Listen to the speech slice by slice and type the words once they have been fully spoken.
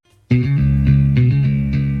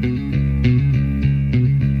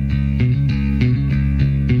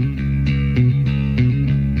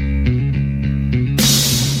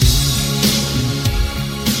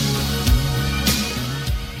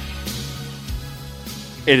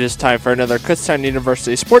It is time for another Kutztown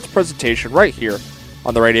University sports presentation right here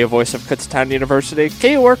on the radio voice of Kutztown University,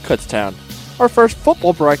 KUR Kutztown. Our first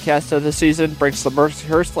football broadcast of the season brings the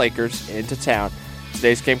Mercyhurst Lakers into town.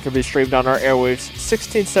 Today's game can be streamed on our airwaves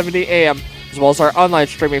 1670 AM, as well as our online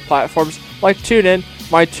streaming platforms like TuneIn,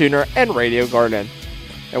 MyTuner, and Radio Garden.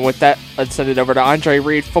 And with that, let's send it over to Andre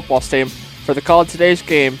Reed Football Stadium for the call of today's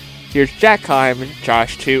game. Here's Jack Heim,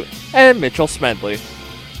 Josh Toot, and Mitchell Smedley.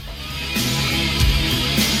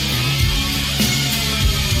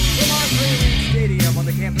 On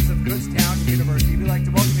the campus of Kutztown University, we'd like to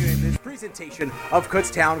welcome you in this presentation of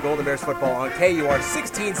Kutztown Golden Bears football on KUR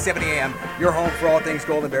 1670 AM, your home for all things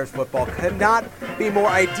Golden Bears football. Could not be more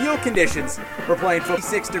ideal conditions for playing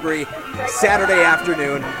 46-degree Saturday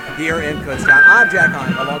afternoon here in Kutztown. I'm Jack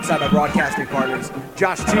Heim, alongside my broadcasting partners,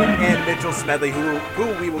 Josh Toot and Mitchell Smedley, who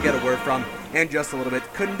we will get a word from in just a little bit.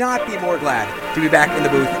 Could not be more glad to be back in the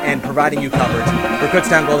booth and providing you coverage for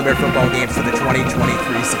Kutztown Golden Bear football games for the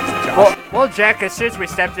 2023 season. Josh. Well, Jack, as soon as we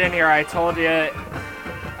stepped in here, I told you,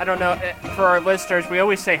 I don't know, for our listeners, we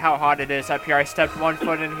always say how hot it is up here. I stepped one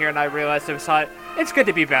foot in here and I realized it was hot. It's good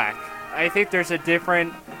to be back. I think there's a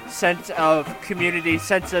different sense of community,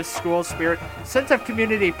 sense of school spirit, sense of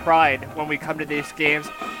community pride when we come to these games.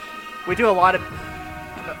 We do a lot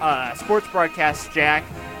of sports broadcasts, Jack.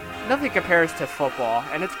 Nothing compares to football,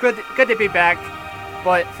 and it's good to be back.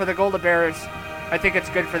 But for the Golden Bears, I think it's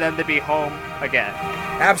good for them to be home again.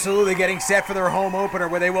 Absolutely, getting set for their home opener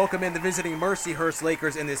where they welcome in the visiting Mercyhurst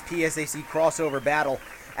Lakers in this PSAC crossover battle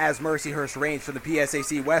as Mercyhurst reigns for the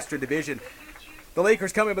PSAC Western Division. The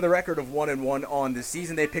Lakers come in with a record of 1-1 on the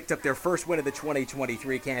season. They picked up their first win of the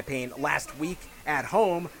 2023 campaign last week at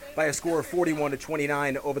home by a score of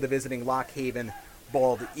 41-29 over the visiting Lock Haven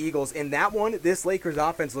Bald Eagles. In that one, this Lakers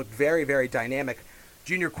offense looked very, very dynamic.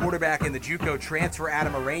 Junior quarterback in the JUCO transfer,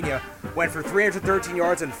 Adam Arena, went for 313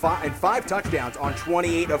 yards and five touchdowns on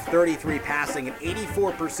 28 of 33 passing, an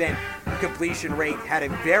 84% completion rate. Had a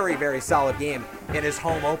very, very solid game in his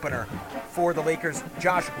home opener for the Lakers.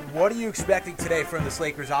 Josh, what are you expecting today from this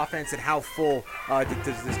Lakers offense, and how full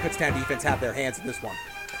does this Kutztown defense have their hands in this one?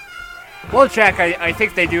 Well, Jack, I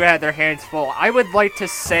think they do have their hands full. I would like to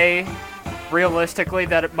say, realistically,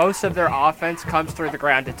 that most of their offense comes through the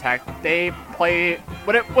ground attack. They play,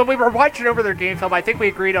 when we were watching over their game film, I think we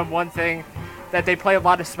agreed on one thing, that they play a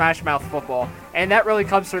lot of smash mouth football, and that really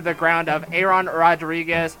comes through the ground of Aaron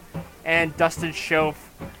Rodriguez and Dustin Schoaf.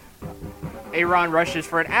 Aaron rushes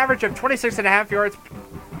for an average of 26.5 yards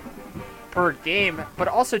per game, but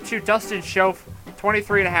also Dustin Schoaf,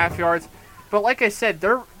 23.5 yards. But like I said,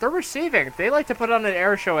 they're receiving. They like to put on an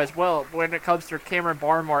air show as well when it comes to Cameron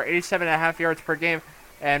Barmore, 87.5 yards per game,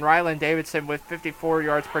 and Rylan Davidson with 54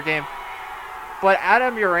 yards per game. But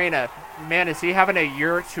Adam Urena, man, is he having a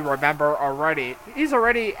year to remember already. He's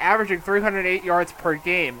already averaging 308 yards per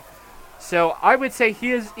game. So I would say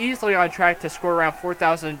he is easily on track to score around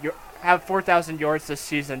 4,000 yards this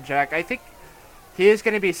season, Jack. I think he is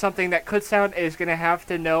going to be something that Kutztown is going to have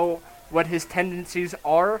to know what his tendencies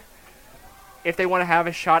are if they want to have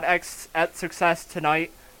a shot at success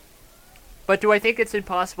tonight. But do I think it's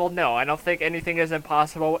impossible? No, I don't think anything is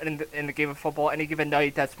impossible in the game of football any given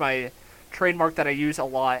night. That's my trademark that I use a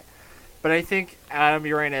lot. But I think Adam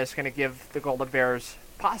Urena is going to give the Golden Bears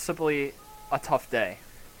possibly a tough day.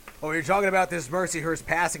 Well, when you're talking about this Mercyhurst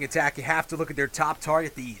passing attack, you have to look at their top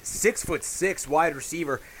target, the 6'6" wide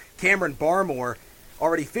receiver, Cameron Barmore.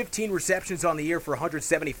 Already 15 receptions on the year for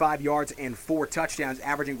 175 yards and 4 touchdowns,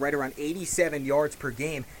 averaging right around 87 yards per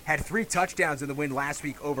game. Had 3 touchdowns in the win last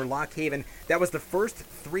week over Lock Haven. That was the first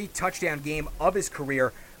 3-touchdown game of his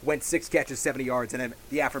career. Went 6 catches, 70 yards, and then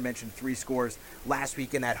the aforementioned 3 scores last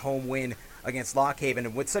week in that home win against Lock Haven.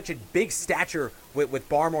 And with such a big stature with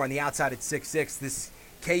Barmore on the outside at 6'6", this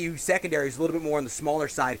KU secondary is a little bit more on the smaller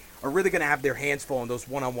side, are really going to have their hands full in those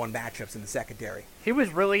one-on-one matchups in the secondary. He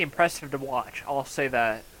was really impressive to watch, I'll say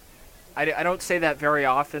that. I don't say that very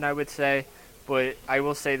often, I would say, but I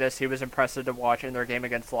will say this, he was impressive to watch in their game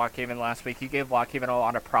against Lock Haven last week. He gave Lock Haven a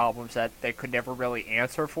lot of problems that they could never really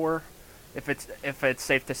answer for, if it's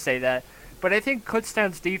safe to say that. But I think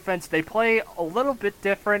Kutztown's defense, they play a little bit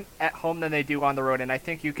different at home than they do on the road, and I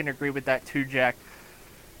think you can agree with that too, Jack.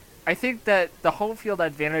 I think that the home field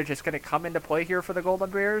advantage is going to come into play here for the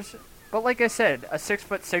Golden Bears. But like I said, a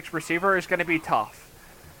 6'6" receiver is going to be tough.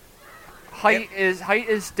 Height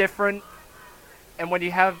is different, and when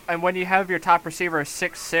you have your top receiver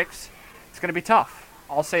 6'6", it's going to be tough.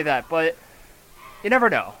 I'll say that, but you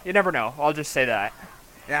never know. I'll just say that.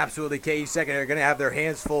 Absolutely, KU secondary are going to have their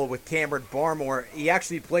hands full with Cameron Barmore. He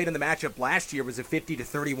actually played in the matchup last year. It was a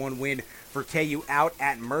 50-31 win for KU out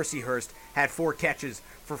at Mercyhurst. Had 4 catches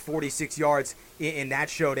for 46 yards in that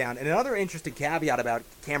showdown. And another interesting caveat about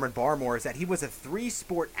Cameron Barmore is that he was a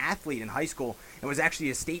 3-sport athlete in high school and was actually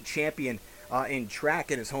a state champion in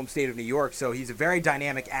track in his home state of New York. So he's a very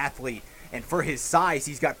dynamic athlete. And for his size,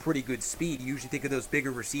 he's got pretty good speed. You usually think of those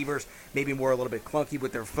bigger receivers, maybe more a little bit clunky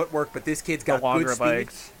with their footwork, but this kid's got good speed.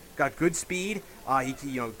 Legs. Got good speed.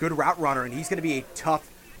 Good route runner, and he's going to be a tough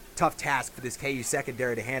task for this KU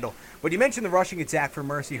secondary to handle. But you mentioned the rushing attack for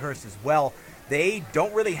Mercyhurst as well. They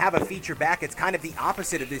don't really have a feature back. It's kind of the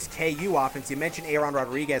opposite of this KU offense. You mentioned Aaron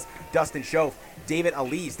Rodriguez, Dustin Schoaf, David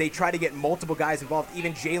Aliz. They try to get multiple guys involved,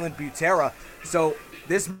 even Jalen Butera. So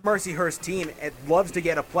this Mercyhurst team loves to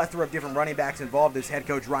get a plethora of different running backs involved. This head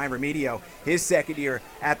coach Ryan Remedio, his second year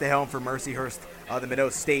at the helm for Mercyhurst, the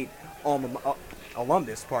Minot State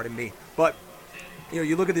alumnus, pardon me. But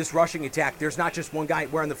you look at this rushing attack. There's not just one guy.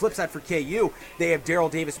 Where on the flip side for KU, they have Daryl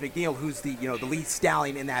Davis McNeil, who's the lead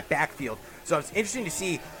stallion in that backfield. So it's interesting to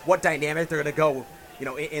see what dynamic they're going to go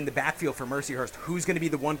in the backfield for Mercyhurst. Who's going to be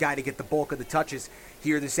the one guy to get the bulk of the touches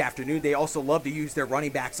here this afternoon? They also love to use their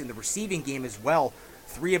running backs in the receiving game as well.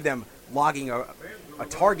 3 of them logging a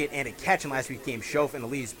target and a catch in last week's game. Schoaf and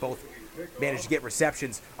Elise both managed to get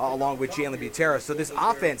receptions along with Jalen Butera. So this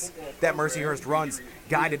offense that Mercyhurst runs,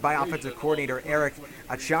 guided by offensive coordinator Eric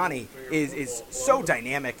Achani, is so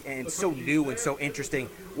dynamic and so new and so interesting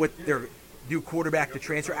with their new quarterback, the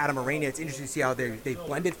transfer Adam Arena. It's interesting to see how they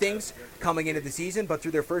blended things coming into the season, but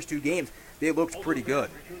through their first 2 games, they looked pretty good.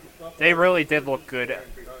 They really did look good.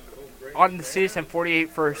 On the season, 48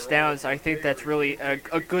 first downs, I think that's really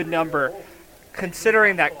a good number,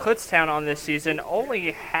 considering that Kutztown on this season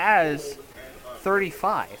only has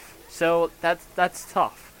 35. So that's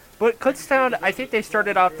tough. But Kutztown, I think they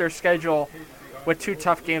started off their schedule with 2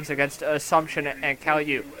 tough games against Assumption and Cal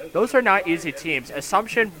U. Those are not easy teams.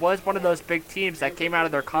 Assumption was one of those big teams that came out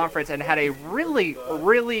of their conference and had a really,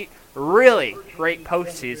 really, really great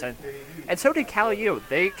postseason. And so did Cal U.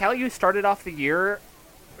 Cal U started off the year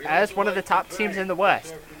as one of the top teams in the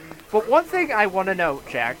West. But one thing I want to note,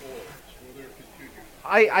 Jack,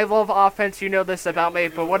 I love offense. You know this about me,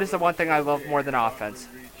 but what is the one thing I love more than offense?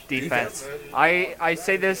 Defense. I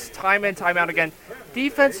say this time and time out again.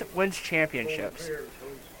 Defense wins championships.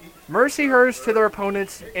 Mercyhurst to their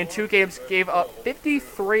opponents in 2 games gave up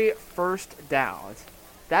 53 first downs.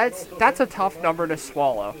 That's a tough number to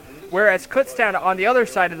swallow. Whereas Kutztown on the other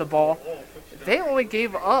side of the ball, they only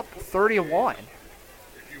gave up 31.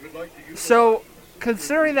 So,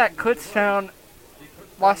 considering that Kutztown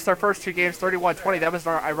lost their first 2 games 31-20, that was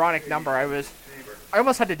an ironic number. I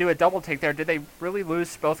almost had to do a double take there. Did they really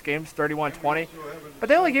lose both games 31-20? But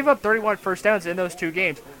they only gave up 31 first downs in those 2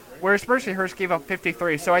 games, whereas Mercyhurst gave up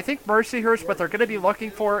 53. So I think Mercyhurst, what they're going to be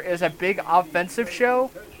looking for is a big offensive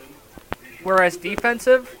show, whereas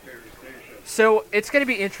defensive. So it's going to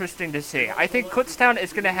be interesting to see. I think Kutztown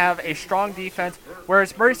is going to have a strong defense,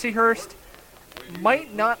 whereas Mercyhurst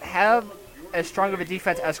might not have as strong of a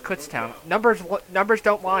defense as Kutztown. Numbers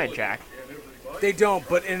don't lie, Jack. They don't,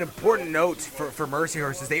 but an important note for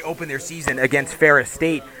Mercyhurst is they opened their season against Ferris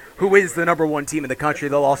State, who is the number 1 team in the country.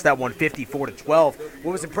 They lost that one 54-12.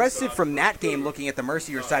 What was impressive from that game, looking at the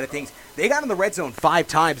Mercyhurst side of things, they got in the red zone 5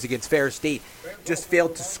 times against Ferris State, just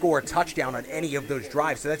failed to score a touchdown on any of those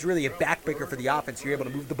drives. So that's really a backbreaker for the offense. You're able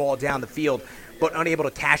to move the ball down the field, but unable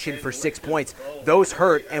to cash in for 6 points. Those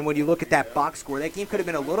hurt, and when you look at that box score, that game could have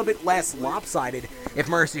been a little bit less lopsided if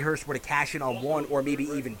Mercyhurst were to cash in on 1 or maybe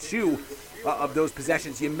even 2 of those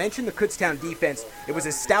possessions. You mentioned the Kutztown defense. It was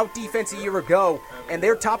a stout defense a year ago, and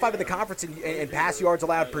they're top 5 in the conference in pass yards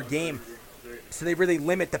allowed per game. So they really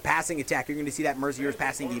limit the passing attack. You're going to see that Mercyhurst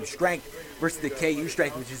passing game strength versus the KU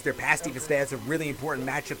strength, which is their pass defense. That's a really important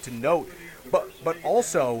matchup to note. But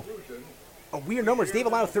also, weird numbers. They've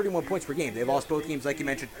allowed 31 points per game. They lost both games, like you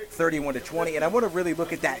mentioned, 31-20. And I want to really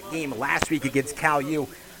look at that game last week against Cal U.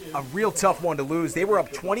 A real tough one to lose. They were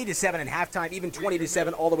up 20-7 at halftime, even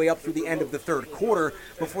 20-7 all the way up through the end of the 3rd quarter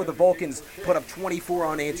before the Vulcans put up 24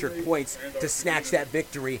 unanswered points to snatch that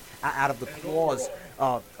victory out of the claws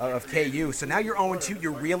of KU. So now you're 0-2,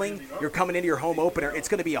 you're reeling, you're coming into your home opener. It's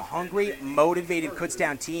going to be a hungry, motivated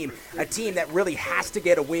Kutztown team, a team that really has to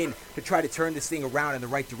get a win to try to turn this thing around in the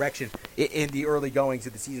right direction in the early goings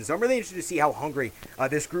of the season. So I'm really interested to see how hungry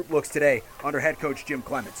this group looks today under head coach Jim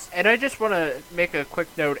Clements. And I just want to make a quick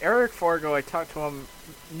note. Eric Forgo, I talked to him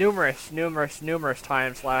numerous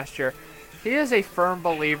times last year. He is a firm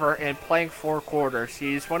believer in playing 4 quarters.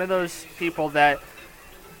 He's one of those people that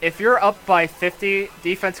if you're up by 50,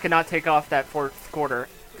 defense cannot take off that 4th quarter.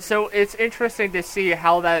 So it's interesting to see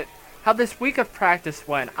how this week of practice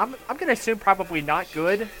went. I'm going to assume probably not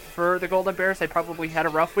good for the Golden Bears. They probably had a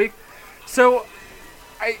rough week. So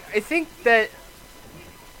I think that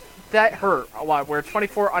hurt a lot. We're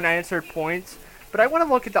 24 unanswered points. But I want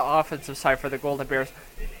to look at the offensive side for the Golden Bears.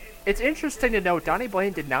 It's interesting to note Donnie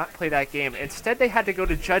Blaine did not play that game. Instead, they had to go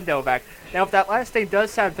to Judd Novak. Now, if that last name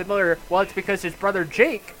does sound familiar, well, it's because his brother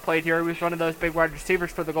Jake played here. He was one of those big wide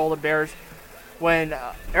receivers for the Golden Bears when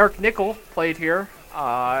Eric Nickel played here,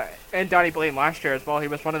 and Donnie Blaine last year as well. He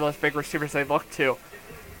was one of those big receivers they looked to.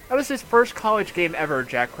 That was his first college game ever,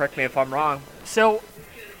 Jack. Correct me if I'm wrong. So,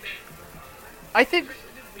 I think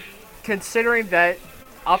considering that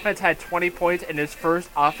offense had 20 points in his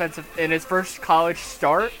first college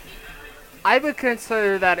start, I would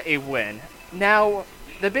consider that a win. Now,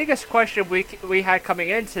 the biggest question we had coming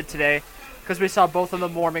into today, because we saw both of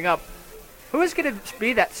them warming up, who is going to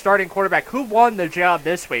be that starting quarterback? Who won the job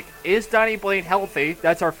this week? Is Donnie Blaine healthy?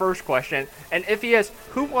 That's our first question. And if he is,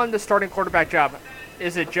 who won the starting quarterback job?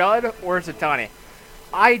 Is it Judd or is it Donnie?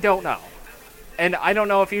 I don't know. And I don't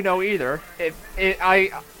know if you know either.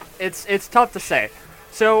 It's tough to say.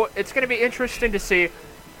 So it's going to be interesting to see,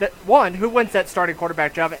 that one, who wins that starting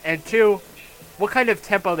quarterback job, and two, what kind of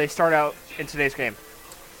tempo they start out in today's game.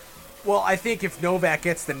 Well, I think if Novak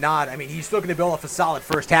gets the nod, I mean, he's looking to build off a solid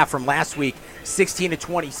first half from last week.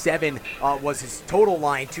 16-27 was his total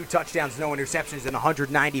line, 2 touchdowns, no interceptions, and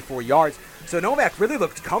 194 yards. So Novak really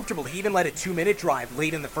looked comfortable. He even led a 2-minute drive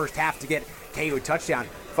late in the first half to get KO touchdown,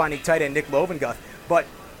 finding tight end Nick Lovenguth. But,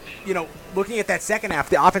 you know, looking at that second half,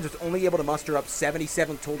 the offense was only able to muster up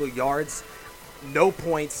 77 total yards, no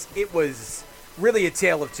points. It was really a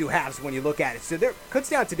tale of two halves when you look at it. So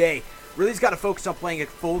Kutztown today really's got to focus on playing a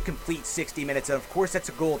full, complete 60 minutes. And, of course, that's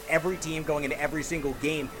a goal of every team going into every single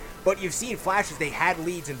game. But you've seen flashes. They had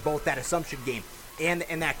leads in both that Assumption game and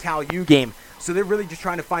in that Cal U game. So they're really just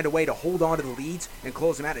trying to find a way to hold on to the leads and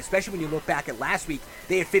close them out, especially when you look back at last week.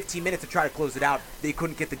 They had 15 minutes to try to close it out. They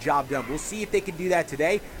couldn't get the job done. We'll see if they can do that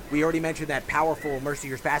today. We already mentioned that powerful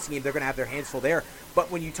Mercyhurst passing game. They're going to have their hands full there.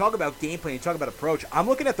 But when you talk about game plan, you talk about approach, I'm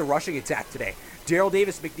looking at the rushing attack today. Daryl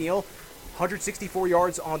Davis-McNeil, 164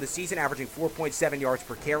 yards on the season, averaging 4.7 yards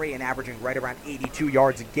per carry and averaging right around 82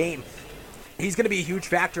 yards a game. He's going to be a huge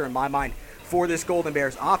factor in my mind for this Golden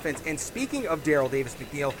Bears offense. And speaking of Daryl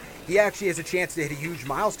Davis-McNeil, he actually has a chance to hit a huge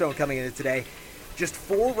milestone coming into today. Just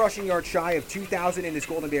 4 rushing yards shy of 2,000 in his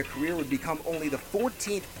Golden Bear career, would become only the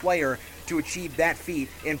 14th player to achieve that feat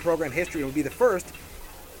in program history. It would be the first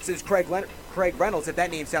since Craig Reynolds. If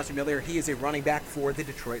that name sounds familiar, he is a running back for the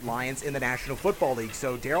Detroit Lions in the National Football League.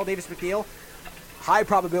 So Daryl Davis-McNeil, high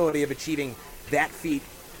probability of achieving that feat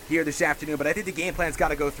here this afternoon, but I think the game plan's got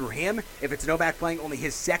to go through him. If it's Novak playing only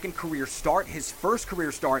his second career start, his first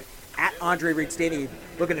career start at Andre Reed Stadium,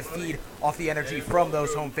 looking to feed off the energy from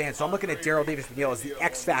those home fans. So I'm looking at Daryl Davis-McNeil as the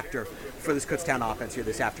X factor for this Kutztown offense here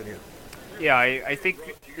this afternoon. Yeah, I think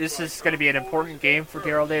this is going to be an important game for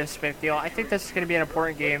Daryl Davis-McNeil. I think this is going to be an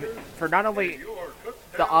important game for not only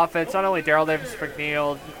the offense, not only Daryl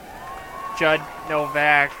Davis-McNeil, Judd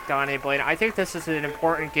Novak, Donnie Blaine. I think this is an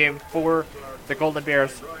important game for the Golden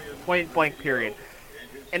Bears, point blank period.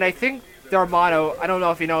 And I think their motto, I don't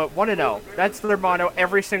know if you know it, 1-0. That's their motto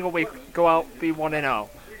every single week. Go out, be 1-0.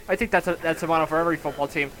 I think that's a motto for every football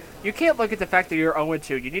team. You can't look at the fact that you're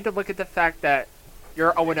 0-2. You need to look at the fact that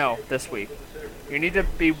you're 0-0 this week. You need to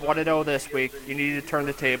be 1-0 this week. You need to turn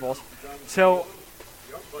the tables. So,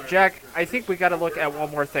 Jack, I think we got to look at one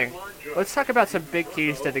more thing. Let's talk about some big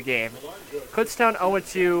keys to the game. Kutztown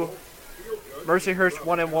 0-2, Mercyhurst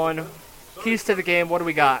 1-1. Keys to the game, what do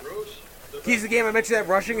we got? Keys to the game, I mentioned that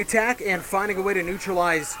rushing attack and finding a way to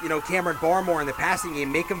neutralize, Cameron Barmore in the passing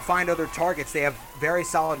game, make him find other targets. They have very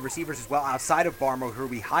solid receivers as well outside of Barmore, who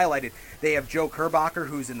we highlighted. They have Joe Kerbacher,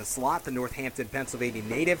 who's in the slot, the Northampton, Pennsylvania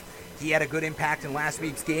native. He had a good impact in last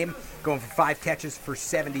week's game, going for 5 catches for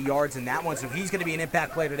 70 yards in that one. So he's going to be an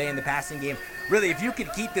impact player today in the passing game. Really, if you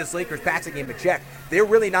could keep this Lakers passing game in check, they're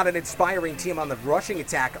really not an inspiring team on the rushing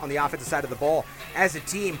attack on the offensive side of the ball. As a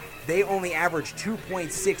team, they only average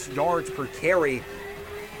 2.6 yards per carry.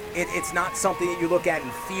 It's not something that you look at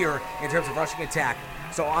in fear in terms of rushing attack.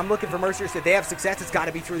 So I'm looking for Mercyhurst. If they have success, it's got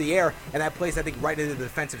to be through the air, and that plays, I think, right into the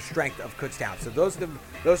defensive strength of Kutztown. So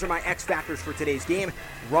those are my X factors for today's game.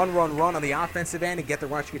 Run on the offensive end and get the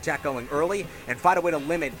rushing attack going early, and find a way to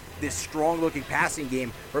limit this strong-looking passing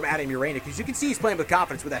game from Adam Urena, because you can see he's playing with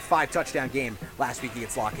confidence with that 5-touchdown game last week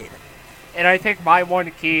against Lockhaven. And I think my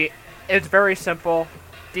one key is very simple.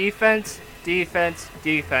 Defense.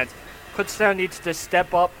 Kutztown needs to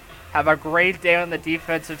step up, have a great day on the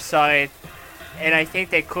defensive side, and I think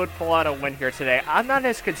they could pull out a win here today. I'm not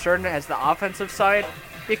as concerned as the offensive side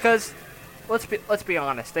because let's be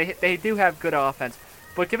honest, they do have good offense,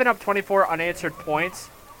 but giving up 24 unanswered points,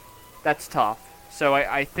 that's tough. So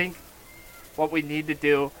I think what we need to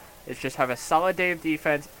do is just have a solid day of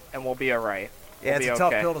defense, and we'll be all right. Yeah, it's a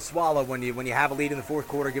tough pill to swallow when you have a lead in the fourth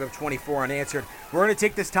quarter, give up 24 unanswered. We're going to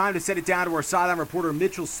take this time to set it down to our sideline reporter,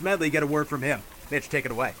 Mitchell Smedley, get a word from him. Mitch, take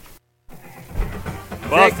it away.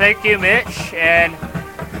 Well, thank you, Mitch. And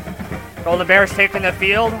Golden Bears taking the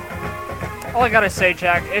field. All I got to say,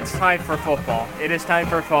 Jack, it's time for football. It is time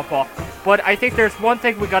for football. But I think there's one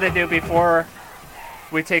thing we got to do before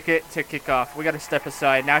we take it to kickoff. We got to step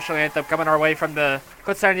aside. National anthem coming our way from the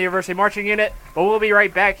Kutztown University Marching Unit. But we'll be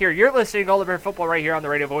right back here. You're listening to Golden Bear Football right here on the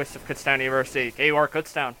radio voice of Kutztown University. KUR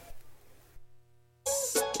Kutztown.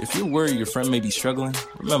 If you're worried your friend may be struggling,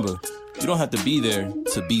 remember, you don't have to be there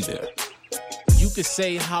to be there. You could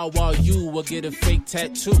say, how are you, or get a fake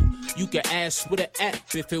tattoo. You can ask with an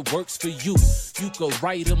app if it works for you. You could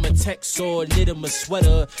write him a text or knit him a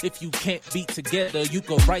sweater. If you can't be together, you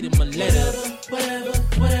could write him a letter.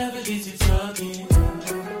 Whatever gets you talking.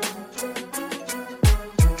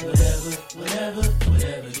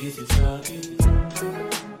 Whatever gets you talking.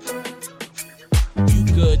 You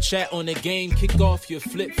could chat on the game, kick off your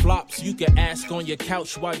flip-flops. You can ask on your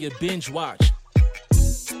couch while you binge watch.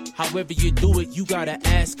 However you do it, you gotta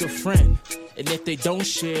ask a friend. And if they don't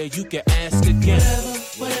share, you can ask again.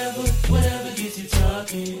 Whatever gets you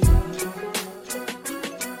talking.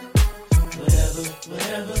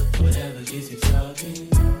 Whatever gets you talking.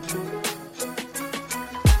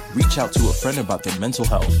 Reach out to a friend about their mental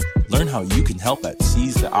health. Learn how you can help at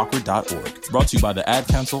seizetheawkward.org. Brought to you by the Ad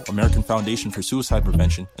Council, American Foundation for Suicide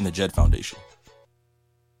Prevention, and the JED Foundation.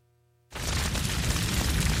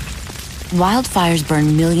 Wildfires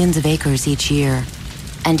burn millions of acres each year.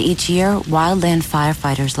 And each year, wildland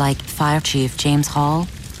firefighters like Fire Chief James Hall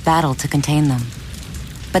battle to contain them.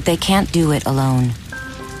 But they can't do it alone.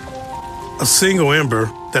 A single ember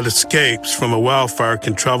that escapes from a wildfire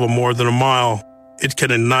can travel more than a mile. It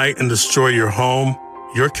can ignite and destroy your home,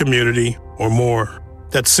 your community, or more.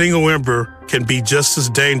 That single ember can be just as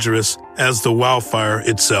dangerous as the wildfire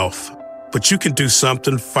itself. But you can do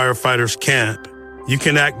something firefighters can't. You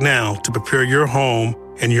can act now to prepare your home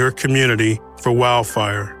and your community for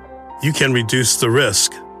wildfire. You can reduce the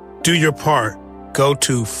risk. Do your part. Go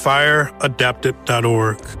to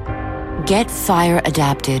fireadapted.org. Get fire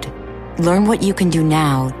adapted. Learn what you can do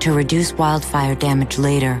now to reduce wildfire damage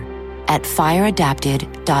later at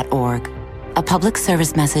fireadapted.org. A public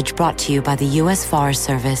service message brought to you by the U.S. Forest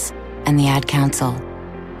Service and the Ad Council.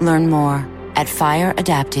 Learn more at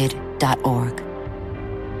fireadapted.org.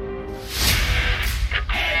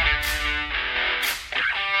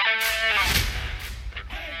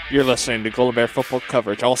 You're listening to Golden Bear football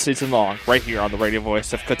coverage all season long, right here on the radio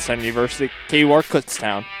voice of Kutztown University, KUR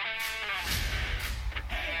Kutztown.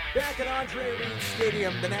 Back at Andre Reed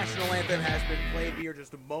Stadium, the national anthem has been played. We are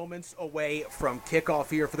just moments away from kickoff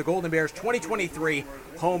here for the Golden Bears 2023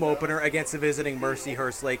 home opener against the visiting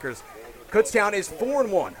Mercyhurst Lakers. Kutztown is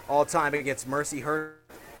 4-1 all-time against Mercyhurst.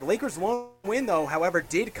 The Lakers' lone win, though, however,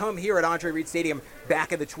 did come here at Andre Reed Stadium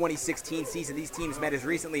back in the 2016 season. These teams met as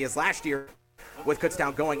recently as last year, with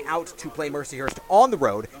Kutztown going out to play Mercyhurst on the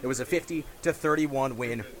road. It was a 50-31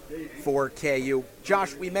 win for KU.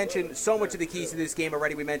 Josh, we mentioned so much of the keys to this game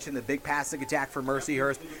already. We mentioned the big passing attack for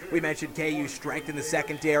Mercyhurst. We mentioned KU's strength in the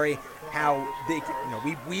secondary, how they,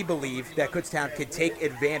 we believe that Kutztown could take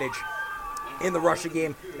advantage in the rushing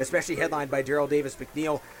game, especially headlined by Darrell Davis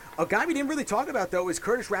McNeil. A guy we didn't really talk about, though, is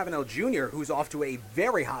Curtis Ravenel Jr., who's off to a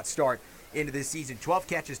very hot start into this season. 12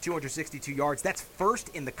 catches, 262 yards. That's first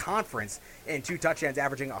in the conference, and 2 touchdowns,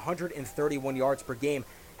 averaging 131 yards per game.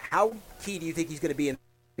 How key do you think he's going to be in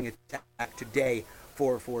the attack today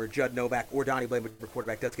for Judd Novak or Donnie Blaine, whichever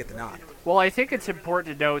quarterback does get the nod? Well, I think it's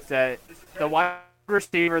important to note that the wide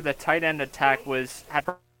receiver, the tight end attack had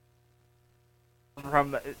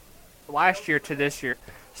from last year to this year.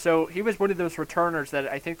 So he was one of those returners that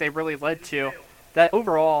I think they really led to. That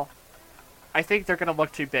overall, I think they're going to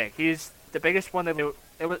look too big. He's the biggest one.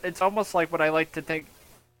 It's almost like what I like to think.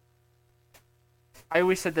 I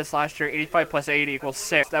always said this last year, 85 plus 80 equals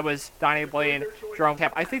 6. That was Donnie Blaine, Jerome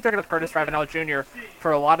Camp. I think they're going to Curtis Ravenel Jr.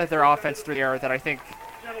 for a lot of their offense through the air, that I think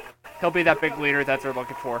he'll be that big leader that they're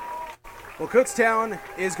looking for. Well, Kutztown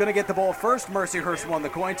is going to get the ball first. Mercyhurst won the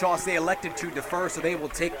coin toss. They elected to defer, so they will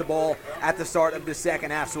take the ball at the start of the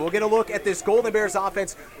second half. So we'll get a look at this Golden Bears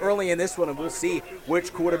offense early in this one, and we'll see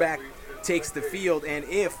which quarterback takes the field and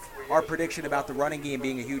if our prediction about the running game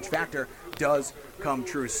being a huge factor does come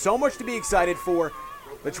true. So much to be excited for.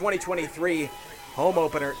 The 2023 home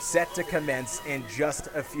opener set to commence in just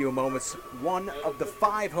a few moments. One of the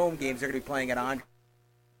 5 home games they're going to be playing at Andre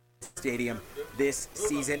Stadium this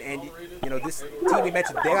season. And, you know, this team we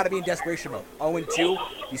mentioned, they got to be in desperation mode. 0-2,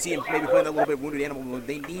 you see them maybe playing a little bit wounded animal mode.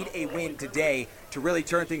 They need a win today to really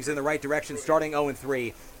turn things in the right direction. Starting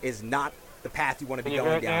 0-3 is not the path you want to be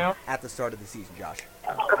going down at the start of the season, Josh.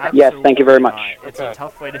 Absolutely yes, thank you very much. not. It's a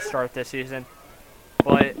tough way to start this season,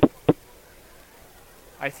 but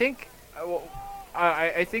I think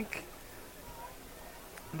I think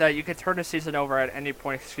that you could turn the season over at any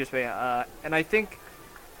point. And I think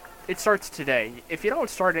it starts today. If you don't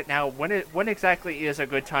start it now, when exactly is a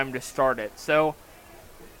good time to start it? So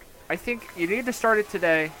I think you need to start it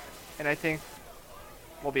today, and I think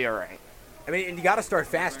we'll be all right. I mean, and you got to start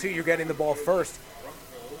fast, too. You're getting the ball first.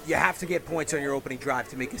 You have to get points on your opening drive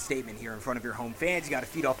to make a statement here in front of your home fans. You got to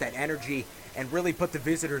feed off that energy and really put the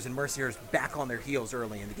visitors in Mercyhurst back on their heels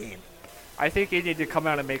early in the game. I think you need to come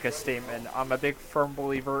out and make a statement. I'm a big firm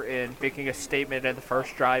believer in making a statement in the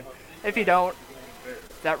first drive. If you don't,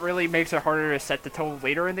 that really makes it harder to set the tone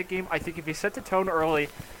later in the game. I think if you set the tone early,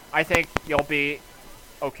 I think you'll be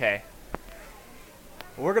okay.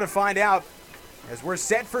 Well, we're going to find out as we're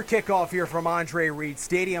set for kickoff here from Andre Reed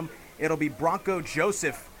Stadium. It'll be Bronco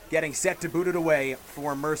Joseph getting set to boot it away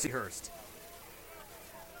for Mercyhurst.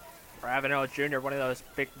 Ravenel Jr., one of those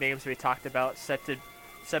big names we talked about, set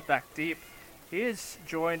back deep. He is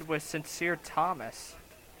joined with Sincere Thomas.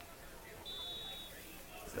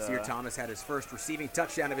 Sincere Thomas had his first receiving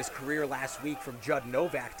touchdown of his career last week from Judd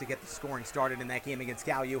Novak to get the scoring started in that game against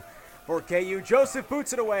KU. For KU, Joseph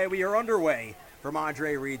boots it away. We are underway from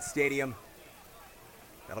Andre Reed Stadium.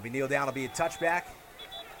 That'll be kneel down. It'll be a touchback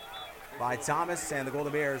by Thomas, and the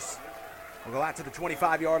Golden Bears will go out to the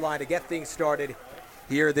 25-yard line to get things started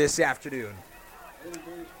here this afternoon.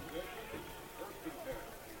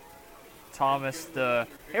 Thomas, the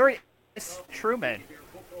Harry Truman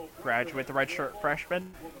graduate, the redshirt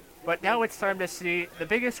freshman. But now it's time to see the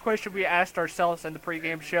biggest question we asked ourselves in the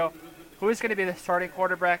pregame show: who is going to be the starting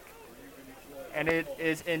quarterback? And it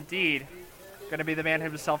is indeed going to be the man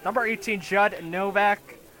himself, number 18, Judd Novak,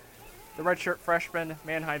 the redshirt freshman,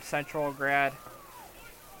 Mannheim Central grad.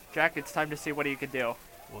 Jack, it's time to see what he can do.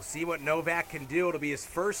 We'll see what Novak can do. It'll be his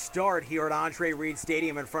first start here at Andre Reed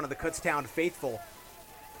Stadium in front of the Kutztown faithful.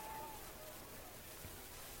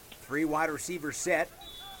 3 wide receivers set.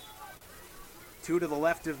 2 to the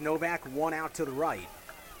left of Novak, 1 out to the right.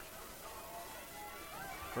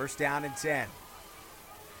 First down and 10.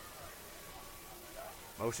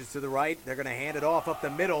 Motions to the right. They're going to hand it off up the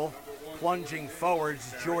middle. Plunging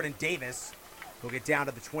forwards, Jordan Davis. He'll get down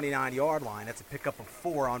to the 29-yard line. That's a pickup of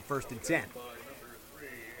 4 on 1st and 10.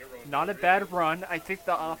 Not a bad run. I think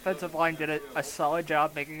the offensive line did a solid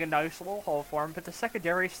job making a nice little hole for him, but the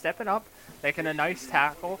secondary stepping up, making a nice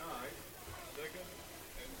tackle.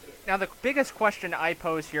 Now, the biggest question I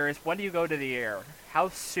pose here is, when do you go to the air? How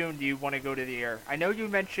soon do you want to go to the air? I know you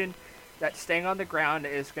mentioned that staying on the ground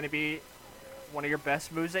is going to be one of your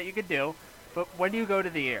best moves that you could do, but when do you go to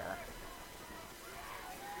the air?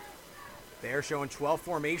 They're showing 12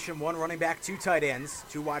 formation, 1 running back, 2 tight ends,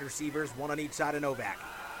 2 wide receivers, 1 on each side of Novak.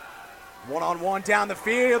 1-on-1 down the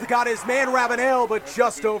field, got his man Ravenel, but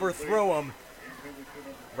just overthrew him.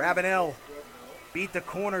 Ravenel beat the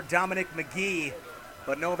corner, Dominic McGee,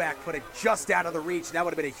 but Novak put it just out of the reach. That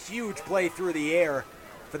would have been a huge play through the air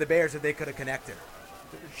for the Bears if they could have connected.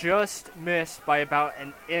 Just missed by about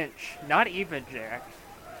an inch, not even, Jack.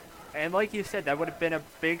 And like you said, that would have been a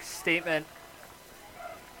big statement.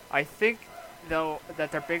 I think, though,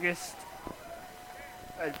 that their biggest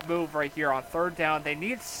move right here on 3rd down, they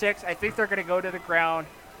need 6. I think they're going to go to the ground.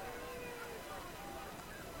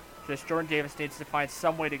 Just Jordan Davis needs to find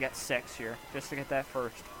some way to get 6 here, just to get that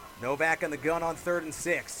first. Novak on the gun on 3rd and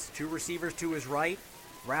 6. 2 receivers to his right,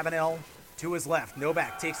 Ravenel to his left.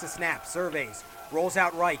 Novak takes the snap, surveys, rolls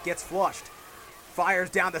out right, gets flushed,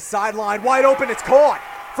 fires down the sideline, wide open, it's caught.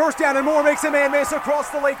 First down and more, makes a man miss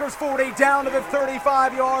across the Lakers 40, down to the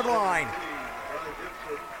 35-yard line.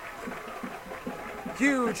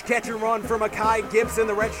 Huge catch and run for Mekhi Gibson,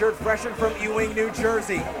 the redshirt freshman from Ewing, New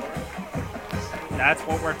Jersey. That's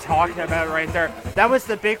what we're talking about right there. That was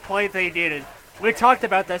the big play they needed. We talked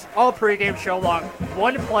about this all pregame show long.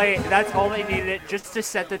 One play, that's all they needed just to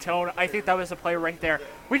set the tone. I think that was the play right there.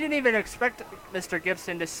 We didn't even expect Mr.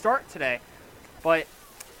 Gibson to start today, but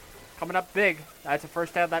coming up big. That's a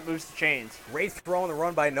first down that moves the chains. Great throw on the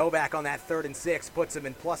run by Novak on that 3rd and 6, puts him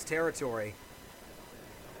in plus territory.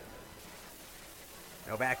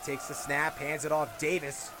 Novak takes the snap, hands it off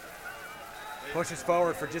Davis. Pushes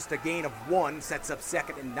forward for just a gain of 1, sets up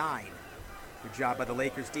 2nd and 9. Good job by the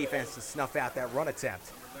Lakers defense to snuff out that run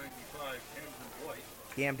attempt.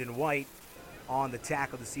 Camden White on the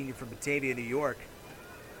tackle, the senior from Batavia, New York.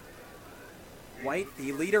 White,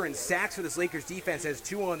 the leader in sacks for this Lakers defense, has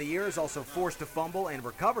 2 on the year, is also forced a fumble and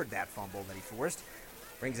recovered that fumble that he forced.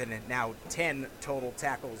 Brings in now 10 total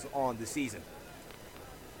tackles on the season.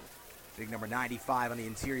 Big number 95 on the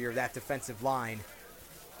interior of that defensive line.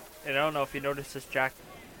 And I don't know if you noticed this, Jack.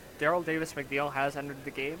 Daryl Davis McNeil has entered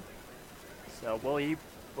the game. So will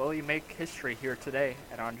he make history here today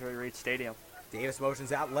at Andre Reed Stadium? Davis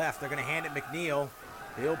motions out left. They're going to hand it McNeil.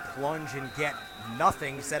 He'll plunge and get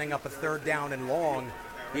nothing, setting up a 3rd down and long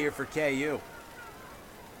here for KU.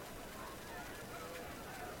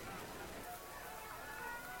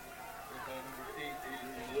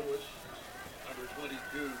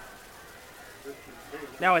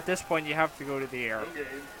 Now at this point, you have to go to the air.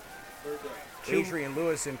 Adrian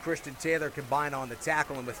Lewis and Christian Taylor combine on the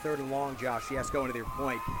tackle, and with 3rd and long, Josh, yes, going to their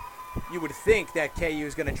point. You would think that KU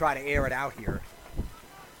is going to try to air it out here.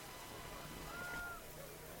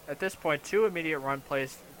 At this point, 2 immediate run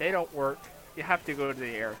plays, they don't work. You have to go to the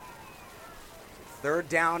air. 3rd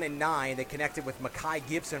down and 9. They connected with Makai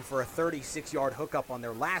Gibson for a 36-yard hookup on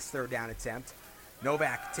their last 3rd down attempt.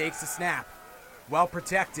 Novak takes the snap. Well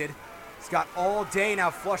protected. He's got all day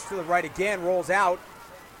now, flushed to the right again, rolls out.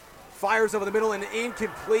 Fires over the middle and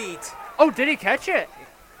incomplete. Oh, did he catch it?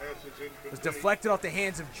 It was deflected off the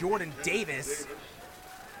hands of Jordan Davis.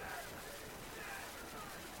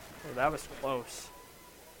 Oh, that was close.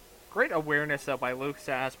 Great awareness, though, by Luke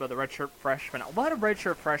Sasba, the redshirt freshman. A lot of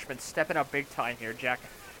redshirt freshmen stepping up big time here, Jack.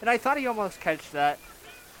 And I thought he almost catched that.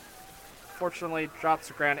 Fortunately, drops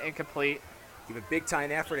the ground, incomplete. Give a big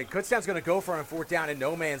time effort, and Kutztown's going to go for it on 4th down in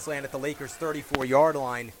no man's land at the Lakers' 34-yard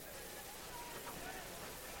line.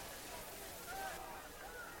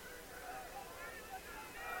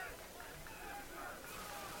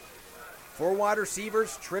 Four wide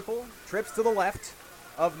receivers, trips to the left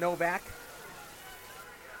of Novak.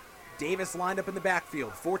 Davis lined up in the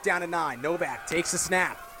backfield. 4th down and 9. Novak takes the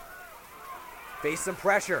snap. Face some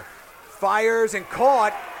pressure. Fires and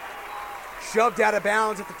caught. Shoved out of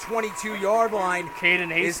bounds at the 22-yard line.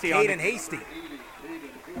 Caden Hasty. Caden Hasty.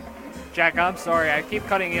 Jack, I'm sorry. I keep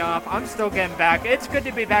cutting you off. I'm still getting back. It's good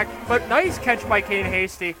to be back. But nice catch by Caden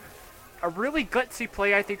Hasty. A really gutsy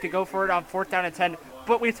play, I think, to go for it on 4th down and 10.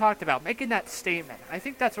 But we talked about making that statement. I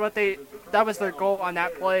think that was their goal on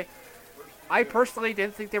that play. I personally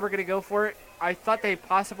didn't think they were going to go for it. I thought they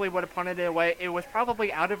possibly would have punted it away. It was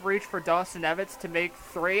probably out of reach for Dawson Evans to make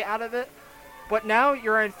 3 out of it. But now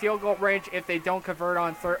you're in field goal range if they don't convert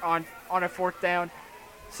on a 4th down.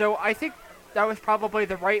 So I think that was probably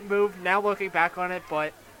the right move now looking back on it.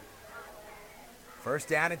 But 1st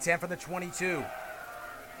down and 10 from the 22.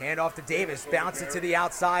 Hand off to Davis. Bounce it to the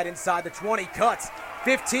outside inside the 20. Cuts.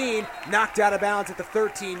 15. Knocked out of bounds at the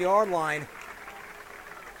 13-yard line.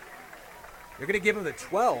 You're going to give him the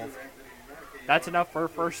 12. That's enough for a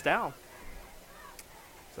 1st down.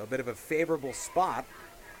 So a bit of a favorable spot.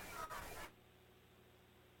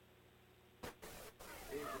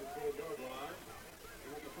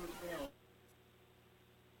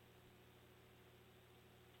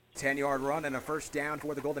 Ten-yard run and a 1st down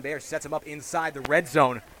for the Golden Bears. Sets them up inside the red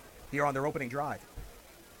zone here on their opening drive.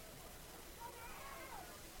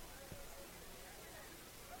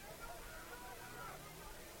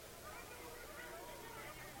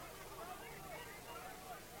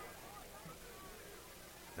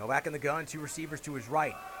 Novak in the gun, 2 receivers to his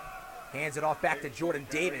right. Hands it off back to Jordan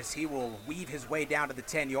Davis. He will weave his way down to the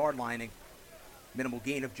 10-yard line. Minimal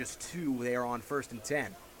gain of just 2 there on 1st and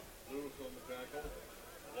 10.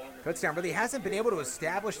 Kutztown really hasn't been able to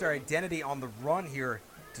establish their identity on the run here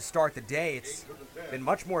to start the day. It's been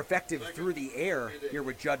much more effective through the air here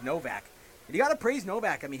with Judd Novak. And you got to praise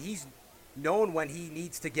Novak. I mean, he's known when he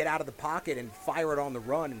needs to get out of the pocket and fire it on the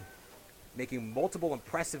run, and making multiple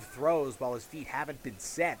impressive throws while his feet haven't been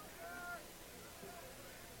set.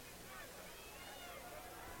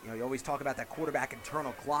 You know, you always talk about that quarterback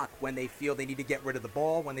internal clock, when they feel they need to get rid of the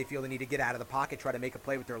ball, when they feel they need to get out of the pocket, try to make a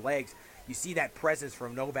play with their legs. You see that presence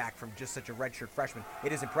from Novak from just such a redshirt freshman.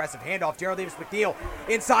 It is impressive. Handoff, Daryl Davis McNeil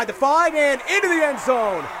inside the 5 and into the end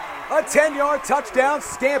zone. A 10-yard touchdown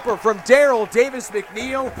scamper from Daryl Davis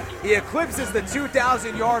McNeil. He eclipses the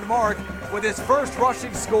 2,000-yard mark with his first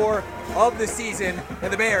rushing score of the season,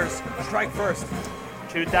 and the Bears strike first.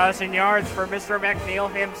 2,000 yards for Mr.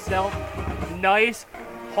 McNeil himself. Nice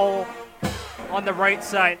hole on the right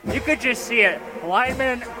side. You could just see it.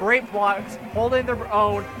 Linemen, great blocks, holding their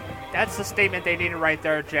own. That's the statement they needed right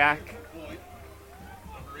there, Jack.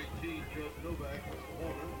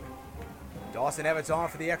 Dawson Evans on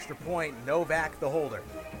for the extra point. Novak the holder.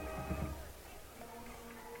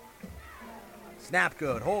 Snap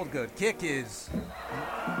good, hold good. Kick is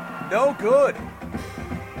no good.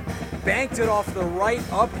 Banked it off the right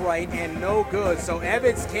upright and no good. So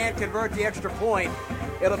Evans can't convert the extra point.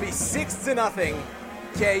 It'll be 6-0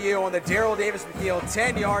 KU on the Daryl Davis McNeil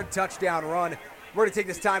 10-yard touchdown run. We're going to take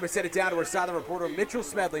this time to set it down to our sideline reporter, Mitchell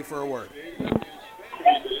Smedley, for a word.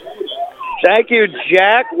 Thank you,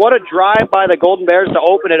 Jack. What a drive by the Golden Bears to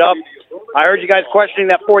open it up. I heard you guys questioning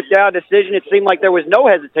that fourth down decision. It seemed like there was no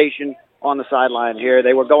hesitation on the sideline here.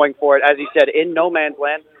 They were going for it, as he said, in no man's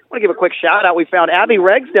land. I want to give a quick shout-out. We found Abby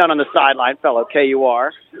Reggs down on the sideline, fellow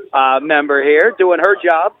KUR member here, doing her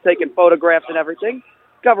job, taking photographs and everything,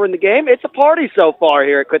 covering the game. It's a party so far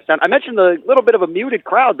here at Kutztown. I mentioned the little bit of a muted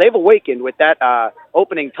crowd. They've awakened with that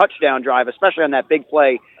opening touchdown drive, especially on that big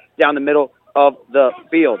play down the middle of the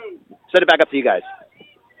field. Send it back up to you guys.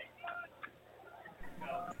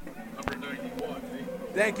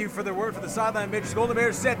 Thank you for the word for the sideline, Mitch. Golden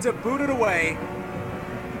Bears set to boot it away.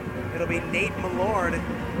 It'll be Nate Millard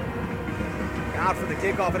out for the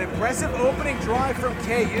kickoff. An impressive opening drive from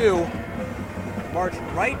KU. Marched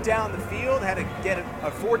right down the field, had to get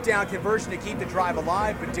a fourth down conversion to keep the drive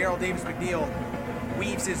alive, but Daryl Davis McNeil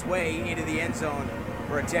weaves his way into the end zone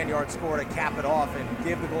for a 10-yard score to cap it off and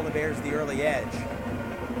give the Golden Bears the early edge.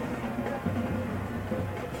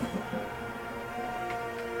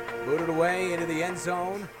 Booted away into the end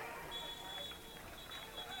zone.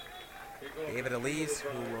 David Elise,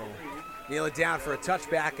 who will kneel it down for a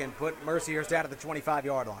touchback and put Mercyhurst out at the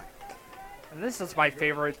 25-yard line. And this is my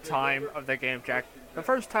favorite time of the game, Jack. The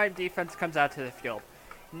first time defense comes out to the field.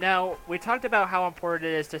 Now, we talked about how important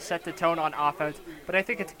it is to set the tone on offense, but I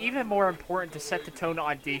think it's even more important to set the tone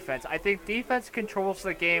on defense. I think defense controls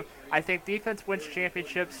the game. I think defense wins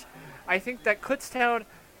championships. I think that Kutztown,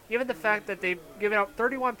 given the fact that they've given up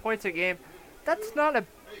 31 points a game, that's not a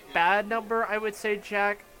bad number, I would say,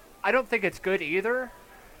 Jack. I don't think it's good either.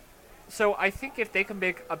 So I think if they can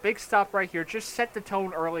make a big stop right here, just set the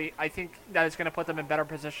tone early, I think that is going to put them in better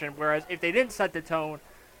position. Whereas if they didn't set the tone,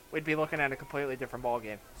 we'd be looking at a completely different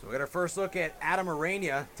ballgame. So we got our first look at Adam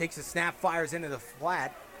Arania. Takes a snap, fires into the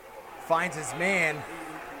flat, finds his man,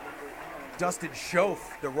 Dustin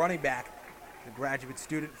Schoaf, the running back, the graduate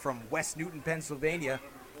student from West Newton, Pennsylvania.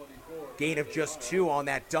 Gain of just 2 on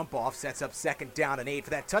that dump off, sets up 2nd down and 8 for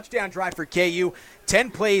that touchdown drive for KU.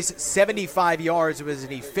 10 plays, 75 yards. It was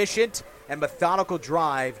an efficient and methodical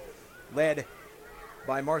drive led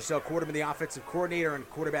by Marcel Quarterman, the offensive coordinator, and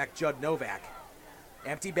quarterback Judd Novak.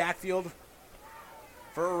 Empty backfield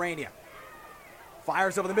for Arania.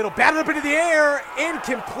 Fires over the middle, batted up into the air,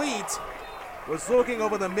 incomplete. Was looking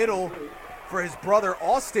over the middle for his brother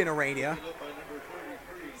Austin Arania.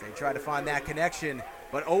 They tried to find that connection.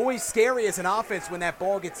 But always scary as an offense when that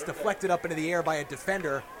ball gets deflected up into the air by a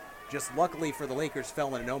defender. Just luckily for the Lakers,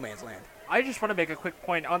 fell into no man's land. I just want to make a quick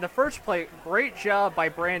point. On the first play, great job by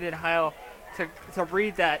Brandon Heil to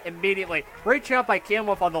read that immediately. Great job by Cam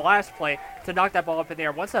Wolf on the last play to knock that ball up in the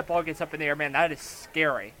air. Once that ball gets up in the air, man, that is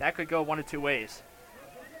scary. That could go one of two ways.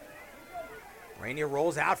 Rainier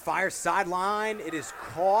rolls out, fires sideline. It is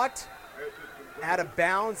caught out of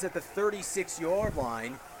bounds at the 36-yard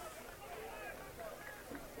line.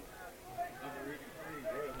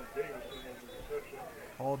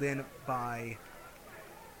 Hauled in by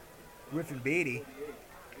Griffin Beatty.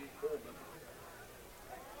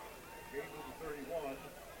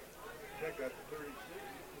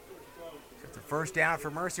 It's a first down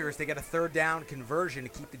for Mercyhurst. They get a 3rd down conversion to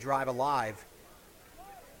keep the drive alive.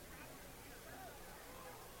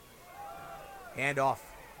 Handoff.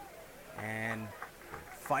 And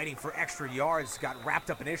fighting for extra yards. Got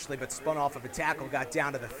wrapped up initially, but spun off of a tackle. Got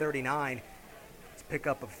down to the 39. It's a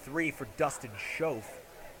pickup of 3 for Dustin Schoaf.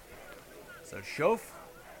 So Schoaf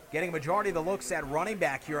getting a majority of the looks at running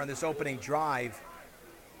back here on this opening drive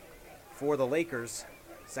for the Lakers.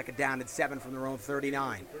 2nd down and 7 from their own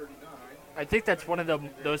 39. I think that's one of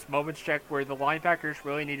those moments, Jack, where the linebackers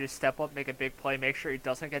really need to step up, make a big play, make sure he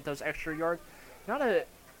doesn't get those extra yards. Not a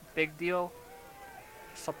big deal,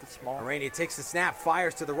 something small. Arania takes the snap,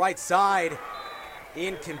 fires to the right side.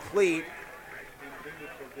 Incomplete.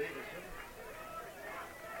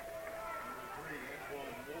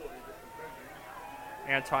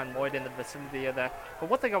 Anton Lloyd in the vicinity of that. But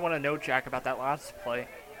one thing I want to note, Jack, about that last play,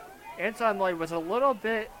 Anton Lloyd was a little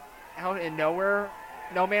bit out in nowhere,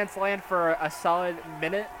 no man's land for a solid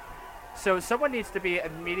minute. So someone needs to be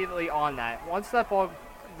immediately on that. Once that ball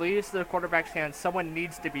leaves the quarterback's hands, someone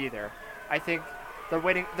needs to be there. I think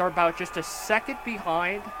they're about just a second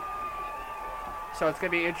behind. So it's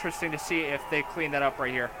going to be interesting to see if they clean that up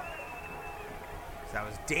right here. So that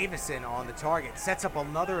was Davison on the target. Sets up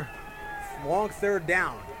another long third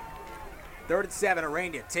down. 3rd and 7.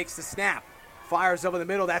 Arania takes the snap. Fires over the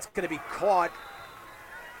middle. That's going to be caught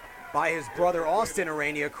by his brother Austin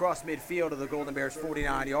Arania across midfield of the Golden Bears'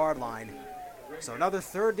 49-yard line. So another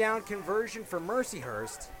 3rd down conversion for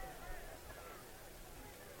Mercyhurst.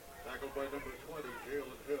 Tackled by number 20,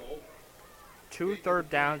 Jalen Hill. 2 third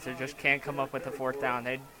downs and just can't come up with the 4th down.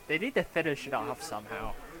 They need to finish it off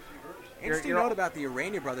somehow. Interesting note about the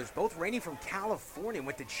Arania brothers, both reigning from California,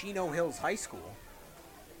 went to Chino Hills High School.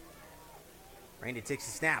 Arania takes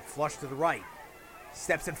a snap, flush to the right.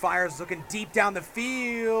 Steps and fires, looking deep down the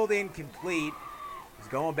field, incomplete. He's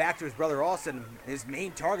going back to his brother Austin, his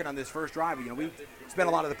main target on this first drive. You know, we spent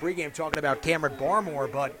a lot of the pregame talking about Cameron Barmore,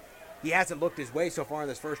 but he hasn't looked his way so far in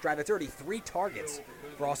this first drive. It's already 3 targets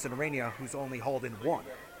for Austin Arania, who's only hauled in 1.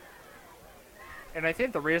 And I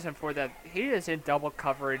think the reason for that, he is in double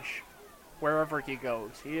coverage wherever he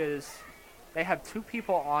goes. They have 2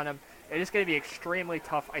 people on him. It is going to be extremely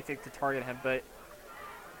tough, I think, to target him, but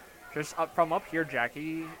just from up here, Jack,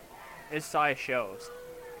 his size shows.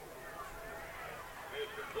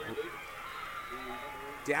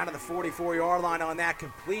 Down to the 44-yard line on that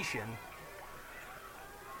completion.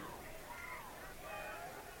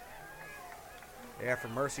 There for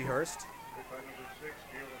Mercyhurst.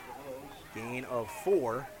 Gain of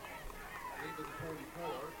 4.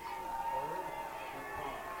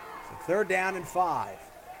 So 3rd down and 5.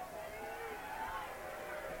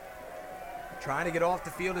 Trying to get off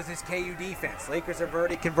the field is this KU defense. Lakers have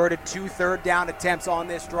already converted 2 third down attempts on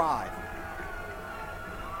this drive.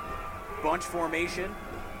 Bunch formation.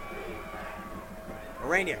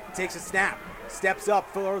 Arania takes a snap, steps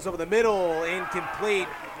up, throws over the middle, incomplete.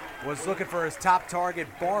 Was looking for his top target,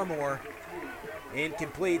 Barmore.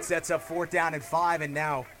 Incomplete, sets up 4th down and 5, and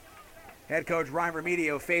now head coach Ryan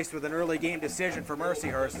Remedio faced with an early game decision for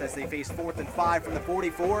Mercyhurst as they face 4th and 5 from the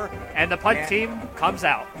 44. And the punt team comes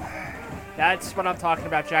out. That's what I'm talking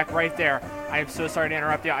about, Jack, right there. I am so sorry to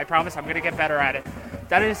interrupt you. I promise I'm going to get better at it.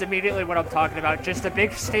 That is immediately what I'm talking about. Just a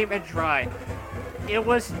big statement drive. It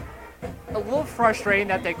was a little frustrating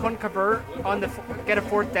that they couldn't convert on get a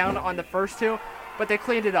 4th down on the first 2, but they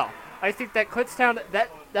cleaned it up. I think that Kutztown,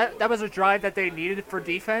 that was a drive that they needed for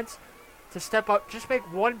defense to step up, just make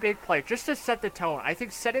one big play, just to set the tone. I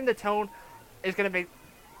think setting the tone is going to make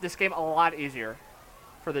this game a lot easier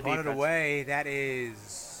for the defense. Punted away, that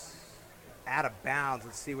is out of bounds.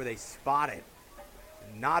 Let's see where they spot it.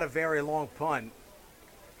 Not a very long punt.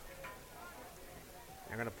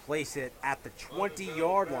 They're going to place it at the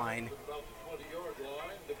 20-yard line.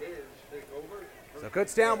 So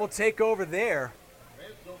Kutztown will take over there.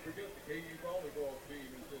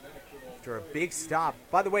 After a big stop.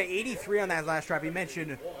 By the way, 83 on that last drive. He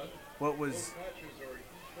mentioned what was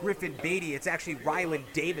Griffin Beatty. It's actually Rylan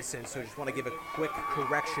Davison, so just want to give a quick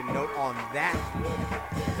correction note on that.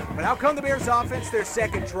 But out come the Bears offense, their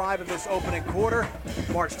second drive of this opening quarter.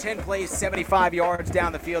 Marched 10 plays, 75 yards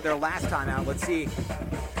down the field their last time out. Let's see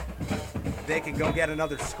if they can go get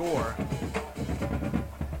another score.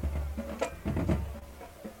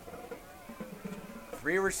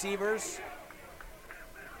 Three receivers.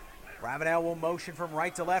 Ravenel will motion from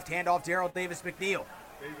right to left. Handoff Daryl Davis-McNeil.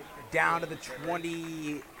 Down to the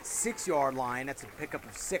 26-yard line. That's a pickup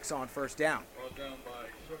of 6 on first down.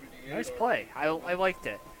 Nice play. I liked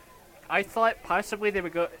it. I thought possibly they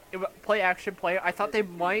would go play action play. I thought they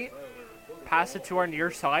might pass it to our near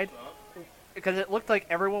side because it looked like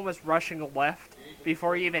everyone was rushing left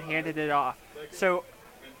before he even handed it off. So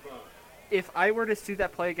if I were to see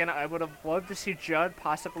that play again, I would have loved to see Judd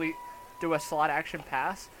possibly do a slot action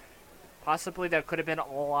pass. Possibly that could have been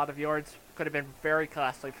a lot of yards. Could have been very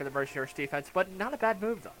costly for the Mercyhurst defense, but not a bad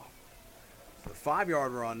move, though. So the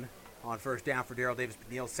 5-yard run on first down for Daryl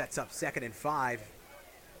Davis-McNeil sets up 2nd and 5.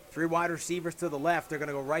 3 wide receivers to the left. They're going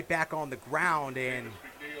to go right back on the ground, and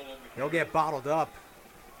he'll get bottled up.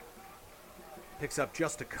 Picks up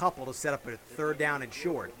just a couple to set up a 3rd down and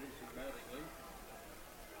short.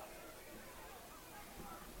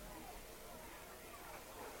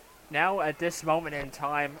 Now at this moment in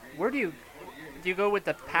time, where do you go with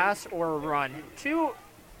the pass or a run? Two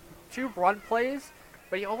run plays,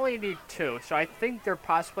 but you only need 2. So I think they're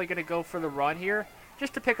possibly going to go for the run here,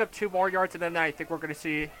 just to pick up 2 more yards, and then I think we're going to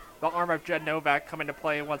see the arm of Jed Novak come into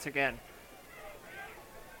play once again.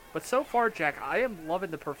 But so far, Jack, I am loving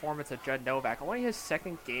the performance of Jed Novak. Only his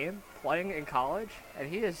 2nd game playing in college, and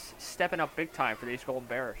he is stepping up big time for these Golden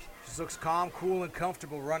Bears. Just looks calm, cool, and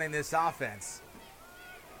comfortable running this offense.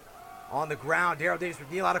 On the ground, Daryl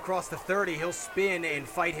Davis-McNeil out across the 30. He'll spin and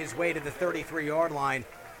fight his way to the 33-yard line.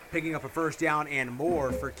 picking up a first down and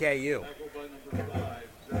more for KU.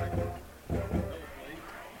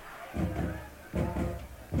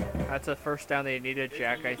 That's a first down they needed,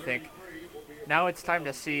 Jack, I think. Now it's time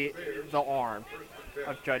to see the arm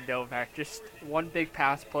of Judd Novak. Just one big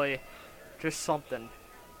pass play, just something.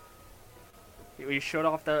 He showed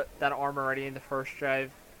off that arm already in the first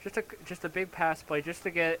drive. Just a big pass play, just to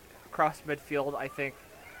get across midfield, I think.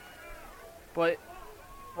 But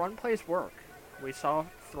run plays work. We saw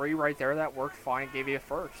 3 right there that worked fine, gave you a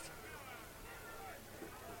first.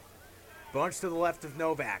 Bunch to the left of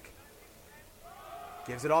Novak.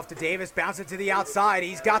 Gives it off to Davis, bounces to the outside.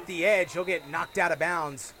 He's got the edge. He'll get knocked out of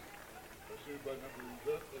bounds.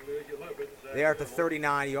 They are at the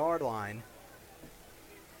 39-yard line.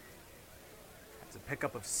 It's a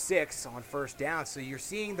pickup of 6 on first down. So you're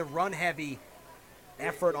seeing the run-heavy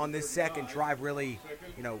effort on this second drive really,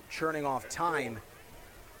 churning off time.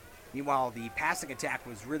 Meanwhile, the passing attack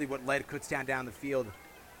was really what led Kutztown down the field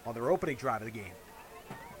on their opening drive of the game.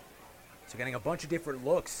 So getting a bunch of different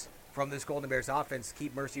looks from this Golden Bears offense,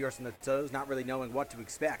 keep Mercyhurst on the toes, not really knowing what to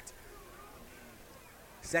expect.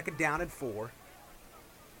 Second down and 4.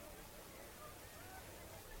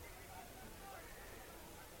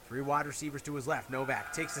 Three wide receivers to his left.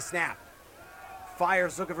 Novak takes the snap.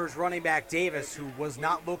 Fires, looking for his running back, Davis, who was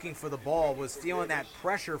not looking for the ball, was feeling that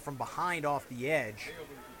pressure from behind off the edge.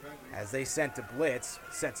 As they sent to blitz,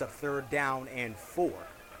 sets up third down and 4.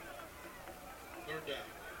 Third down.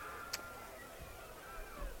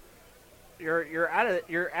 You're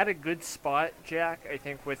at a good spot, Jack. I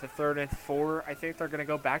think with a 3rd and 4, I think they're going to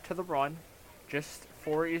go back to the run, just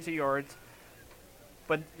 4 easy yards.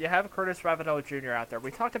 But you have Curtis Ravenel Jr. out there. We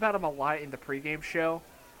talked about him a lot in the pregame show,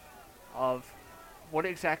 of what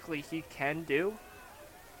exactly he can do,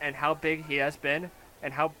 and how big he has been,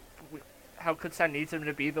 and how Kutztown needs him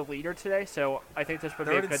to be the leader today. So I think this would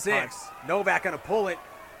be a good time. 6. Novak going to pull it,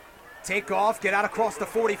 take off, get out across the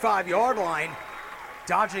 45-yard line,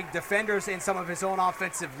 dodging defenders and some of his own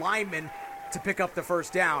offensive linemen to pick up the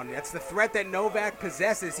first down. That's the threat that Novak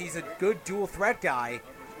possesses. He's a good dual threat guy.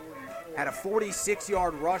 Had a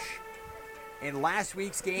 46-yard rush in last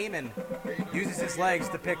week's game and uses his legs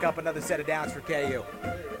to pick up another set of downs for KU.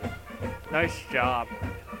 Nice job.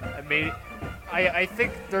 I mean, I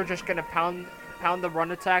think they're just going to pound the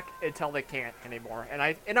run attack until they can't anymore. And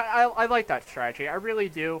I like that strategy. I really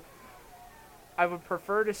do. I would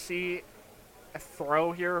prefer to see a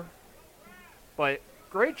throw here, but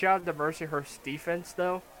great job the Mercyhurst defense,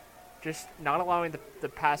 though. Just not allowing the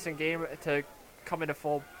passing game to come into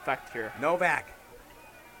full effect here. Novak,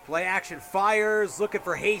 play action, fires, looking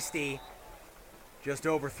for Hasty. Just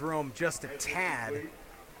overthrew him just a tad.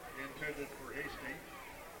 Intended for Hasty.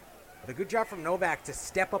 But a good job from Novak to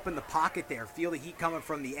step up in the pocket there, feel the heat coming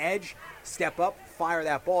from the edge, step up, fire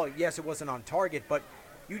that ball. Yes, it wasn't on target, but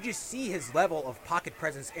you just see his level of pocket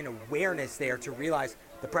presence and awareness there to realize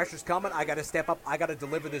the pressure's coming, I got to step up, I got to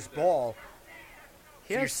deliver this ball.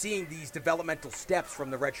 So you're seeing these developmental steps from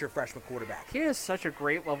the redshirt freshman quarterback. He has such a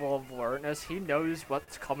great level of alertness. He knows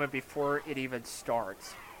what's coming before it even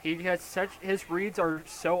starts. His reads are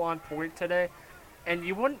so on point today, and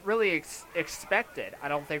you wouldn't really expect it, I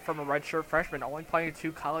don't think, from a redshirt freshman, only playing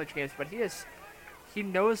 2 college games, but he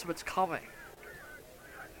knows what's coming.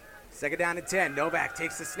 Second down and 10. Novak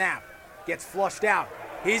takes the snap. Gets flushed out.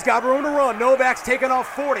 He's got room to run. Novak's taken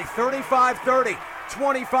off 40, 35-30,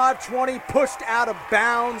 25-20, pushed out of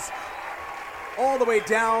bounds all the way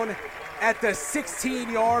down at the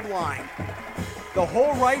 16-yard line. The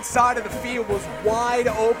whole right side of the field was wide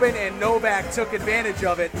open, and Novak took advantage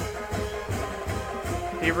of it.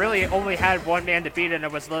 He really only had one man to beat, and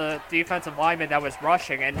it was the defensive lineman that was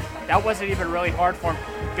rushing, and that wasn't even really hard for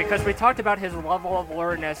him because we talked about his level of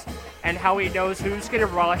alertness and how he knows who's going to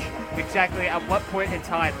rush exactly at what point in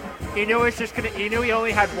time. He knew he knew he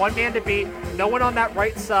only had one man to beat, no one on that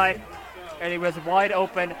right side, and he was wide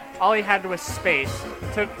open. All he had was space.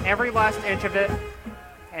 Took every last inch of it,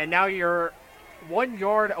 and now you're 1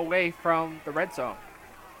 yard away from the red zone.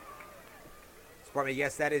 Pardon me,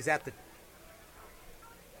 yes, that is at the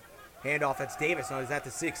handoff. That's Davis. No, he's at the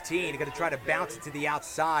 16. He's going to try to bounce it to the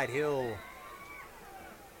outside. He'll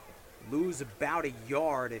lose about a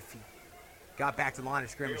yard if he got back to the line of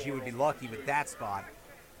scrimmage. He would be lucky with that spot.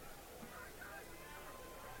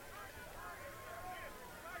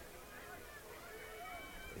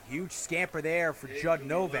 A huge scamper there for Judd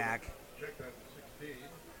Novak. Check that 16.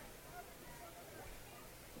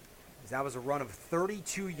 That was a run of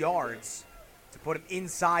 32 yards to put him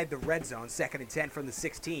inside the red zone. 2nd and 10 from the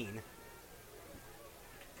 16.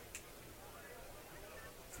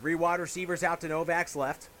 3 wide receivers out to Novak's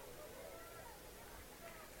left.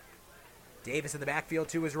 Davis in the backfield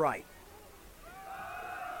to his right.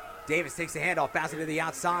 Davis takes the handoff, passes to the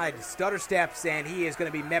outside, stutter steps, and he is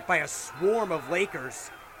going to be met by a swarm of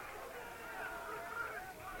Lakers.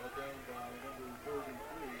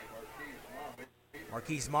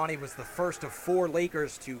 Marquise Monty was the first of 4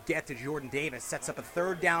 Lakers to get to Jordan Davis. Sets up a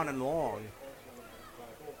 3rd down and long.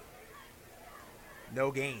 No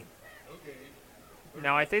gain.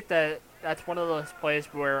 Now, I think that's one of those plays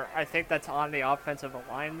where I think that's on the offensive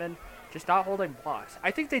lineman, just not holding blocks.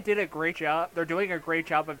 I think they did a great job. They're doing a great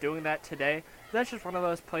job of doing that today. That's just one of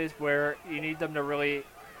those plays where you need them to really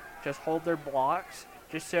just hold their blocks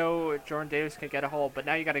just so Jordan Davis can get a hold. But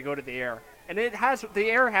now you got to go to the air. And the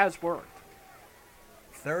air has worked.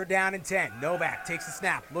 3rd down and 10. Novak takes the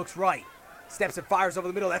snap, looks right, steps and fires over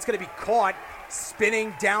the middle. That's going to be caught,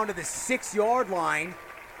 spinning down to the 6-yard line.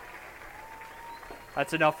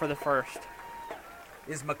 That's enough for the first.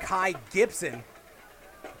 Is Makai Gibson.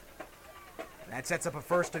 That sets up a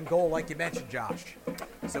 1st and goal, like you mentioned, Josh.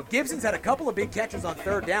 So Gibson's had a couple of big catches on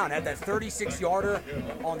 3rd down. Had that 36-yarder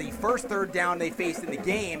on the first 3rd down they faced in the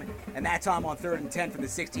game, and that time on 3rd and 10 from the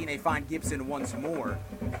 16, they find Gibson once more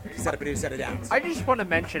to set up a new set of downs. I just want to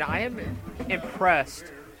mention, I am impressed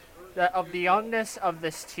of the youngness of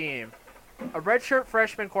this team. A redshirt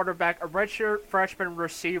freshman quarterback, a redshirt freshman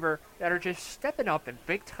receiver that are just stepping up in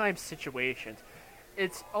big-time situations.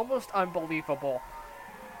 It's almost unbelievable.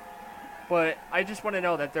 But I just want to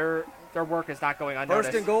know that their work is not going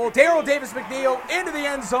unnoticed. 1st and goal. Darrell Davis McNeil into the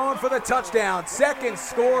end zone for the touchdown. 2nd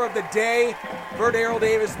score of the day for Darrell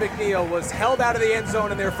Davis McNeil. Was held out of the end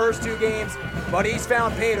zone in their first 2 games, but he's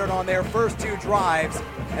found pay dirt on their first 2 drives,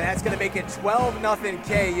 and that's going to make it 12-0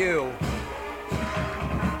 KU.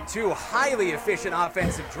 2 highly efficient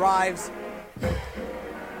offensive drives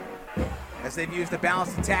as they've used the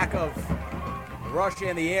balanced attack of rush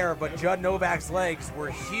in the air, but Judd Novak's legs were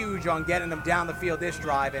huge on getting them down the field this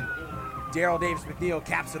drive, and Darrell Davis McNeil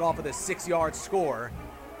caps it off with a 6-yard score.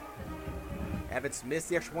 Evans missed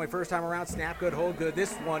the extra point first time around. Snap good, hold good.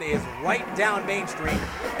 This one is right down Main Street.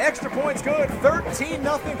 Extra points good.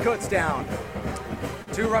 13-0 Kutztown.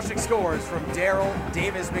 2 rushing scores from Darrell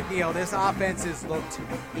Davis McNeil. This offense has looked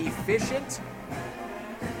efficient,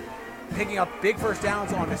 picking up big first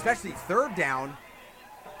downs on especially 3rd down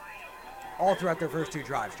all throughout their first 2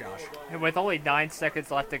 drives, Josh. And with only 9 seconds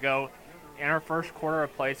left to go in our first quarter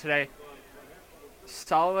of play today,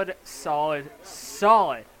 solid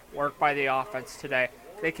work by the offense today.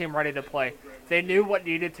 They came ready to play. They knew what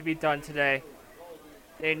needed to be done today.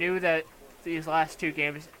 They knew that these last 2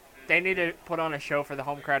 games, they need to put on a show for the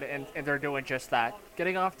home crowd, and they're doing just that.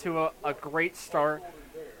 Getting off to a great start.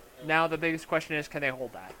 Now the biggest question is, can they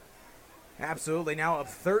hold that? Absolutely. Now up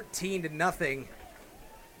 13-0.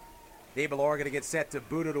 Dave Ballard going to get set to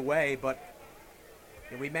boot it away, but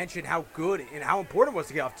we mentioned how good and how important it was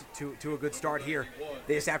to get off to a good start here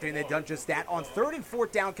this afternoon. They've done just that. On 3rd and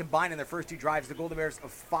 4th down combined in their first 2 drives, the Golden Bears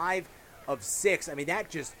of 5 of 6. I mean, that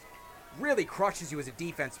just really crushes you as a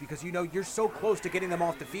defense because you know you're so close to getting them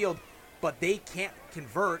off the field, but they can't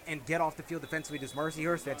convert and get off the field defensively. Does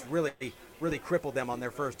Mercyhurst? That's really crippled them on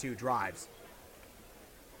their first 2 drives.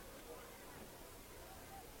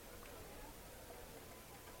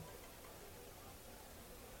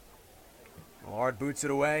 Millard boots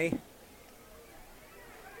it away.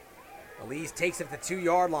 Elise takes it to the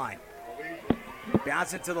 2-yard line.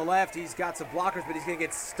 Bounce it to the left. He's got some blockers, but he's going to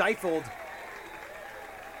get stifled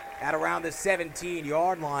at around the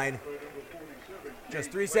 17-yard line.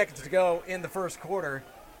 Just 3 seconds to go in the first quarter.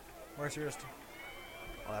 Mercyhurst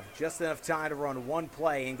will have just enough time to run 1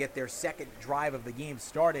 play and get their 2nd drive of the game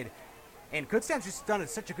started. And Kutztown's just done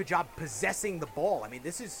such a good job possessing the ball. I mean,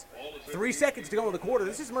 this is 3 seconds to go in the quarter.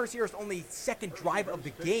 This is Mercyhurst's only 2nd drive of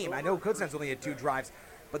the game. I know Kutztown's only had 2 drives,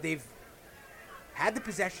 but they've had the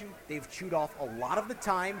possession. They've chewed off a lot of the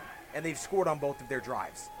time, and they've scored on both of their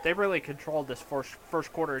drives. They really controlled this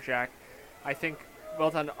first quarter, Jack. I think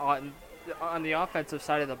both on the offensive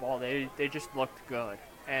side of the ball, they just looked good.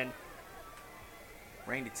 And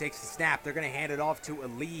Randy takes the snap. They're going to hand it off to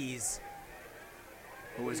Elise,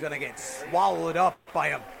 who is going to get swallowed up by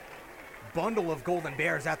a bundle of Golden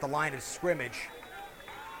Bears at the line of scrimmage.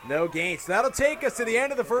 No gain. So that'll take us to the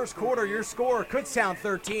end of the first quarter. Your score, Kutztown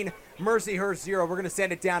 13, Mercyhurst 0. We're going to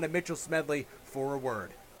send it down to Mitchell Smedley for a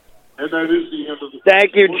word. And that is the end of the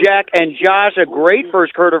Thank you, Jack and Josh. A great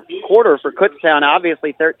first quarter for Kutztown,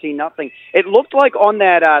 obviously 13-0. It looked like on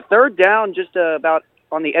that 3rd down, just about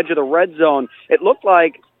on the edge of the red zone, it looked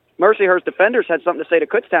like Mercyhurst defenders had something to say to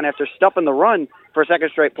Kutztown after stuffing the run for a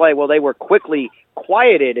 2nd straight play. Well, they were quickly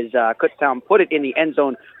quieted as Kutztown put it in the end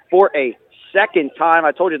zone for a 2nd time.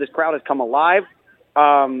 I told you this crowd has come alive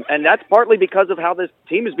And that's partly because of how this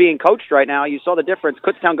team is being coached right now. You saw the difference.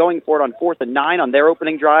 Kutztown going for it on 4th and 9 on their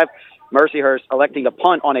opening drive. Mercyhurst electing to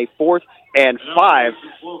punt on a 4th and 5.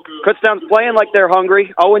 Kutztown's playing like they're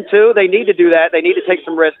hungry. 0-2. They need to do that. They need to take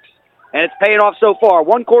some risks. And it's paying off so far.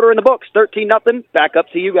 1 quarter in the books, 13-0. Back up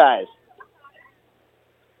to you guys.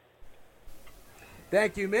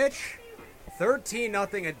 Thank you, Mitch.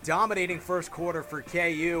 13-0, a dominating first quarter for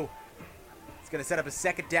KU. It's going to set up a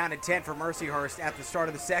 2nd down and 10 for Mercyhurst at the start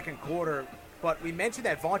of the second quarter. But we mentioned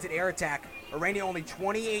that vaunted air attack. Arania only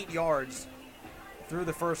 28 yards through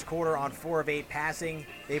the first quarter on 4 of 8 passing.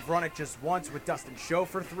 They've run it just once with Dustin Show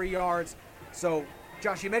for 3 yards. So,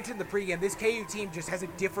 Josh, you mentioned in the pregame, this KU team just has a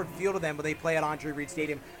different feel to them when they play at Andre Reed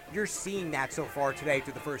Stadium. You're seeing that so far today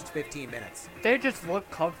through the first 15 minutes. They just look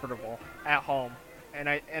comfortable at home, and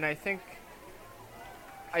I think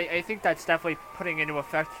that's definitely putting into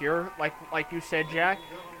effect here, like you said, Jack.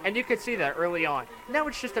 And you could see that early on. Now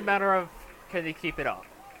it's just a matter of, can they keep it up?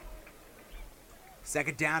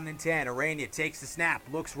 2nd down and 10. Arania takes the snap,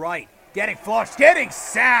 looks right, getting flushed, getting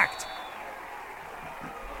sacked.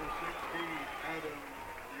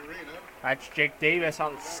 That's Jake Davis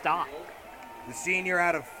on the stop. The senior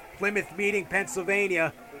out of Plymouth Meeting,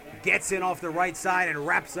 Pennsylvania, gets in off the right side and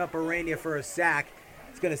wraps up Arania for a sack.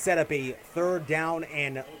 It's going to set up a 3rd down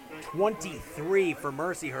and 23 for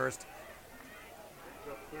Mercyhurst.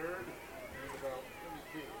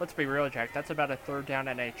 Let's be real, Jack. That's about a 3rd down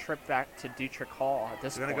and a trip back to Dietrich Hall at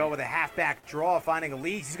this point. He's going to go with a halfback draw, finding a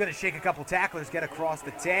lead. He's going to shake a couple tacklers, get across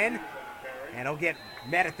the 10, and he'll get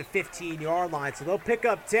met at the 15-yard line. So they'll pick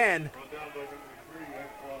up 10.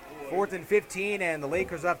 4th and 15, and the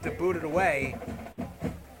Lakers up to boot it away.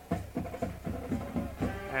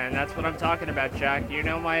 And that's what I'm talking about, Jack. You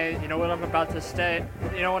know what I'm about to say.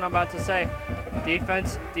 You know what I'm about to say.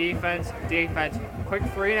 Defense, defense, defense. Quick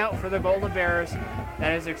 3-and-out for the Golden Bears.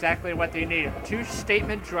 That is exactly what they need. 2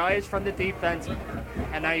 statement drives from the defense,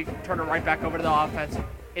 and now you turn it right back over to the offense.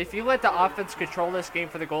 If you let the offense control this game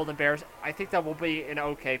for the Golden Bears, I think that will be an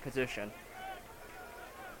okay position.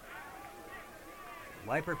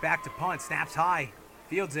 Leipert back to punt, snaps high,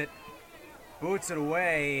 fields it, boots it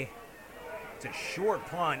away. It's a short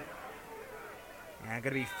punt, and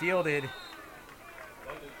going to be fielded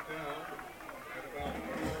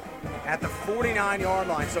at the 49-yard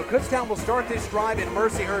line. So Kutztown will start this drive in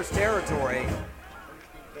Mercyhurst territory.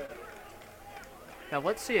 Now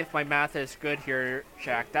let's see if my math is good here,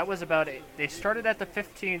 Jack. That was they started at the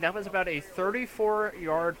 15. That was about a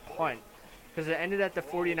 34-yard punt because it ended at the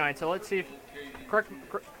 49. So let's see if,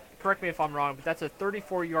 correct me if I'm wrong, but that's a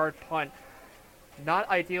 34-yard punt. Not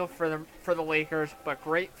ideal for the Lakers, but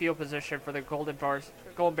great field position for the Golden Bears.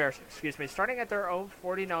 Starting at their own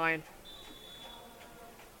 49.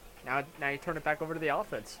 Now you turn it back over to the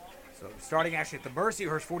offense. So starting actually at the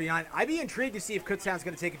Mercyhurst 49. I'd be intrigued to see if Kutztown's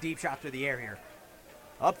going to take a deep shot through the air here.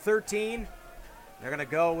 Up 13. They're going to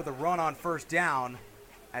go with a run on 1st down.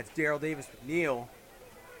 That's Daryl Davis McNeil.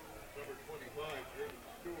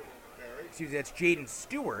 Excuse me, that's Jaden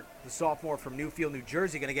Stewart, the sophomore from Newfield, New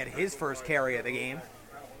Jersey, going to get his first carry of the game.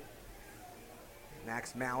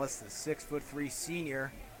 Max Malice, the 6'3"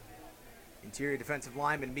 senior, interior defensive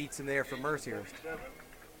lineman, meets him there for Mercyhurst.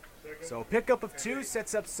 So pickup of 2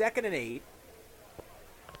 sets up 2nd and 8.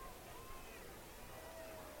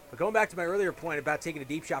 But going back to my earlier point about taking a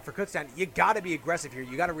deep shot for Kutztown, you got to be aggressive here.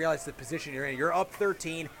 You got to realize the position you're in. You're up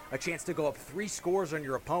 13, a chance to go up 3 scores on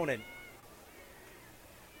your opponent.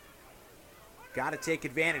 Got to take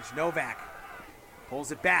advantage. Novak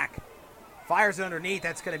pulls it back, fires it underneath.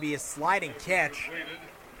 That's going to be a sliding catch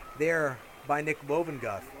there by Nick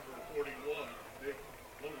Lovenguth.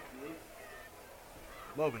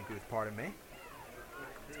 Lovenguth, pardon me.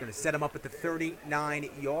 It's going to set him up at the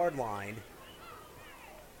 39-yard line.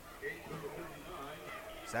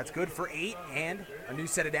 So that's good for 8 and a new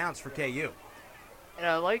set of downs for KU. And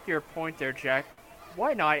I like your point there, Jack.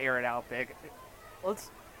 Why not air it out big?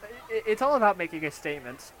 It's all about making a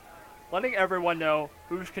statement. Letting everyone know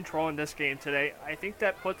who's controlling this game today. I think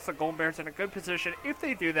that puts the Golden Bears in a good position if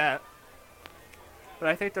they do that. But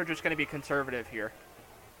I think they're just going to be conservative here.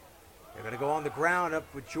 They're going to go on the ground up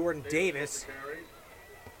with Jordan Davis.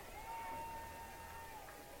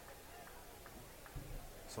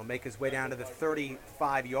 So he'll make his way down to the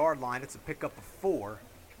 35-yard line. It's a pickup of 4.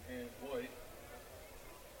 And White.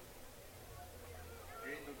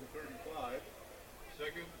 Gain of the 35.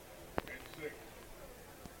 2nd and 6.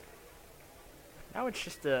 Now it's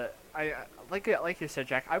just like you said,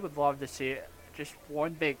 Jack, I would love to see just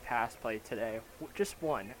one big pass play today. Just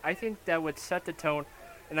one. I think that would set the tone,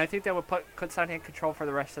 and I think that would put Kutztown in control for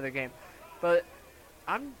the rest of the game. But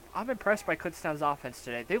I'm impressed by Kutztown's offense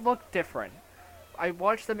today. They look different. I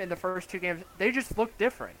watched them in the first 2 games. They just look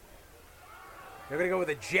different. They're going to go with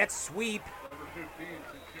a jet sweep.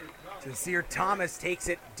 Sincere Thomas takes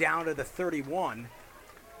it down to the 31.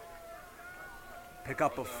 Pick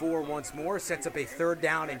up a 4 once more. Sets up a 3rd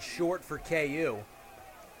down and short for KU.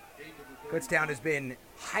 Kutztown has been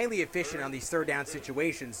highly efficient on these 3rd down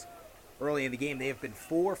situations early in the game. They have been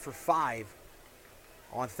 4 for 5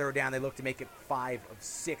 on 3rd down. They look to make it 5 of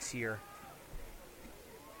 6 here.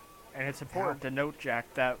 And it's important to note,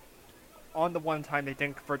 Jack, that on the one time they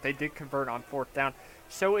didn't convert, they did convert on 4th down.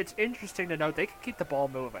 So it's interesting to note they can keep the ball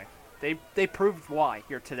moving. They proved why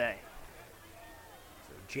here today.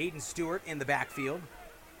 So Jaden Stewart in the backfield.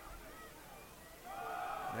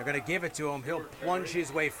 They're going to give it to him. He'll plunge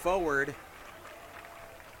his way forward.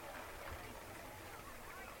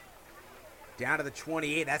 Down to the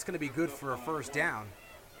 28. That's going to be good for a 1st down.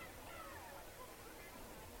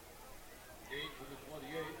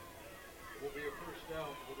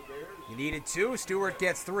 He needed 2. Stewart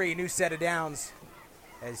gets 3. New set of downs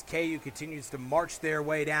as KU continues to march their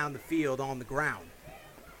way down the field on the ground.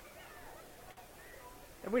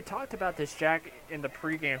 And we talked about this, Jack, in the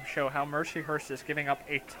pregame show, how Mercyhurst is giving up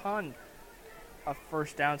a ton of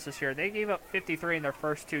 1st downs this year. They gave up 53 in their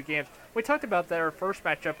first 2 games. We talked about their first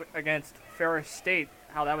matchup against Ferris State,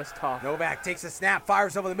 how that was tough. Novak takes a snap,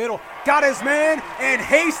 fires over the middle, got his man, and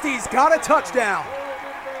Hasty's got a touchdown.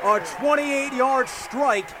 A 28-yard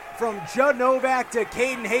strike from Judd Novak to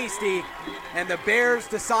Caden Hasty, and the Bears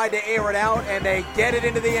decide to air it out, and they get it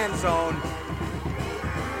into the end zone.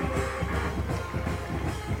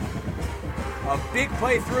 A big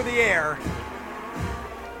play through the air.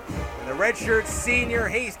 And the redshirt senior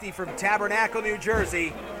Hasty from Tabernacle, New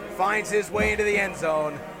Jersey, finds his way into the end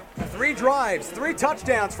zone. 3 drives, 3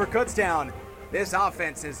 touchdowns for Kutztown. This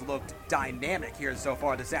offense has looked dynamic here so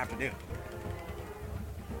far this afternoon.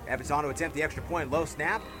 Evans on to attempt the extra point. Low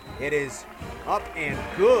snap. It is up and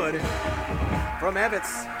good from Evans.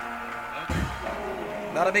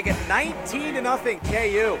 That'll make it 19-0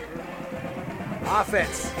 KU.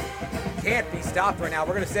 Offense can't be stopped right now.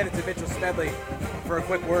 We're going to send it to Mitchell Smedley for a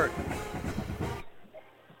quick word.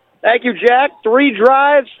 Thank you, Jack. 3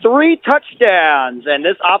 drives, 3 touchdowns. And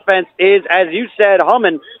this offense is, as you said,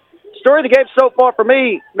 humming. Story of the game so far for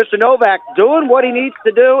me, Mr. Novak doing what he needs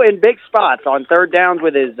to do in big spots on 3rd downs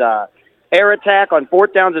with his air attack, on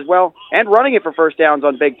 4th downs as well, and running it for 1st downs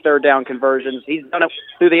on big 3rd down conversions. He's done it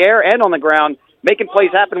through the air and on the ground, making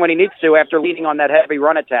plays happen when he needs to after leaning on that heavy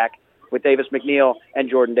run attack with Davis McNeil and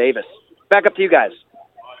Jordan Davis. Back up to you guys.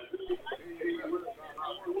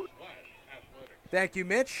 Thank you,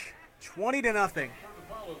 Mitch. 20-0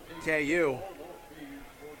 KU.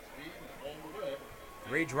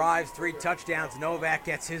 3 drives, 3 touchdowns. Novak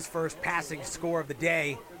gets his first passing score of the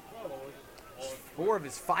day. 4 of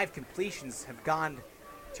his 5 completions have gone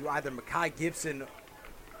to either Makai Gibson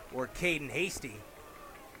or Caden Hasty,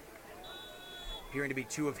 appearing to be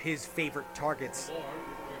 2 of his favorite targets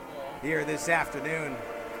here this afternoon.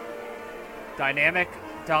 Dynamic,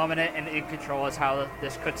 dominant, and in control is how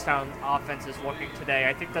this Kutztown offense is looking today.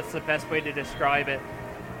 I think that's the best way to describe it.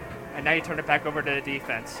 And now you turn it back over to the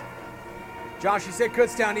defense. Josh, you said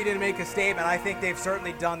Kutztown needed to make a statement. I think they've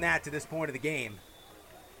certainly done that to this point of the game.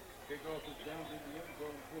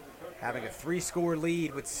 Having a 3-score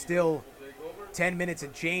lead with still 10 minutes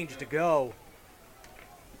and change to go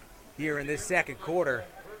here in this second quarter.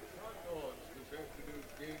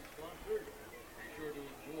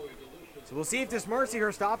 So we'll see if this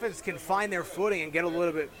Mercyhurst offense can find their footing and get a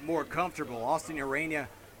little bit more comfortable. Austin Urania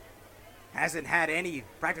hasn't had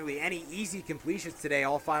practically any easy completions today,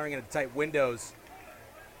 all firing into tight windows.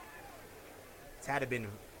 It's had to been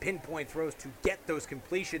pinpoint throws to get those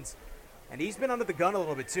completions. And he's been under the gun a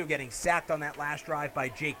little bit too, getting sacked on that last drive by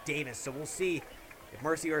Jake Davis. So we'll see if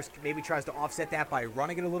Mercyhurst maybe tries to offset that by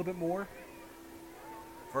running it a little bit more.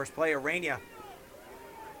 First play, Urania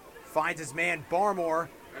finds his man Barmore.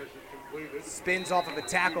 Spins off of a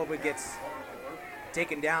tackle but gets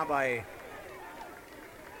taken down by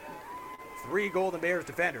 3 Golden Bears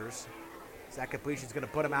defenders. So that completion is going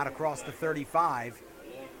to put him out across the 35.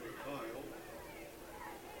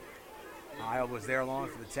 Kyle was there along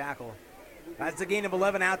for the tackle. That's a gain of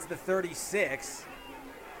 11 out to the 36.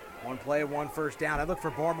 1 play, 1 first down. I look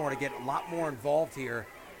for Barmore to get a lot more involved here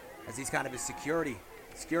as he's kind of a security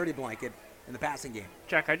blanket in the passing game.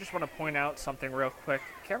 Jack, I just want to point out something real quick.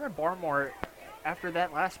 Cameron Barmore, after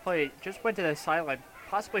that last play, just went to the sideline,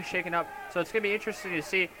 possibly shaken up. So it's going to be interesting to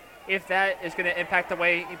see if that is going to impact the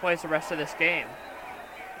way he plays the rest of this game.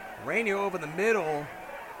 Rainey over the middle,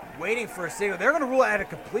 waiting for a signal. They're going to rule out a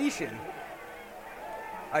completion.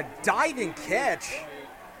 A diving catch.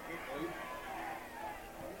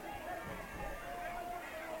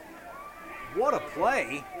 What a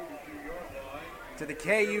play to the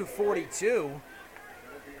KU 42.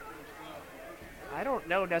 I don't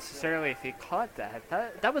know necessarily if he caught that.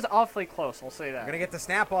 That was awfully close, I'll say that. Going to get the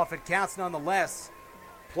snap off. It counts nonetheless.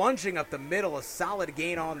 Plunging up the middle, a solid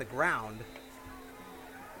gain on the ground.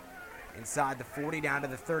 Inside the 40 down to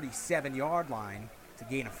the 37-yard line to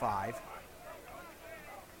gain a 5.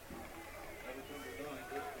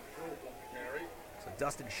 So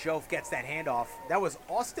Dustin Schoaf gets that handoff. That was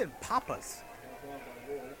Austin Pappas.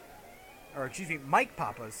 Or excuse me, Mike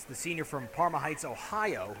Pappas, the senior from Parma Heights,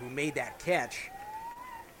 Ohio, who made that catch.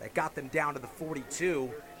 That got them down to the 42.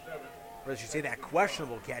 Or as you say, that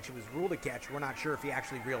questionable catch. It was ruled a catch. We're not sure if he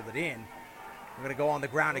actually reeled it in. We're going to go on the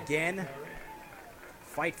ground again.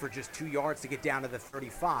 Fight for just 2 yards to get down to the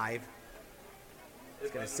 35.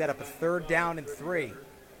 It's going to set up a 3rd down and 3.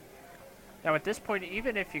 Now at this point,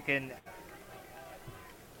 even if you can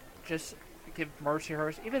just give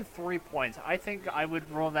Mercyhurst even 3 points, I think I would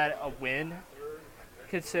rule that a win,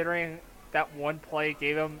 considering that one play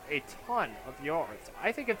gave them a ton of yards.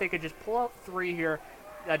 I think if they could just pull out 3 here,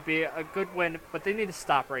 that'd be a good win, but they need to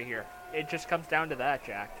stop right here. It just comes down to that,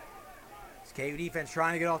 Jack. This KU defense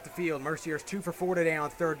trying to get off the field. Mercyhurst 2 for 4 today on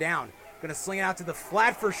 3rd down. Going to sling it out to the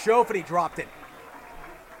flat for Schoaf, and he dropped it.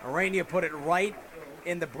 Arania put it right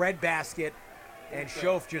in the breadbasket, and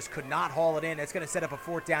Schoaf just could not haul it in. That's going to set up a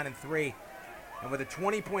 4th down and 3. And with a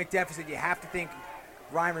 20-point deficit, you have to think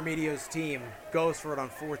Ryan Remedio's team goes for it on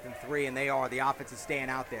 4th and 3, and they are. The offense is staying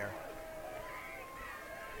out there.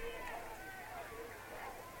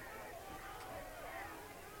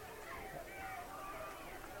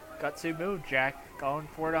 Gutsy move, Jack. Going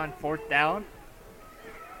for it on 4th down.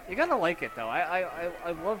 You gotta like it though. I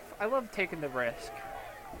love taking the risk.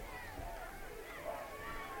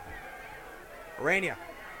 Arania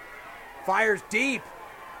fires deep.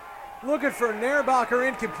 Looking for Nerbacher,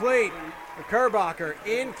 incomplete. Kerbacher,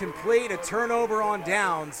 incomplete. A turnover on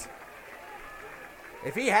downs.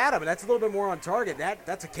 If he had him, that's a little bit more on target.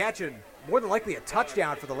 That's a catch and more than likely a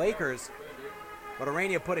touchdown for the Lakers. But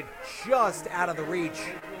Arania put it just out of the reach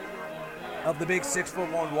of the big 6'1"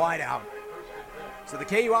 wideout. So the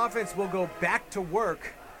KU offense will go back to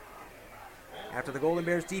work after the Golden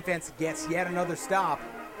Bears defense gets yet another stop.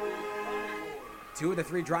 2 of the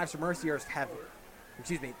 3 drives for Mercyhurst have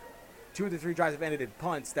ended in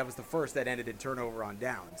punts. That was the first that ended in turnover on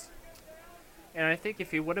downs. And I think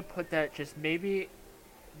if he would have put that just maybe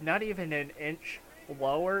not even an inch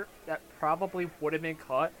lower, that probably would have been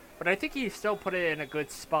caught. But I think he still put it in a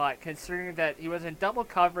good spot, considering that he was in double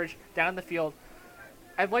coverage down the field.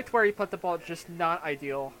 I liked where he put the ball, just not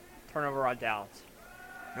ideal turnover on downs.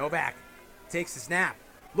 Novak takes the snap,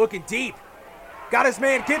 looking deep. Got his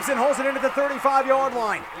man Gibson, holds it into the 35-yard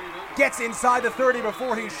line. Gets inside the 30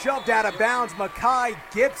 before he's shoved out of bounds. Makai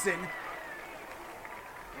Gibson.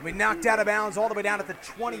 We knocked out of bounds all the way down at the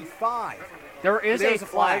 25. There's a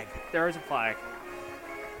flag. There is a flag.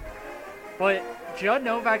 But Judd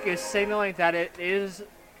Novak is signaling that it is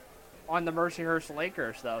on the Mercyhurst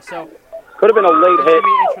Lakers, though. So could have been a late hit.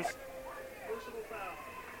 Personal foul.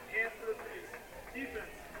 Hands to the face. Defense,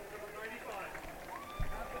 number 95.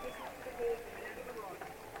 After this is the goal from the end of the run.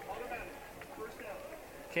 Automatic. First down.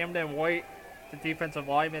 Camden White, the defensive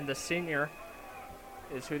lineman, the senior,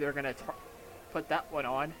 is who they're going to put that one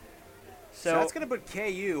on. So that's going to put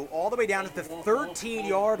KU all the way down at the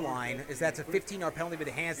 13-yard line, as that's a 15-yard penalty with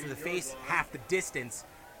the hands to the face, half the distance.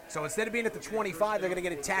 So instead of being at the 25, they're going to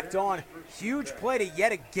get it tacked on. Huge play to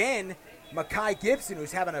yet again Makai Gibson,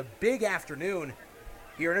 who's having a big afternoon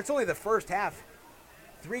here. And it's only the first half.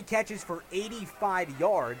 3 catches for 85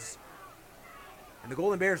 yards. And the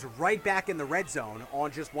Golden Bears are right back in the red zone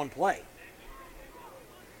on just 1 play.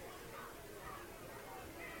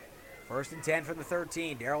 1st and 10 from the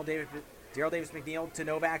 13. Daryl Davis McNeil to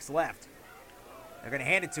Novak's left. They're going to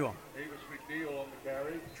hand it to him. Davis McNeil on the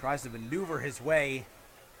carry. Tries to maneuver his way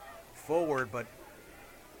forward, but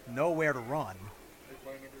nowhere to run.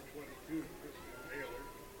 By number 22, Christian Taylor.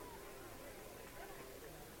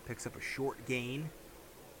 Picks up a short gain.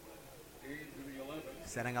 Gain to the 11.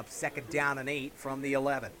 Setting up 2nd down and 8 from the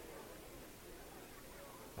 11.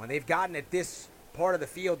 When they've gotten at this part of the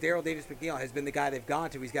field, Daryl Davis McNeil has been the guy they've gone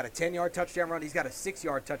to. He's got a 10-yard touchdown run. He's got a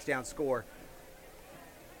 6-yard touchdown score.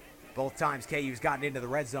 Both times KU's gotten into the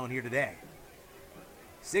red zone here today.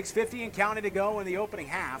 6:50 and counting to go in the opening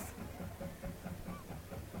half.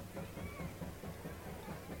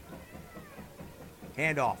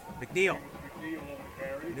 Handoff. McNeil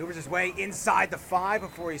maneuvers his way inside the 5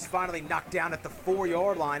 before he's finally knocked down at the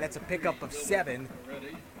 4-yard line. That's a pickup of 7.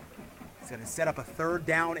 going to set up a 3rd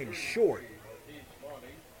down and short.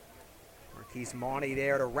 Marquise Monty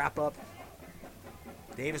there to wrap up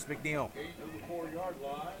Davis McNeil. 4-yard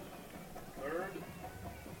line, 3rd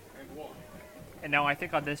and 1. And now I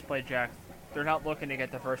think on this play, Jack, they're not looking to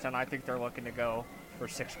get the first down. I think they're looking to go for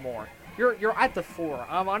 6 more. You're at the 4.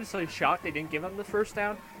 I'm honestly shocked they didn't give them the first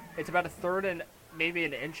down. It's about a 3rd and maybe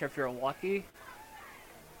an inch if you're lucky.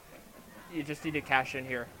 You just need to cash in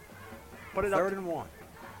here. Put it 3rd and 1.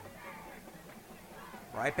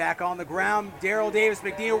 Right back on the ground. Darrell Davis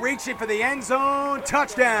McNeil reaching for the end zone.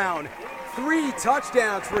 Touchdown. 3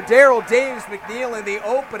 touchdowns for Darrell Davis McNeil in the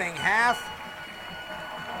opening half.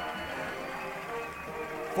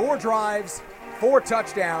 4 drives, 4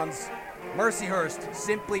 touchdowns. Mercyhurst,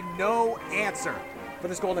 simply no answer for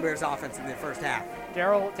this Golden Bears offense in the first half.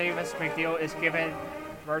 Darrell Davis McNeil is giving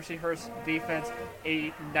Mercyhurst defense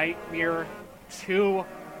a nightmare to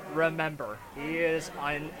remember. He is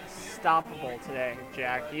unstoppable today,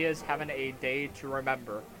 Jack. He is having a day to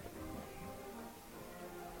remember.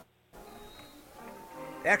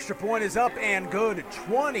 Extra point is up and good,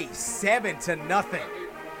 27-0.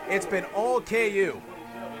 It's been all KU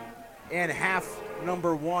in half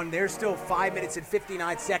number 1. There's still 5 minutes and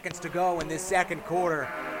 59 seconds to go in this second quarter.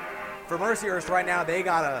 For Mercyhurst right now,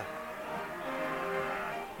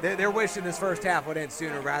 they're wishing this first half would end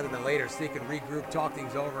sooner rather than later, so they can regroup, talk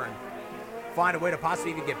things over, and find a way to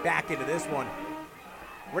possibly even get back into this one.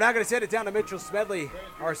 We're now going to send it down to Mitchell Smedley,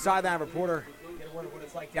 our sideline reporter, get a word of what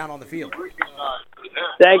it's like down on the field.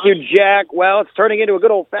 Thank you, Jack. Well, it's turning into a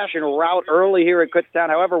good old-fashioned rout early here at Kutztown.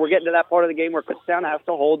 However, we're getting to that part of the game where Kutztown has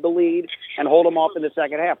to hold the lead and hold them off in the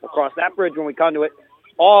second half. We'll cross that bridge when we come to it.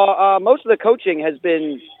 Most of the coaching has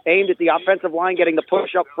been aimed at the offensive line, getting the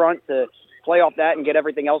push up front to play off that and get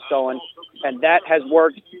everything else going, and that has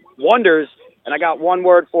worked wonders. And I got one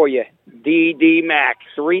word for you, D.D. Mack.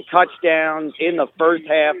 3 touchdowns in the first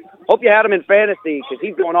half. Hope you had him in fantasy because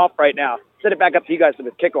he's going off right now. Send it back up to you guys for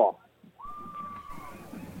this kickoff.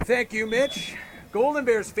 Thank you, Mitch. Golden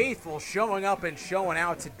Bears faithful showing up and showing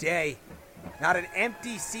out today. Not an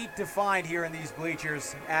empty seat to find here in these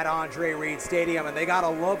bleachers at Andre Reed Stadium, and they got to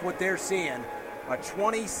love what they're seeing. A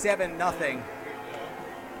 27-0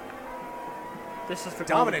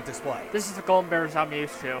 dominant display. This is the Golden Bears I'm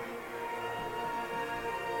used to.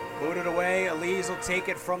 Booted away. Elise will take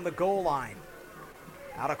it from the goal line.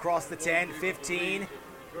 Out across the 10, 15.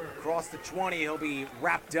 Across the 20, he'll be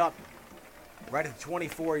wrapped up right at the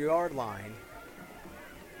 24-yard line.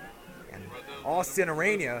 And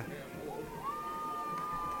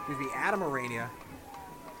Adam Arania,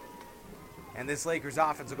 and this Lakers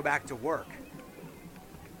offense will go back to work.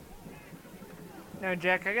 Now,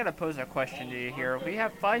 Jack, I got to pose a question to you here. We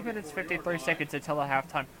have 5 minutes, 53 seconds until the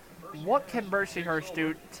halftime. What can Mercyhurst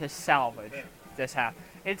do to salvage this half?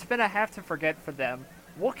 It's been a half to forget for them.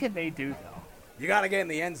 What can they do, though? You got to get in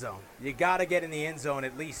the end zone. You got to get in the end zone,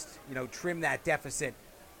 at least, trim that deficit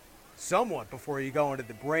somewhat before you go into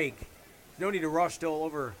the break. You don't need to rush, still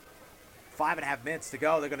over 5.5 minutes to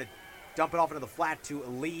go. They're going to dump it off into the flat to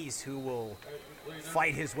Elise, who will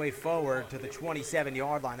fight his way forward to the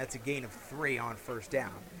 27-yard line. That's a gain of 3 on first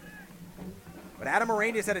down. But Adam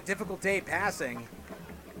Arania's had a difficult day passing.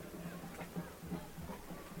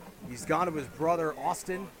 He's gone to his brother,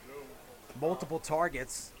 Austin. Multiple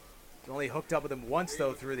targets. He's only hooked up with him once,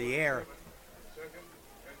 though, through the air.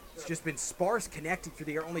 It's just been sparse connecting through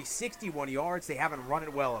the air. Only 61 yards. They haven't run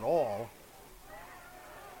it well at all.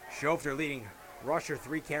 Schofield leading rusher,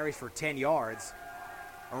 3 carries for 10 yards.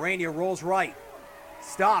 Arania rolls right.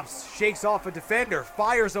 Stops, shakes off a defender,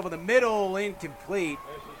 fires over the middle, incomplete.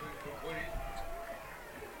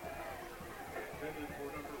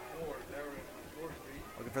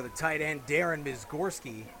 Looking for the tight end, Darren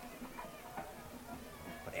Mizgorski.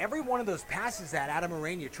 But every one of those passes that Adam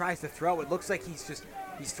Arania tries to throw, it looks like he's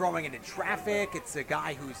throwing into traffic. It's a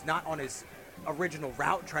guy who's not on his original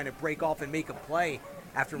route, trying to break off and make a play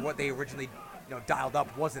after what they originally dialed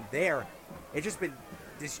up wasn't there. It's just been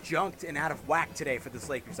disjunct and out of whack today for this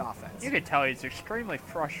Lakers offense. You can tell he's extremely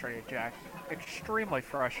frustrated, Jack. Extremely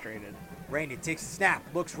frustrated. Randy takes the snap,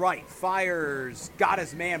 looks right, fires, got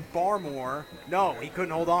his man Barmore. No, he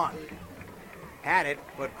couldn't hold on. Had it,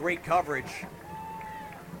 but great coverage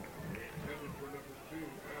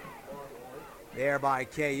there by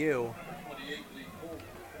KU.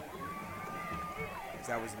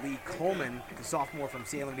 That was Lee Coleman, the sophomore from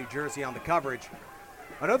Salem, New Jersey, on the coverage.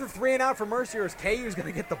 Another 3 and out for Mercyhurst. KU is going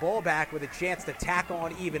to get the ball back with a chance to tack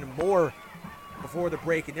on even more before the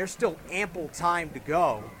break, and there's still ample time to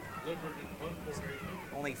go.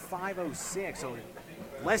 Only 5:06, so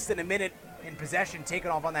less than a minute in possession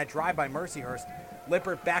taken off on that drive by Mercyhurst.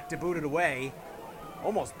 Lippert back to boot it away.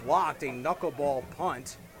 Almost blocked, a knuckleball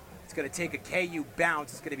punt. It's going to take a KU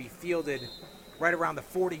bounce. It's going to be fielded right around the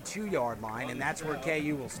 42-yard line, and that's where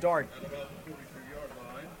KU will start.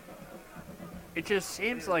 It just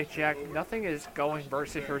seems like, Jack, nothing is going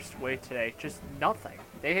Mercyhurst's way today. Just nothing.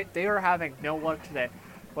 They are having no luck today,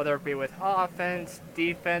 whether it be with offense,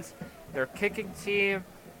 defense, their kicking team.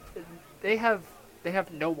 They have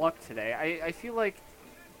no luck today. I feel like,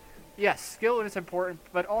 yes, skill is important,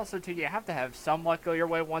 but also, too, you have to have some luck go your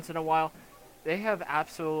way once in a while. They have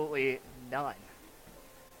absolutely none.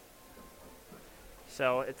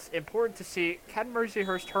 So it's important to see, can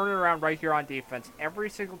Mercyhurst turn it around right here on defense? Every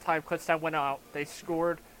single time Kutztown went out, they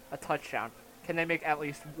scored a touchdown. Can they make at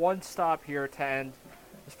least one stop here to end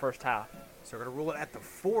this first half? So we're going to rule it at the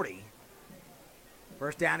 40.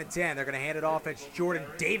 First down and 10. They're going to hand it off. It's Jordan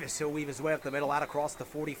Davis. He'll weave his way up the middle, out across the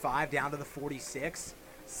 45, down to the 46.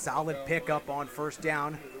 Solid pickup on first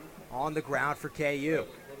down on the ground for KU.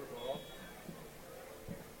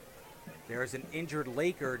 There's an injured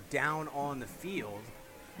Laker down on the field.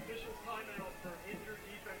 Official timeout for an injured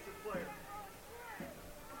defensive player.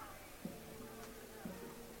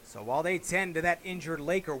 So while they tend to that injured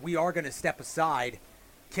Laker, we are going to step aside.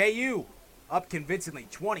 KU up convincingly,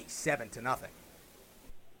 27-0.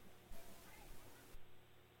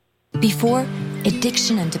 Before,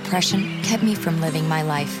 addiction and depression kept me from living my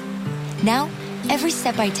life. Now, every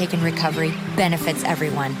step I take in recovery benefits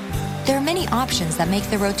everyone. There are many options that make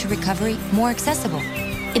the road to recovery more accessible.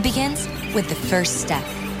 It begins with the first step.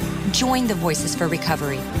 Join the Voices for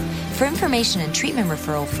Recovery. For information and treatment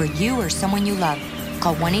referral for you or someone you love,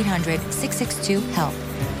 call 1-800-662-HELP.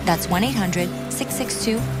 That's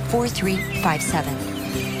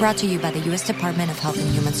 1-800-662-4357. Brought to you by the U.S. Department of Health and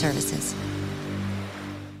Human Services.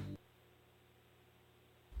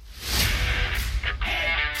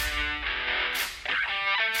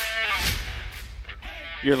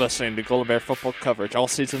 You're listening to Golden Bear football coverage all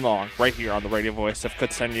season long, right here on the radio voice of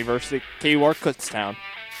Kutztown University, KUR Kutztown.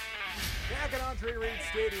 Back at Andre Reed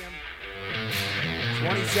Stadium,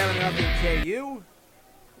 27-0 KU.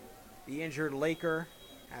 The injured Laker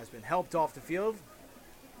has been helped off the field,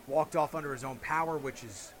 walked off under his own power, which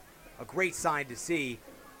is a great sign to see.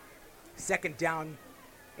 Second down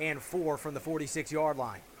and 4 from the 46-yard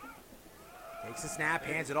line. Takes the snap,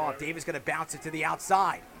 hands it off. Davis going to bounce it to the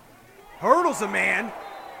outside. Hurdles a man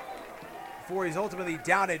before he's ultimately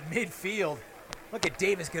down at midfield. Look at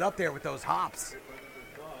Davis get up there with those hops.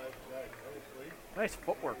 Nice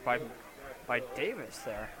footwork by Davis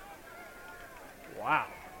there. Wow.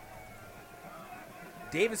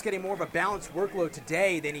 Davis getting more of a balanced workload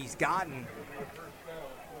today than he's gotten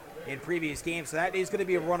in previous games. So that is going to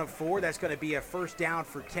be a run of 4. That's going to be a first down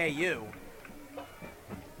for KU.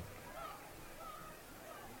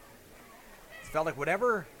 It felt like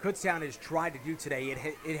whatever Kutztown has tried to do today,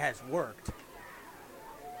 it has worked.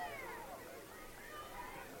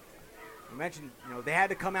 I mentioned, they had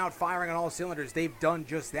to come out firing on all cylinders. They've done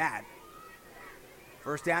just that.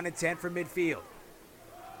 First down and 10 from midfield.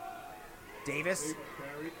 Davis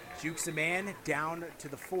jukes a man down to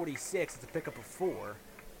the 46. It's a pickup of 4.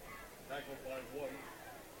 Tackled by White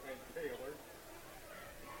and Taylor.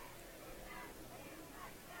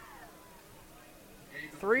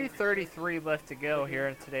 3:33 left to go here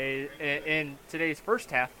in today's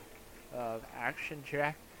first half of action,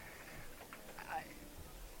 Jack.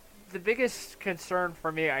 The biggest concern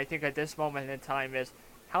for me, I think, at this moment in time is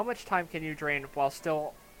how much time can you drain while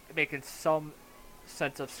still making some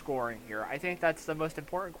sense of scoring here. I think that's the most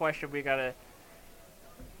important question we gotta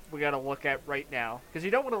look at right now, because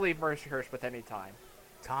you don't want to leave Mercyhurst with any time.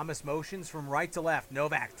 Thomas motions from right to left.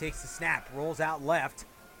 Novak takes the snap, rolls out left,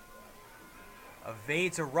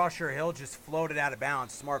 evades a rusher. He'll just float it out of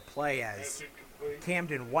bounds. Smart play as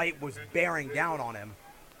Camden White was bearing down on him.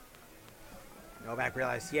 Novak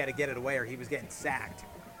realized he had to get it away or he was getting sacked.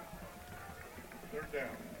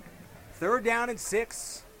 Third down and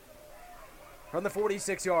 6 from the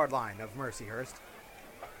 46-yard line of Mercyhurst.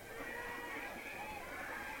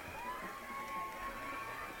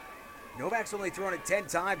 Novak's only thrown it 10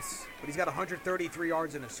 times, but he's got 133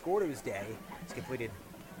 yards and a score to his day. He's completed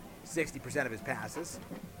 60% of his passes.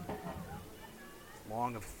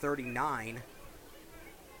 Long of 39,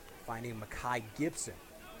 finding Makai Gibson.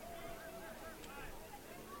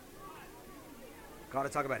 Got to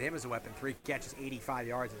talk about him as a weapon. 3 catches, 85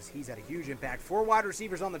 yards as he's had a huge impact. 4 wide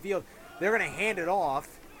receivers on the field. They're going to hand it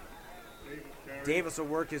off. Davis will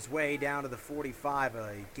work his way down to the 45,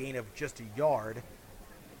 a gain of just a yard.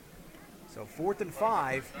 So 4th and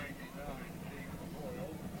 5.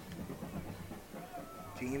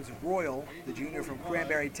 James Royal, the junior from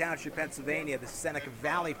Cranberry Township, Pennsylvania, the Seneca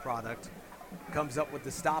Valley product, comes up with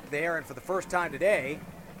the stop there. And for the first time today,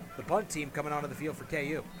 the punt team coming onto the field for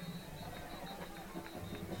KU.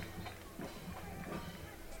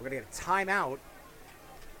 So we're going to get a timeout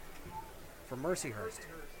for Mercyhurst.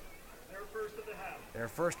 Their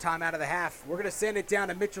first time out of the half. We're going to send it down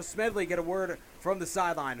to Mitchell Smedley, get a word from the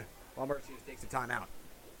sideline while Mercyhurst takes a timeout.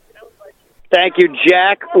 Thank you,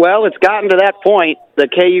 Jack. Well, it's gotten to that point. The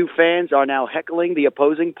KU fans are now heckling the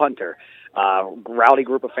opposing punter. Rowdy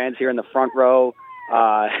group of fans here in the front row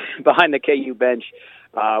behind the KU bench.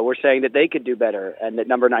 We're saying that they could do better and that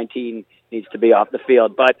number 19 needs to be off the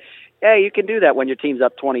field. But, hey, you can do that when your team's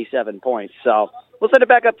up 27 points. So we'll send it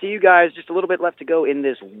back up to you guys. Just a little bit left to go in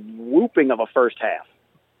this whooping of a first half.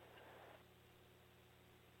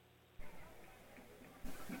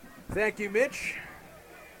 Thank you, Mitch.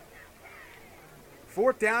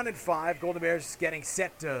 4th down and 5. Golden Bears getting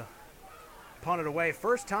set to punt it away.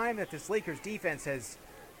 First time that this Lakers defense has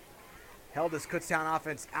held this Kutztown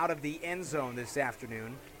offense out of the end zone this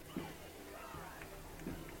afternoon.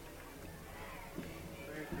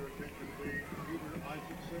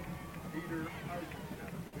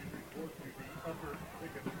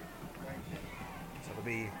 So it'll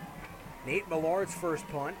be Nate Millard's first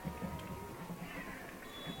punt.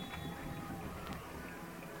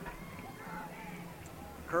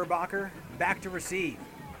 Kerbacher back to receive.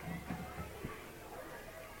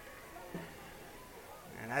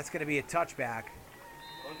 And that's going to be a touchback.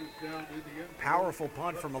 Powerful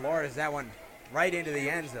punt from Millard as that one right into the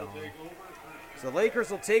end zone. So the Lakers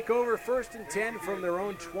will take over 1st and 10 from their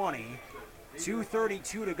own 20.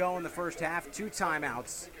 2:32 to go in the first half. 2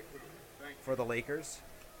 timeouts for the Lakers.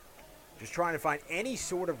 Just trying to find any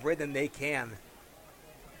sort of rhythm they can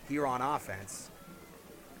here on offense.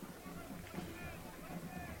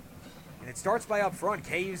 And it starts by up front.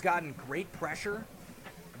 KU's gotten great pressure.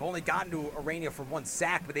 They've only gotten to Arania for 1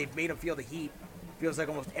 sack, but they've made him feel the heat. Feels like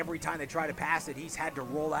almost every time they try to pass it, he's had to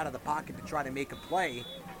roll out of the pocket to try to make a play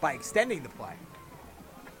by extending the play.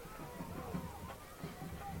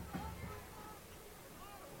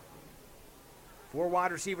 Four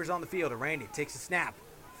wide receivers on the field. Arania takes a snap,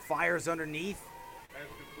 fires underneath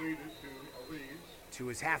to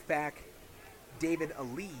his halfback, David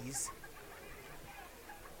Elise.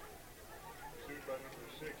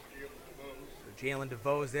 So Jalen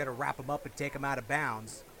DeVoe's there to wrap him up and take him out of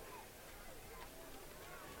bounds.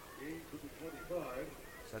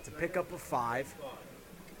 So that's a pickup of 5.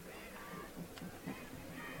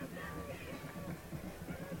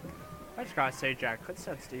 I just gotta say, Jack,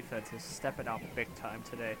 Kutztown's defense is stepping up big time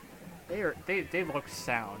today. They look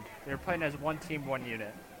sound. They're playing as one team, one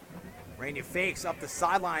unit. Arania fakes up the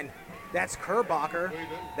sideline. That's Kerbacher.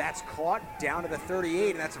 That's caught down to the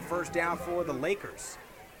 38, and that's a first down for the Lakers.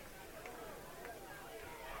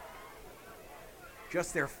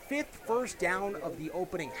 Just their 5th first down of the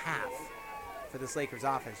opening half for this Lakers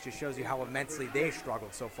offense. Just shows you how immensely they've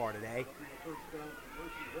struggled so far today.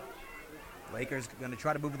 Lakers going to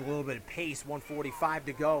try to move with a little bit of pace. 1:45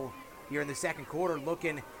 to go here in the second quarter.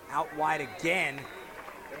 Looking out wide again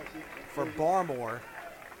for Barmore.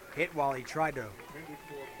 Hit while he tried to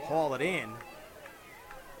haul it in.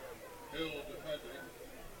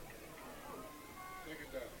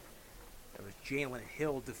 That was Jalen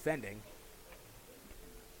Hill defending.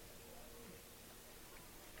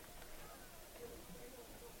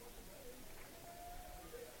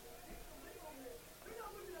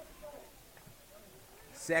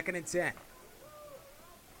 Second and 10.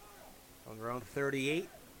 On their own 38,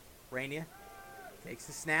 Arania takes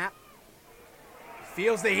the snap.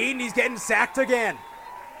 Feels the heat, and he's getting sacked again.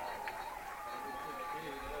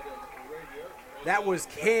 That was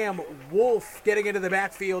Cam Wolf getting into the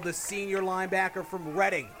backfield, the senior linebacker from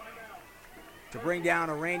Reading. To bring down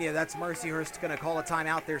Arania, that's Mercyhurst going to call a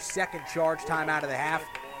timeout. Their second charge timeout of the half.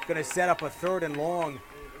 Going to set up a 3rd and long.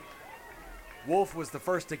 Wolf was the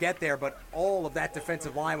first to get there, but all of that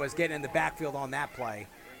defensive line was getting in the backfield on that play.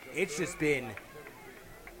 It's just been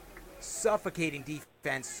suffocating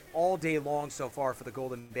defense all day long so far for the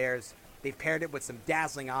Golden Bears. They've paired it with some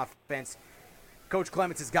dazzling offense. Coach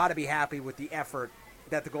Clements has got to be happy with the effort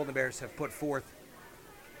that the Golden Bears have put forth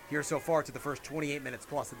here so far to the first 28 minutes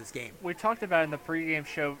plus of this game. We talked about in the pregame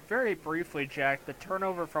show very briefly, Jack, the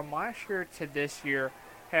turnover from last year to this year,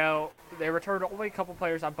 how they returned only a couple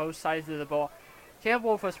players on both sides of the ball. Cam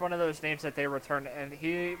Wolf was one of those names that they returned, and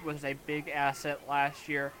he was a big asset last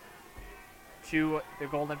year to the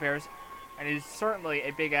Golden Bears, and he's certainly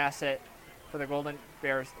a big asset for the Golden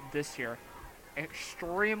Bears this year.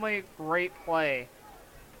 Extremely great play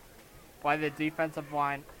by the defensive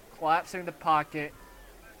line, collapsing the pocket,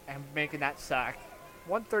 and making that sack.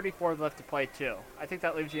 1:34 left to play, too. I think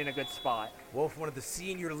that leaves you in a good spot. Wolf, one of the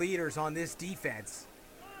senior leaders on this defense.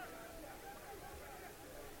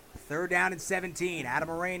 3rd down and 17. Adam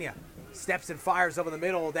Arania steps and fires over the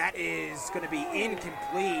middle. That is going to be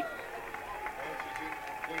incomplete.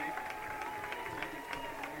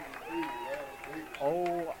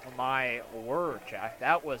 Oh, my word, Jack.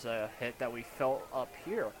 That was a hit that we felt up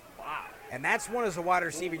here. Wow. And that's one as a wide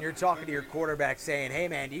receiver, and you're talking to your quarterback saying, hey,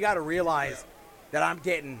 man, you got to realize that I'm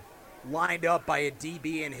getting lined up by a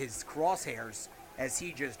DB in his crosshairs as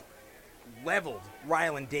he just leveled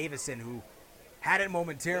Rylan Davison, who had it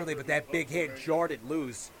momentarily, but that big hit jarred it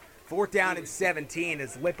loose. 4th down and 17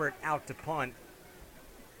 as Lippert out to punt.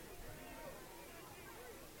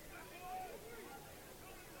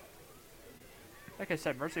 Like I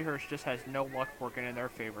said, Mercyhurst just has no luck working in their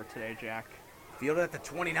favor today, Jack. Fielded at the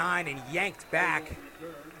 29 and yanked back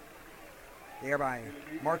there by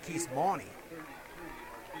Marquise Mauney.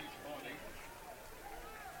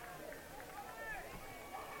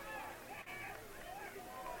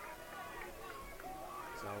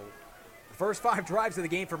 So the first 5 drives of the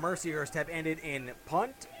game for Mercyhurst have ended in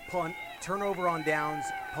punt, punt, turnover on downs,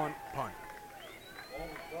 punt, punt.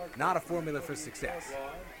 Not a formula for success.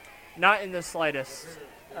 Not in the slightest.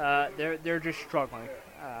 They're just struggling.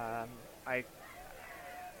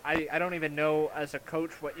 I don't even know as a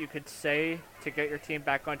coach what you could say to get your team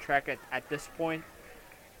back on track at this point,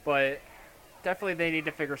 but definitely they need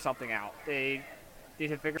to figure something out. They need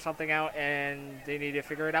to figure something out, and they need to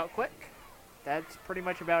figure it out quick. That's pretty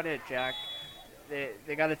much about it, Jack.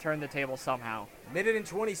 They got to turn the table somehow. Minute and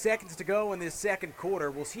 20 seconds to go in this second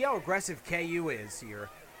quarter. We'll see how aggressive KU is here.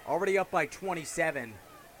 Already up by 27.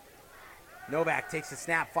 Novak takes the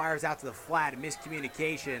snap, fires out to the flat,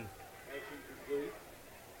 miscommunication.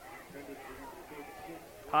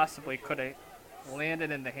 Possibly could have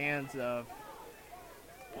landed in the hands of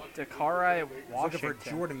Dakara Washington. Looking for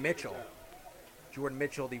Jordan Mitchell. Jordan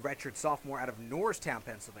Mitchell, the redshirt sophomore out of Norristown,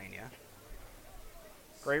 Pennsylvania.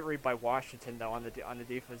 Great read by Washington, though, on the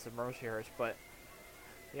defense of Mercyhurst. But,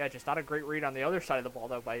 yeah, just not a great read on the other side of the ball,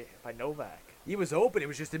 though, by Novak. He was open. It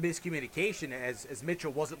was just a miscommunication as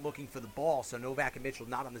Mitchell wasn't looking for the ball. So Novak and Mitchell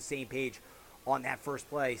not on the same page on that first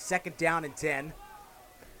play. 2nd down and 10.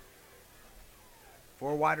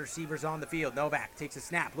 4 wide receivers on the field. Novak takes a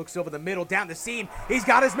snap, looks over the middle, down the seam. He's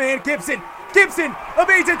got his man, Gibson. Gibson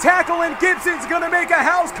evades a tackle, and Gibson's going to make a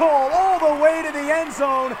house call all the way to the end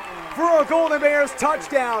zone for a Golden Bears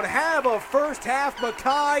touchdown. Have a first half,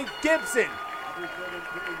 Makai Gibson.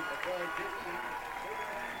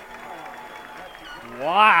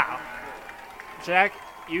 Wow. Jack,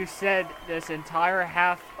 you said this entire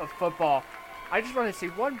half of football. I just want to see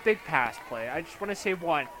one big pass play. I just want to see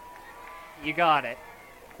one. You got it.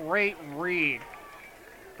 Great read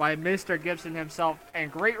by Mr. Gibson himself,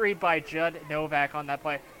 and great read by Judd Novak on that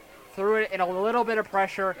play. Threw it in a little bit of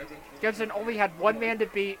pressure. Gibson only had one man to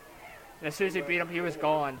beat, and as soon as he beat him, he was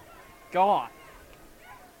gone. Gone.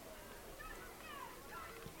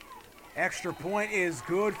 Extra point is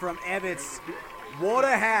good from Evans. What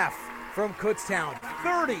a half from Kutztown.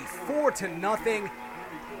 34-0.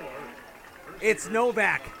 It's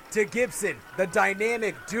Novak to Gibson. The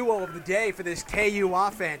dynamic duo of the day for this KU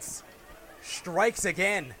offense strikes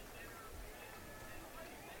again.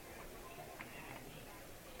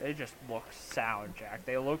 They just look sound, Jack.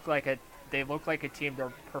 They look like a team.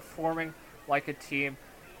 They're performing like a team.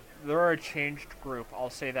 They're a changed group, I'll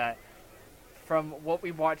say that. From what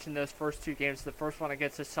we watched in those first 2 games, the first one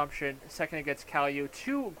against Assumption, the second against Cal U,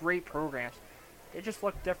 2 great programs. They just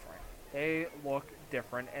look different. They look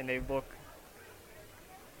different, and they look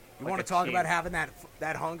You want to talk about having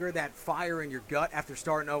that hunger, that fire in your gut after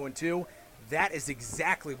starting 0-2? That is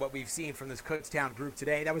exactly what we've seen from this Kutztown group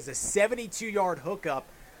today. That was a 72-yard hookup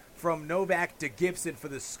from Novak to Gibson for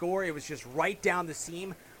the score. It was just right down the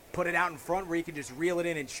seam, put it out in front where he could just reel it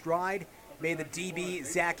in stride. Made the DB,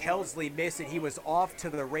 Zach Helsley, miss, and he was off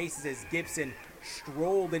to the races as Gibson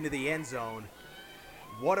strolled into the end zone.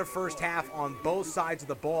 What a first half on both sides of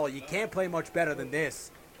the ball. You can't play much better than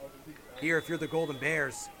this here if you're the Golden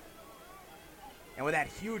Bears. And with that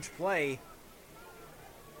huge play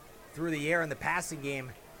through the air in the passing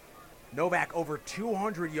game, Novak over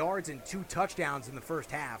 200 yards and 2 touchdowns in the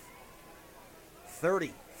first half.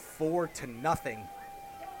 34-0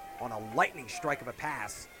 on a lightning strike of a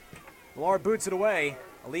pass. Millard boots it away.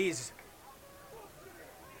 Elise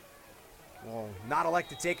will not elect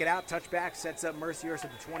to take it out. Touchback sets up Mercyhurst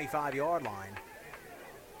at the 25-yard line.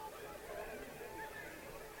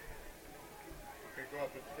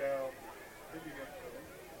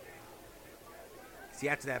 See,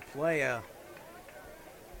 after that play,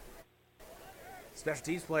 special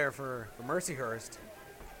teams player for Mercyhurst,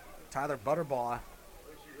 Tyler Butterbaugh,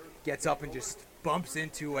 gets up and just bumps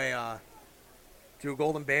into a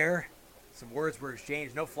Golden Bear. Some words were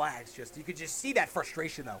exchanged, no flags. Just you could just see that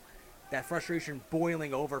frustration, though. That frustration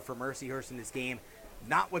boiling over for Mercyhurst in this game.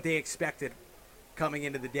 Not what they expected coming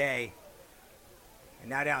into the day.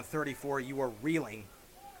 And now down 34, you are reeling.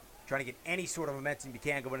 Trying to get any sort of momentum you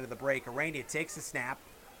can going into the break. Arania takes the snap,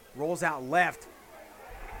 rolls out left,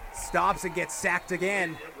 stops and gets sacked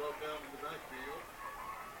again.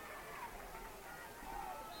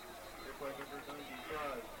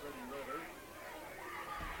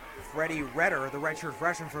 Freddie Redder, the redshirt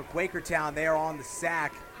freshman for Quakertown, there on the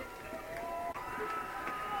sack.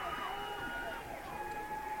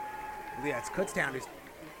 Yeah, it's Kutztown who's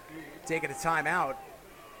taking a timeout.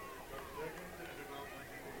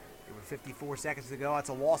 With 54 seconds to go, that's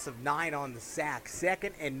a loss of 9 on the sack.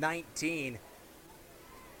 2nd and 19.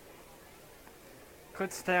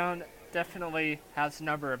 Kutztown definitely has the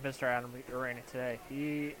number of Mr. Adam Arena today.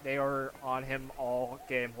 They are on him all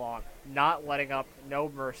game long. Not letting up, no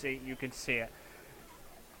mercy. You can see it.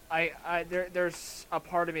 There's a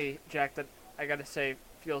part of me, Jack, that I gotta say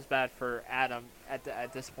feels bad for Adam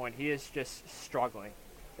at this point. He is just struggling.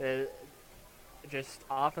 Just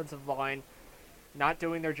offensive line not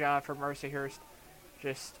doing their job for Mercyhurst.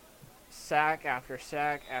 Just sack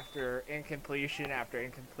after incompletion after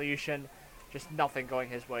incompletion. Just nothing going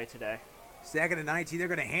his way today. 2nd and 19, they're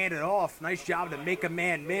going to hand it off. Nice job to make a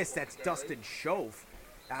man miss. That's Dustin Shove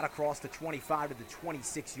out across the 25 to the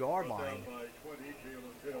 26-yard line.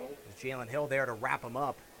 Jalen Hill there to wrap him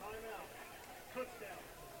up. So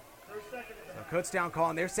Kutztown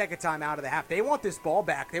calling their second time out of the half. They want this ball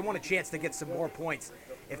back. They want a chance to get some more points.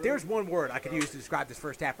 If there's one word I could use to describe this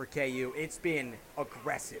first half for KU, it's been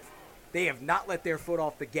aggressive. They have not let their foot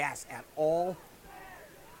off the gas at all.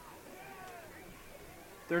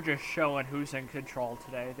 They're just showing who's in control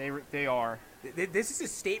today. They are. This is a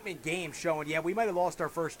statement game showing, yeah, we might have lost our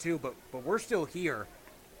first two, but we're still here.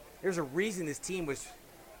 There's a reason this team was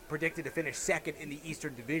predicted to finish second in the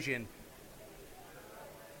Eastern Division.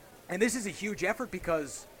 And this is a huge effort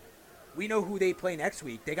because we know who they play next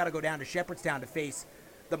week. They got to go down to Shepherdstown to face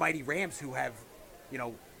the mighty Rams, who have,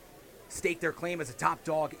 staked their claim as a top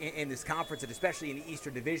dog in this conference, and especially in the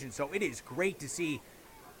Eastern Division. So it is great to see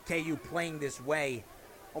KU playing this way,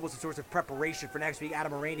 almost a source of preparation for next week.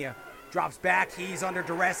 Adam Arania drops back. He's under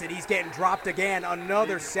duress, and he's getting dropped again.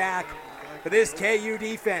 Another sack for this KU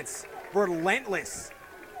defense. Relentless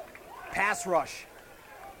pass rush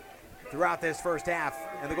throughout this first half.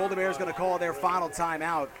 And the Golden Bears going to call their final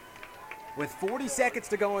timeout. With 40 seconds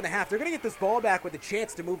to go in the half, they're going to get this ball back with a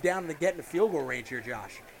chance to move down and get into field goal range here,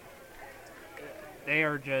 Josh. They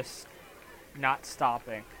are just not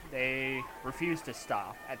stopping. They refuse to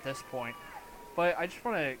stop at this point. But I just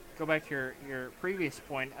want to go back to your previous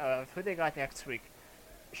point of who they got next week.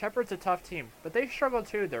 Shepherd's a tough team, but they struggled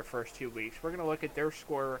too their first 2 weeks. We're going to look at their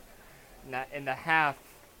score in the half,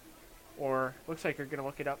 or looks like you're going to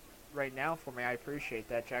look it up right now for me. I appreciate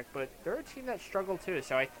that, Jack. But they're a team that struggled too,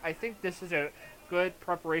 so I think this is a good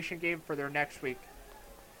preparation game for their next week.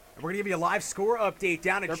 And we're going to give you a live score update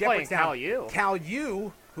down at Shepherdstown. Cal U. Cal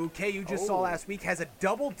U, who KU just saw last week, has a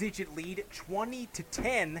double-digit lead,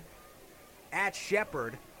 20-10 at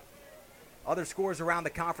Shepherd. Other scores around the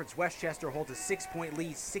conference: Westchester holds a 6-point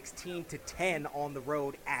lead, 16-10 on the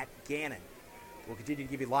road at Gannon. We'll continue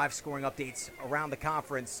to give you live scoring updates around the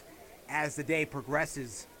conference as the day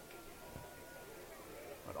progresses.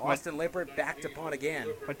 But Austin Lippert back to punt again.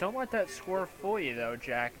 But don't let that score fool you, though,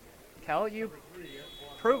 Jack. Cal U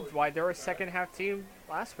proved why they're a second-half team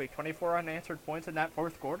last week. 24 unanswered points in that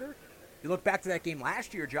fourth quarter. You look back to that game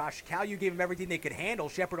last year, Josh. Cal U gave them everything they could handle.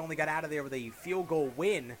 Shepherd only got out of there with a field goal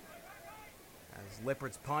win. As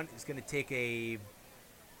Lippert's punt is going to take a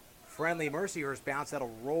friendly Mercyhurst bounce.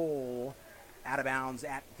 That'll roll out of bounds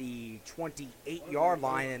at the 28-yard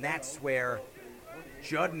line, and that's where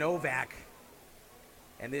Judd Novak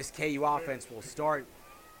and this KU offense will start.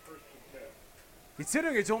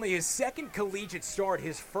 Considering it's only his second collegiate start,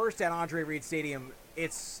 his first at Andre Reed Stadium,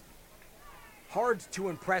 it's hard to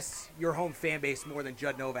impress your home fan base more than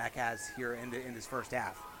Judd Novak has here in this first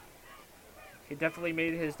half. He definitely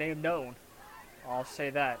made his name known. I'll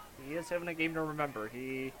say that. He is having a game to remember.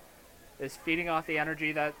 He is feeding off the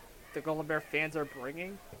energy that the Golden Bear fans are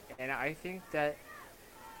bringing, and I think that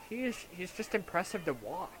he's just impressive to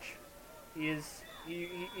watch.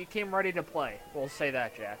 He came ready to play. We'll say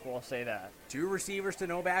that, Jack. We'll say that. 2 receivers to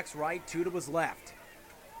Novak's right, 2 to his left.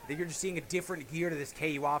 I think you're just seeing a different gear to this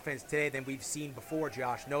KU offense today than we've seen before,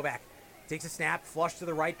 Josh. Novak takes a snap, flushed to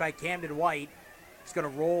the right by Camden White. He's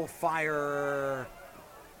going to roll, fire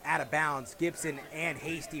out of bounds. Gibson and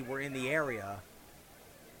Hasty were in the area.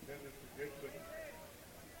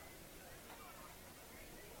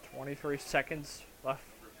 23 seconds left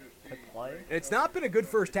to play. It's not been a good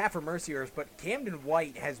first half for Mercyhurst, but Camden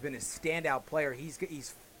White has been a standout player. He's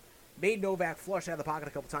made Novak flush out of the pocket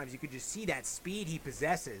a couple times. You could just see that speed he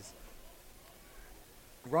possesses,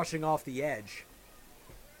 rushing off the edge.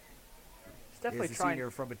 He's definitely He's a trying.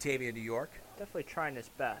 senior from Batavia, New York. Definitely trying his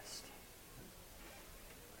best.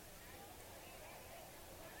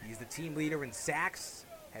 He's the team leader in sacks,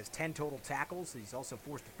 has 10 total tackles. He's also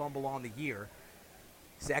forced a fumble on the year.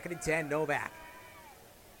 2nd and 10, Novak.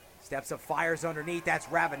 Steps up, fires underneath. That's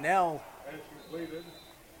Ravenel,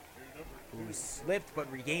 who slipped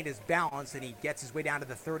but regained his balance, and he gets his way down to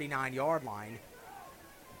the 39-yard line.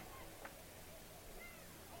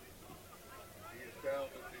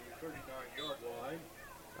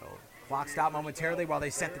 So, clock stopped momentarily while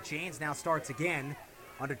they set the chains. Now starts again.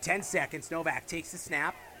 Under 10 seconds, Novak takes the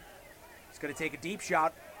snap. He's going to take a deep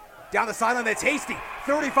shot. Down the sideline, that's Hasty.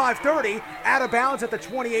 35-30, out of bounds at the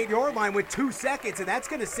 28-yard line with 2 seconds, and that's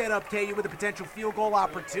going to set up KU with a potential field goal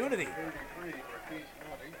opportunity.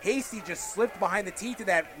 Hasty just slipped behind the teeth of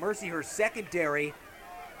that Mercyhurst secondary.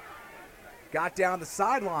 Got down the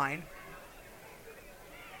sideline.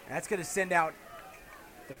 That's going to send out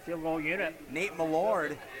The field goal unit. Nate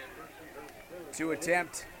Millard to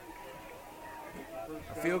attempt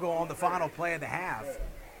a field goal on the final play of the half.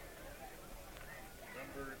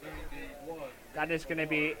 That is going to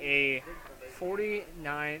be a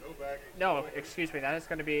 49. No, excuse me. That is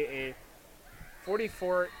going to be a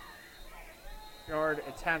 44-yard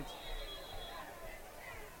attempt.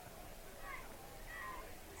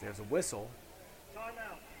 There's a whistle.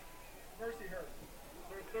 Timeout. Mercyhurst.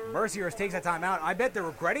 Mercyhurst takes that timeout. I bet they're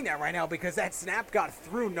regretting that right now because that snap got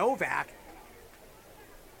through Novak.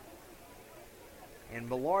 And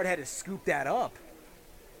Millard had to scoop that up.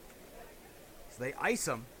 So they ice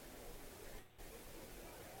him.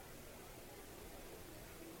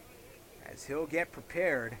 As he'll get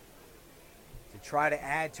prepared to try to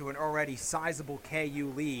add to an already sizable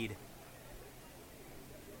KU lead.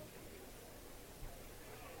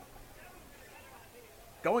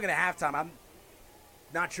 Going into halftime, I'm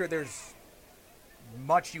not sure there's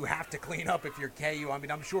much you have to clean up if you're KU. I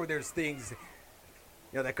mean, I'm sure there's things,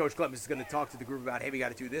 that Coach Clemens is going to talk to the group about, hey, we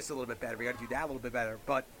got to do this a little bit better, we got to do that a little bit better.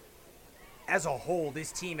 But as a whole,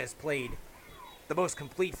 this team has played the most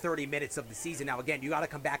complete 30 minutes of the season. Now, again, you got to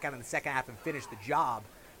come back out in the second half and finish the job.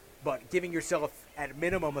 But giving yourself, at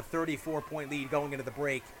minimum, a 34-point lead going into the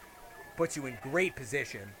break puts you in great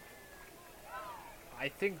position I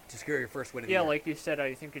think. to secure your first win of the Yeah, year. like you said,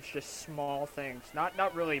 I think it's just small things.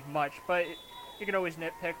 Not really much, but you can always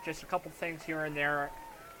nitpick just a couple things here and there.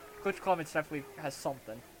 Coach Clemens definitely has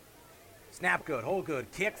something. Snap good, hold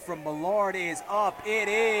good. Kick from Millard is up. It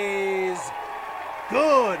is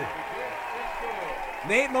good.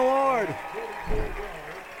 Nate Millard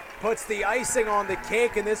puts the icing on the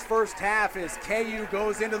cake in this first half as KU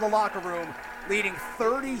goes into the locker room leading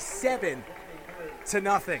 37-0.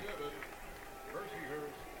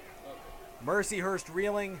 Mercyhurst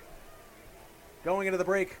reeling. Going into the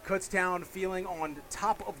break, Kutztown feeling on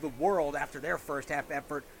top of the world after their first half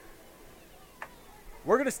effort.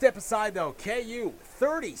 We're going to step aside, though. KU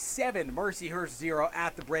 37, Mercyhurst 0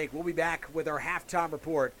 at the break. We'll be back with our halftime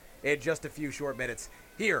report in just a few short minutes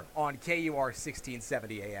here on KUR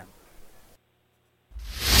 1670 AM.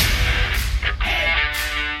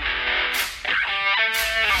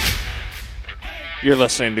 You're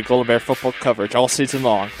listening to Golden Bear football coverage all season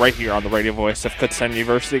long, right here on the radio voice of Kutztown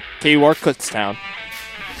University, KUR Kutztown.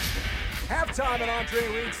 Halftime at Andre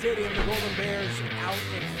Reed Stadium, the Golden Bears out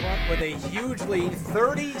in front with a huge lead,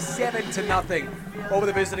 37-0 over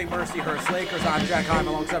the visiting Mercyhurst Lakers. I'm Jack Heim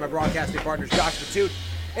alongside my broadcasting partners Josh Matute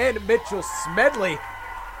and Mitchell Smedley.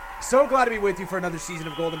 So glad to be with you for another season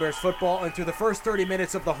of Golden Bears football. And through the first 30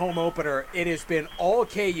 minutes of the home opener, it has been all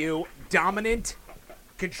KU, dominant,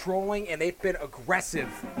 controlling, and they've been aggressive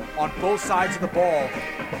on both sides of the ball.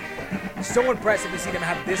 So impressive to see them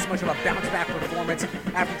have this much of a bounce-back performance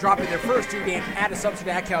after dropping their first two games at a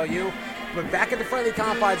substitute at KU. But back at the friendly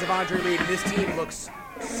confines of Andre Reed, and this team looks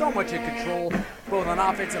so much in control, both on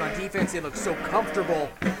offense and on defense. They look so comfortable.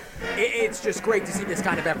 It's just great to see this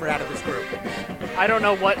kind of effort out of this group. I don't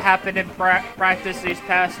know what happened in practice these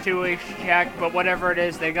past 2 weeks, Jack, but whatever it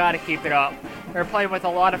is, they got to keep it up. They're playing with a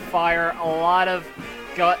lot of fire, a lot of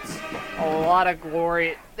guts, a lot of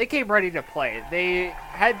glory. They came ready to play. They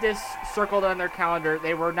had this circled on their calendar.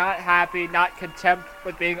 They were not happy, not content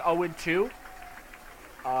with being 0-2.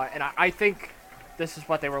 And I think this is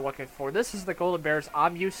what they were looking for. This is the Golden Bears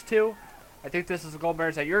I'm used to. I think this is the Golden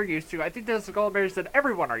Bears that you're used to. I think this is the Golden Bears that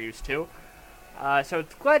everyone are used to. So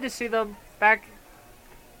it's glad to see them back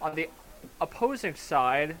on the opposing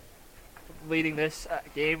side, leading this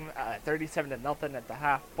game 37-0 at the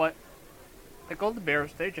half. But the Golden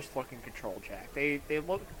Bears, they just look in control, Jack. They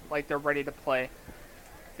look like they're ready to play.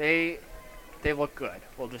 They look good.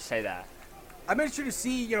 We'll just say that. I'm interested to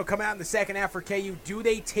see, come out in the second half for KU. Do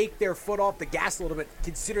they take their foot off the gas a little bit,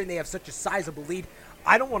 considering they have such a sizable lead?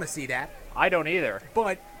 I don't want to see that. I don't either.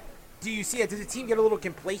 But do you see it? Does the team get a little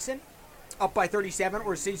complacent, up by 37,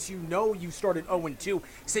 or since you started 0-2,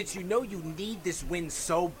 since you need this win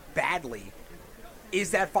so badly,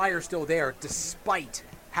 is that fire still there despite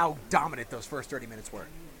how dominant those first 30 minutes were?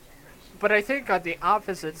 But I think on the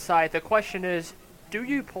opposite side, the question is, do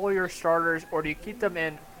you pull your starters or do you keep them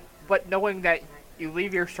in, but knowing that you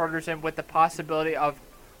leave your starters in with the possibility of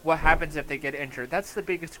what happens if they get injured? That's the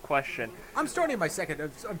biggest question. I'm starting my second.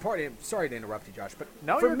 I'm sorry to interrupt you, Josh, but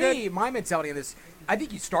no, for me, my mentality on this, I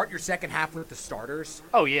think you start your second half with the starters.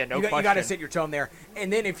 Oh, yeah, no question. You got to set your tone there.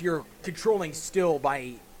 And then if you're controlling still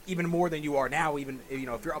by even more than you are now, even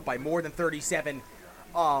if you're up by more than 37,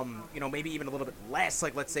 maybe even a little bit less,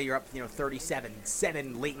 like let's say you're up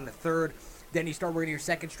 37-7 late in the third, then you start working your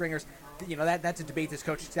second stringers. That's a debate this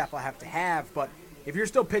coaching staff will have to have. But if you're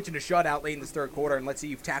still pitching a shutout late in this third quarter, and let's say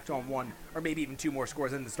you've tacked on one or maybe even two more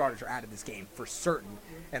scores, then the starters are out of this game for certain,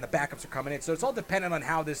 and the backups are coming in. So it's all dependent on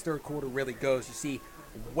how this third quarter really goes to see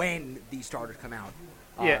when these starters come out,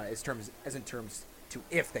 as in terms to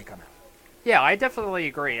if they come out. Yeah, I definitely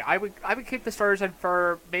agree. I would keep the starters in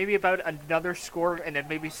for maybe about another score, and then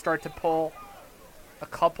maybe start to pull a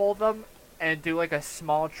couple of them and do like a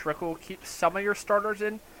small trickle. Keep some of your starters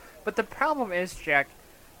in. But the problem is, Jack,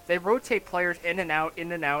 they rotate players in and out,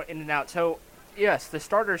 in and out, in and out. So, yes, the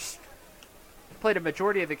starters played a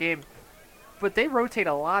majority of the game, but they rotate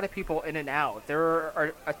a lot of people in and out. There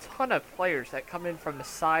are a ton of players that come in from the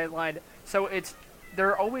sideline. So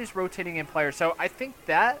they're always rotating in players. So I think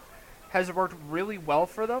that has worked really well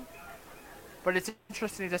for them. But it's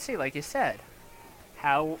interesting to see, like you said,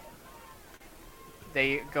 how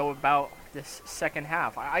they go about this second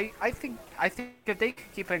half. I think if they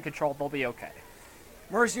keep in control, they'll be okay.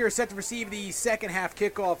 Mercier is set to receive the second half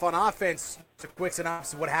kickoff on offense. It's a quick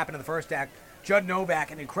synopsis of what happened in the first half. Judd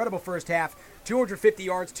Novak, an incredible first half, 250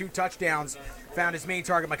 yards, 2 touchdowns. Found his main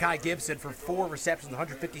target, Mekhi Gibson, for 4 receptions,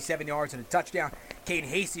 157 yards and a touchdown. Caden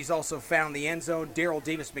Hastie's also found the end zone. Daryl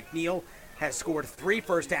Davis-McNeil has scored 3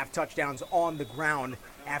 first half touchdowns on the ground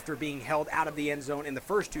after being held out of the end zone in the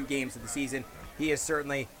first 2 games of the season. He has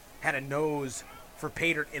certainly had a nose for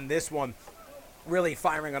Pater in this one, really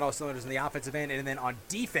firing on all cylinders in the offensive end. And then on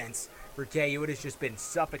defense for KU, it has just been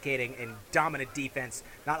suffocating and dominant defense,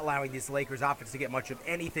 not allowing this Lakers offense to get much of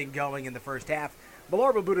anything going in the first half.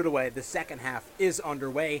 Ballard will boot it away. The second half is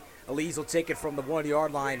underway. Elise will take it from the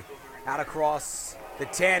 1-yard line out across the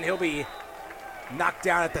 10. He'll be knocked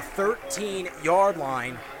down at the 13-yard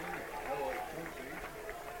line.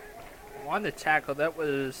 On the tackle, that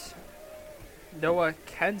was Noah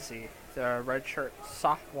Kenzie, the redshirt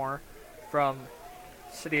sophomore from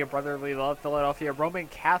City of Brotherly Love, Philadelphia, Roman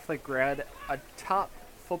Catholic grad, a top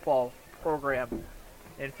football program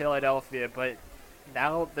in Philadelphia. But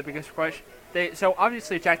now the biggest question, so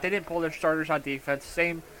obviously, Jack, they didn't pull their starters on defense.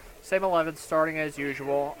 Same 11 starting as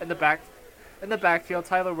usual. In the backfield,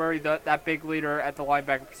 Tyler Murray, that big leader at the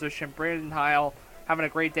linebacker position. Brandon Heil having a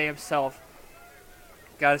great day himself.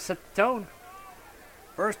 Got to set the tone.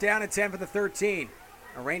 First down and 10 for the 13.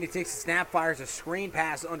 Randy takes the snap, fires a screen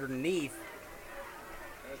pass underneath.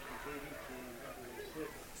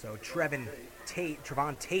 So Trevon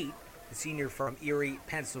Tate, the senior from Erie,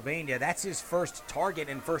 Pennsylvania, that's his first target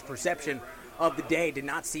and first reception of the day. Did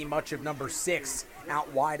not see much of number 6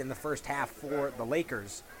 out wide in the first half for the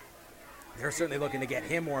Lakers. They're certainly looking to get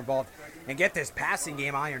him more involved and get this passing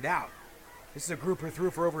game ironed out. This is a group who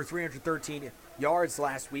threw for over 313 yards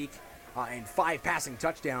last week, and 5 passing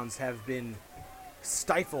touchdowns have been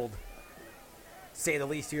stifled, to say the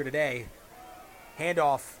least, here today.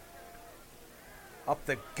 Handoff up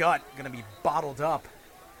the gut, going to be bottled up.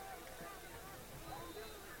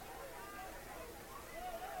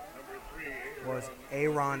 Was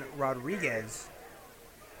Aaron Rodriguez.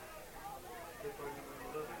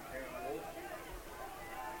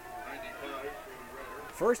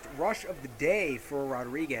 First rush of the day for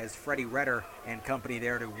Rodriguez, Freddie Redder and company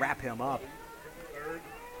there to wrap him up.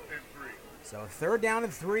 So 3rd down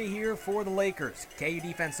and 3 here for the Lakers. KU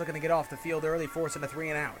defense looking to get off the field early, forcing a 3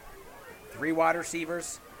 and out. 3 wide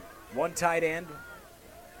receivers, 1 tight end.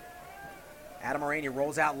 Adam Morania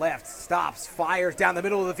rolls out left, stops, fires down the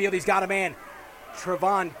middle of the field. He's got a man.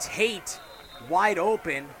 Trevon Tate wide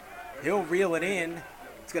open. He'll reel it in.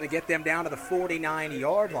 It's going to get them down to the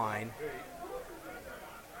 49-yard line.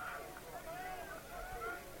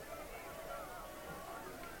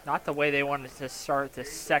 Not the way they wanted to start the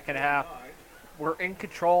second half. We're in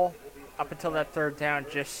control up until that third down.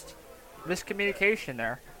 Just miscommunication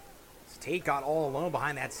there. Tate got all alone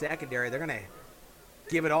behind that secondary. They're going to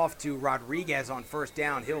give it off to Rodriguez on first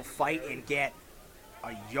down. He'll fight and get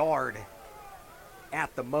a yard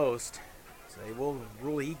at the most. So they will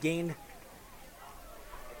rule he gained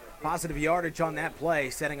positive yardage on that play,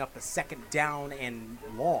 setting up the second down and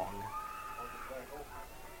long.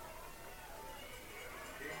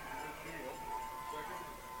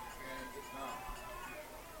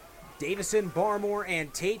 Davison, Barmore,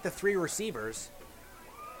 and Tate, the three receivers.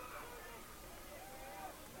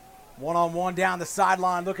 One-on-one down the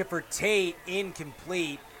sideline, looking for Tate,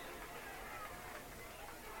 incomplete.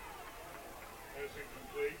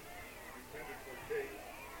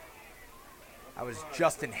 That was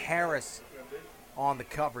Justin Harris on the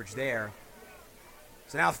coverage there.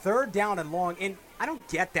 So now third down and long, and I don't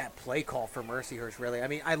get that play call for Mercyhurst, really. I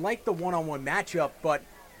mean, I like the one-on-one matchup, but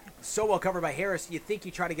so well covered by Harris, you think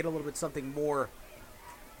you try to get a little bit something more,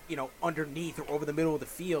 you know, underneath or over the middle of the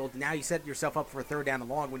field. Now you set yourself up for a third down and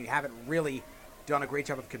long when you haven't really done a great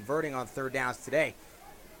job of converting on third downs today.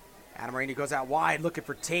 Adam Rainey goes out wide looking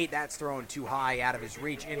for Tate. That's thrown too high, out of his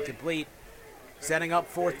reach, incomplete. Setting up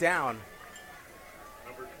fourth down.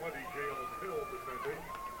 Number 20, Jalen Hill defending.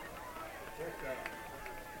 Fourth down.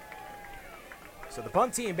 So the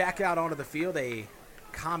punt team back out onto the field, a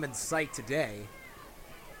common sight today.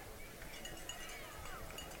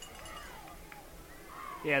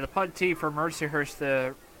 Yeah, the punt team for Mercyhurst,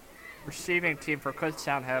 the receiving team for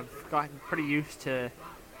Kutztown have gotten pretty used to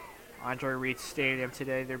Andre Reed Stadium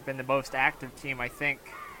today. They've been the most active team, I think.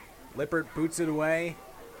 Lippert boots it away.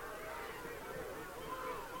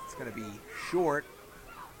 It's going to be short.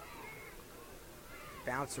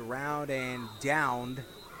 Bounce around and downed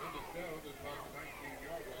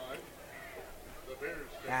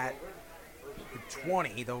at the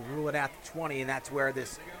 20. They'll rule it at the 20, and that's where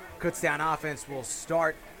this Kutztown offense will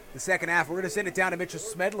start the second half. We're going to send it down to Mitchell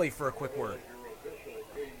Smedley for a quick word.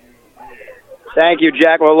 Thank you,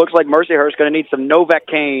 Jack. Well, it looks like Mercyhurst going to need some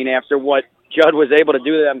Novocaine after what Judd was able to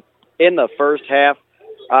do to them in the first half.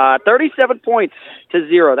 37 points to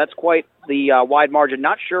 0. That's quite the wide margin.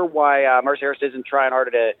 Not sure why Mercyhurst isn't trying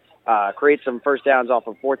harder to create some first downs off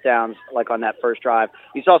of fourth downs like on that first drive.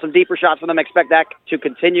 You saw some deeper shots from them. Expect that to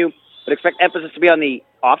continue, but expect emphasis to be on the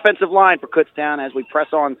offensive line for Kutztown as we press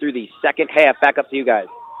on through the second half. Back up to you guys.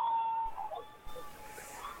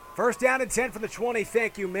 First down and 10 from the 20.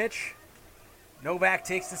 Thank you, Mitch. Novak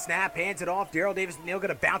takes the snap, hands it off. Darrell Davis-McNeil going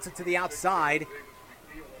to bounce it to the outside.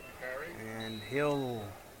 And he'll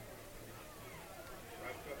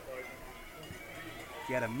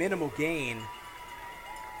get a minimal gain.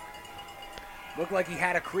 Looked like he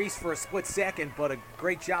had a crease for a split second, but a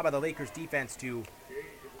great job by the Lakers defense to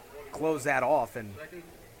close that off and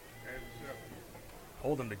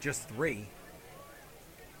hold him to just 3.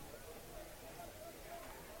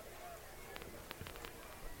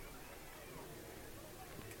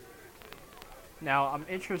 Now, I'm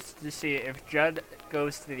interested to see if Judd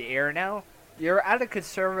goes to the air now. You're at a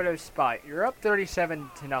conservative spot. You're up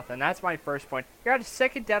 37-0. That's my first point. You're at a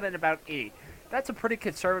second down at about 8. That's a pretty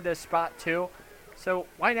conservative spot, too. So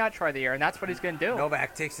why not try the air? And that's what he's going to do.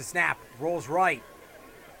 Novak takes the snap, rolls right,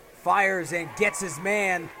 fires and gets his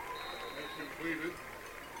man.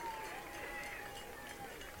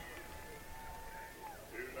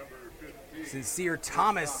 Sincere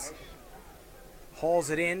Thomas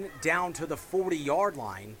hauls it in down to the 40-yard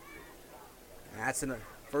line. That's a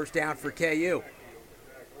first down for KU.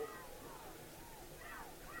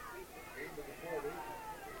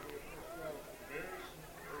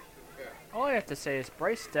 All I have to say is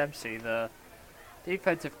Bryce Dempsey, the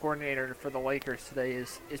defensive coordinator for the Lakers today,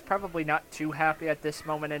 is probably not too happy at this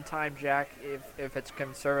moment in time, Jack, if it's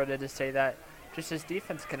conservative to say that. Just his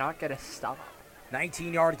defense cannot get a stop.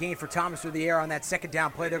 19-yard gain for Thomas through the air on that second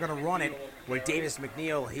down play. They're going to run it with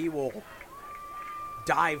Davis-McNeil. He will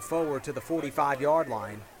dive forward to the 45-yard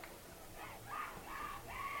line.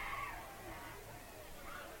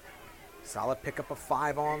 Solid pickup of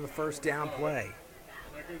 5 on the first down play.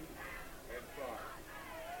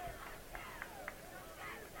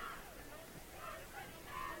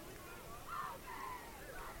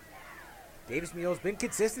 Davis-McNeil has been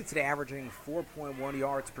consistent today, averaging 4.1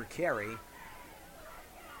 yards per carry.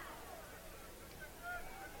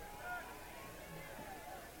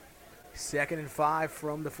 2nd and 5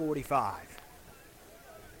 from the 45.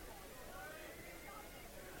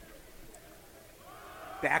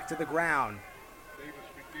 Back to the ground.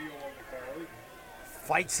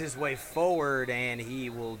 Fights his way forward, and he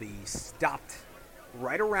will be stopped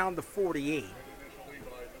right around the 48.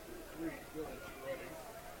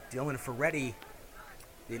 Dylan Ferretti,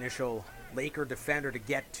 the initial Laker defender to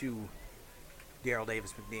get to Daryl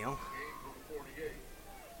Davis McNeil.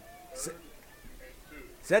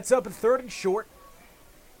 Sets up a 3rd and short.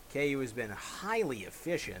 KU has been highly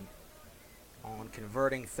efficient on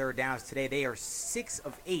converting 3rd downs today. They are 6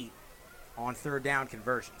 of 8 on 3rd down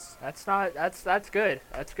conversions. That's good.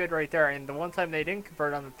 That's good right there. And the one time they didn't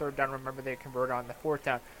convert on the 3rd down, remember they converted on the 4th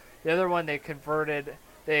down. The other one they converted,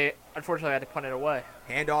 they unfortunately had to punt it away.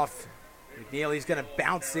 Handoff. McNeil, he's going to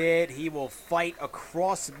bounce it. He will fight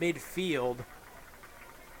across midfield.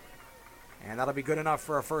 And that'll be good enough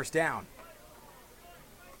for a 1st down.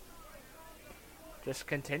 Just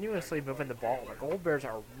continuously moving the ball. The Gold Bears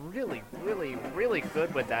are really, really, really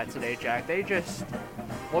good with that today, Jack. They just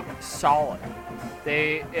look solid.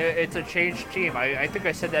 It's a changed team. I think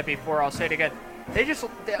I said that before. I'll say it again. They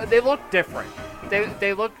look different.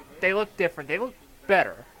 They look different. They look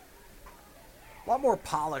better. A lot more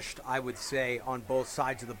polished, I would say, on both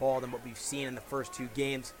sides of the ball than what we've seen in the first 2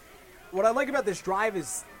 games. What I like about this drive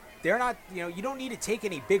is they're not, you don't need to take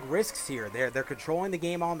any big risks here. They're controlling the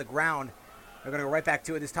game on the ground. They're going to go right back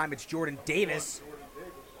to it. This time it's Jordan Davis.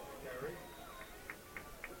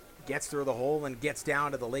 Gets through the hole and gets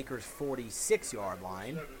down to the Lakers' 46-yard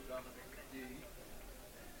line.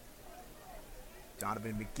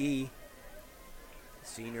 Donovan McGee,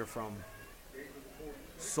 senior from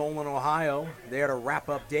Solon, Ohio, there to wrap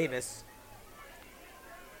up Davis.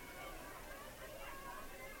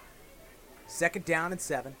 2nd down and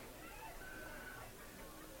 7.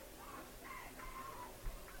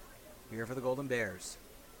 Here for the Golden Bears.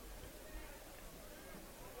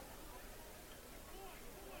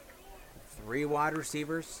 Three wide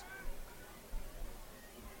receivers.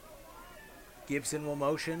 Gibson will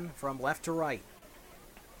motion from left to right.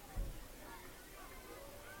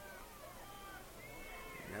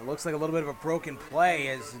 And it looks like a little bit of a broken play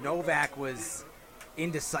as Novak was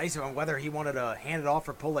indecisive on whether he wanted to hand it off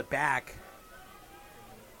or pull it back.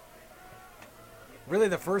 Really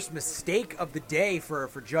the first mistake of the day for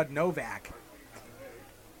Judd Novak.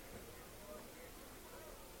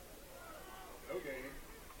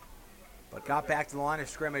 But got back to the line of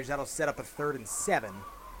scrimmage. That'll set up a 3rd and 7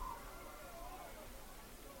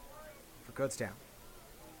 for Kutztown.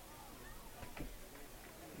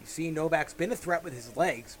 You see Novak's been a threat with his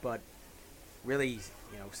legs, but really,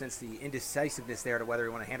 since the indecisiveness there to whether he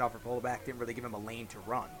want to hand off or pull it back, didn't really give him a lane to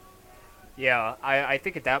run. Yeah, I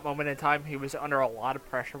think at that moment in time, he was under a lot of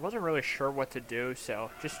pressure. Wasn't really sure what to do, so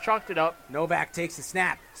just chalked it up. Novak takes the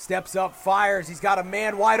snap, steps up, fires. He's got a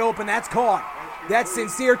man wide open. That's caught. That's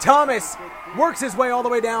Sincere Thomas. Works his way all the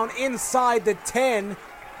way down inside the 10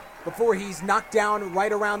 before he's knocked down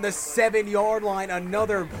right around the 7-yard line.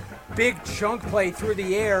 Another big chunk play through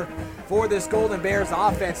the air for this Golden Bears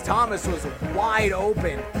offense. Thomas was wide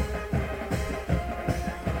open.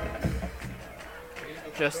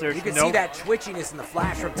 You can see that twitchiness in the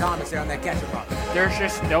flash from Thomas there on that catch and run. There's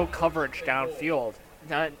just no coverage downfield.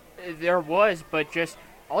 There was, but just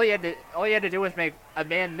all he had to do was make a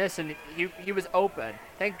man miss, and he was open.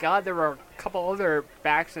 Thank God there were a couple other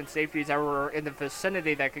backs and safeties that were in the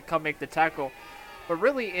vicinity that could come make the tackle. But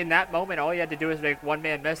really, in that moment, all he had to do was make one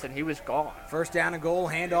man miss, and he was gone. 1st down and goal,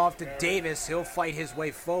 handoff to Davis. He'll fight his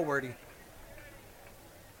way forward.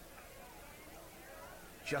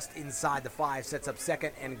 Just inside the 5, sets up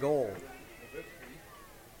 2nd and goal.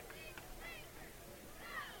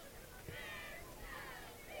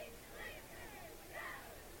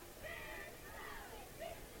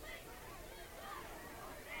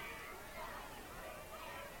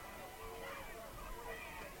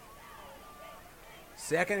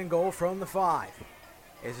 Second and goal from the 5.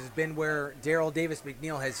 This has been where Daryl Davis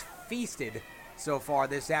McNeil has feasted so far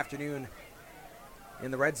this afternoon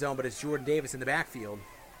in the red zone, but it's Jordan Davis in the backfield.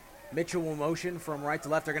 Mitchell will motion from right to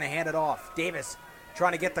left. They're going to hand it off. Davis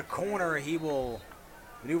trying to get the corner. He will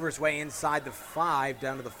maneuver his way inside the 5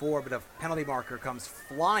 down to the 4, but a penalty marker comes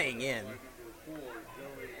flying in.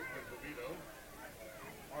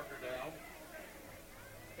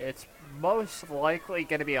 It's most likely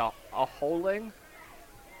going to be a holding.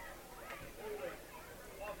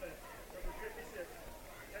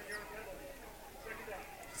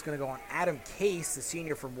 It's going to go on Adam Case, the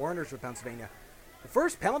senior from Wernerswood, Pennsylvania. The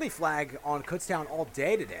first penalty flag on Kutztown all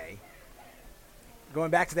day today.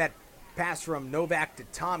 Going back to that pass from Novak to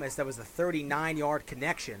Thomas, that was a 39-yard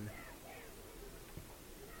connection.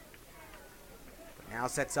 Now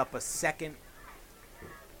sets up a 2nd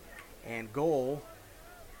and goal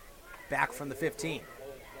back from the 15.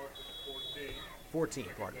 14,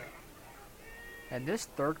 pardon me. And this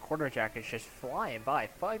third quarter, Jack, is just flying by.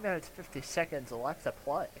 5 minutes, 50 seconds left to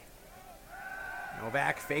play.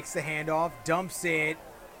 Novak fakes the handoff, dumps it.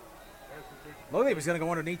 Looked like he was going to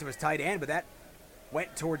go underneath to his tight end, but that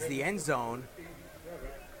went towards the end zone.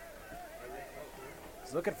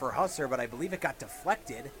 He's looking for Husser, but I believe it got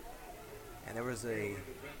deflected. And there was a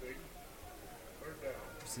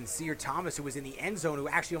Sincere Thomas who was in the end zone who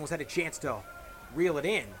actually almost had a chance to reel it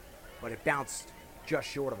in, but it bounced just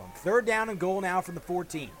short of him. 3rd down and goal now from the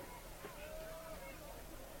 14.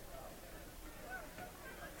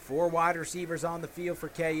 4 wide receivers on the field for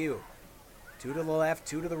KU. 2 to the left,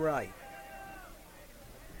 2 to the right.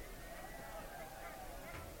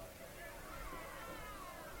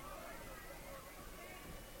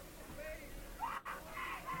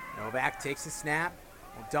 Novak takes a snap.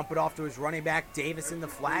 Will dump it off to his running back. Davis in the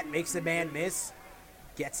flat. Makes the man miss.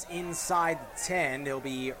 Gets inside the 10. He'll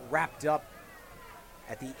be wrapped up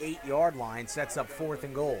at the 8-yard line. Sets up 4th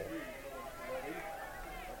and goal.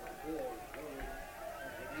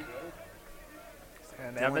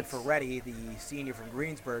 And Dylan Ferretti, the senior from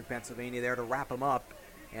Greensburg, Pennsylvania, there to wrap him up.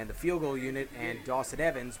 And the field goal unit and Dawson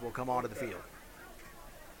Evans will come onto the field.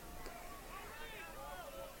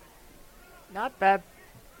 Not bad.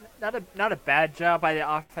 Not a bad job by the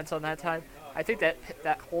offense on that time. I think that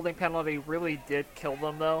holding penalty really did kill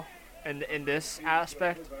them, though, in this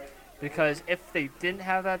aspect. Because if they didn't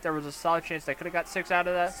have that, there was a solid chance they could have got 6 out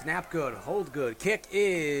of that. Snap good, hold good. Kick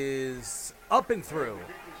is up and through.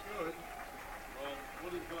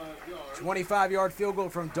 25-yard field goal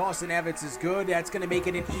from Dawson Evans is good. That's going to make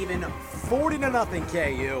it an even 40-0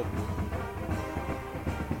 KU.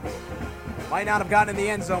 Might not have gotten in the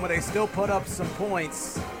end zone, but they still put up some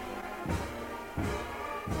points.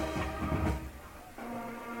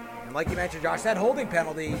 And like you mentioned, Josh, that holding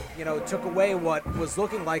penalty, took away what was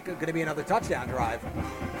looking like going to be another touchdown drive.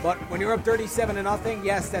 But when you're up 37-0,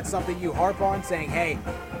 yes, that's something you harp on, saying, hey,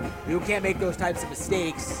 you can't make those types of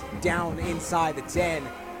mistakes down inside the 10.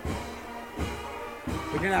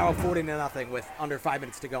 But you're now up 40-0 with under 5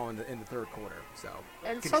 minutes to go in the 3rd quarter. So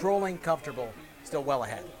and controlling, comfortable, still well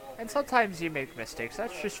ahead. And sometimes you make mistakes.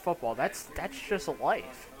 That's just football. That's just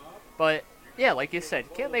life. But yeah, like you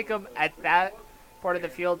said, can't make them at that part of the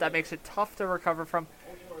field. That makes it tough to recover from.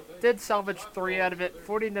 Did salvage 3 out of it,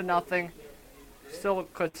 40-0. Still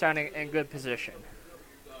Kutztown in good position.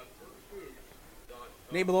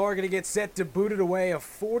 Nabelor going to get set to boot it away. A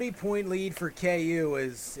 40-point lead for KU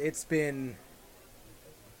as it's been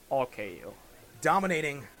all KU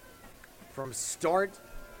dominating from start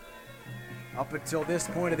up until this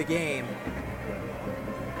point of the game.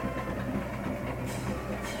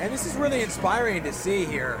 And this is really inspiring to see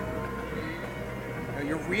here.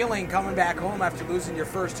 You're reeling coming back home after losing your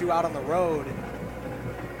first 2 out on the road.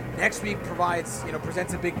 Next week presents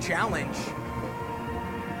a big challenge.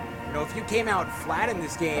 If you came out flat in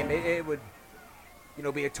this game, it would,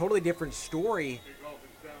 be a totally different story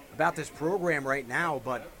about this program right now,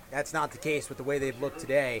 but that's not the case with the way they've looked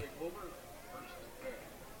today.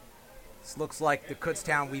 This looks like the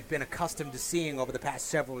Kutztown we've been accustomed to seeing over the past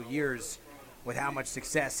several years with how much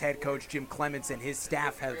success head coach Jim Clements and his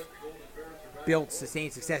staff have built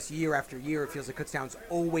sustained success year after year. It feels like Kutztown's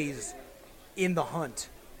always in the hunt,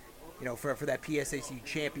 for that PSAC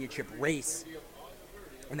championship race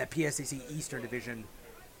and that PSAC Eastern Division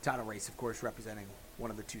title race, of course, representing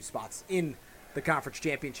one of the 2 spots in the conference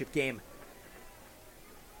championship game.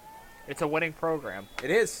 It's a winning program.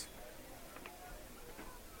 It is.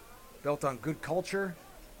 Built on good culture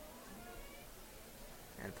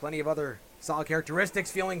and plenty of other solid characteristics.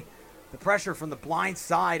 Feeling the pressure from the blind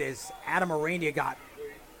side as Adam Arania got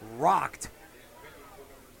rocked.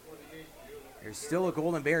 There's still a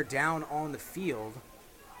Golden Bear down on the field.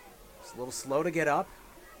 It's a little slow to get up,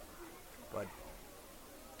 but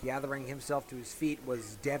gathering himself to his feet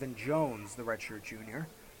was Devin Jones, the redshirt junior.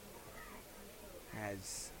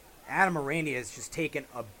 As Adam Arania has just taken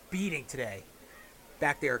a beating today.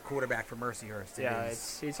 Back there, quarterback for Mercyhurst. Yeah,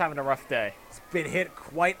 he's having a rough day. It's been hit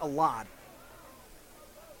quite a lot.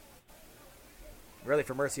 Really,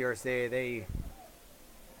 for Mercyhurst, they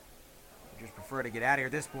just prefer to get out of here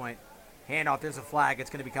at this point. Handoff, there's a flag. It's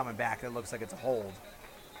going to be coming back. It looks like it's a hold.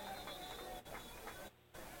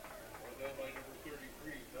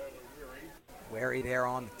 Wary there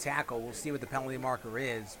on the tackle. We'll see what the penalty marker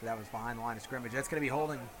is, but that was behind the line of scrimmage. That's going to be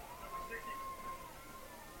holding.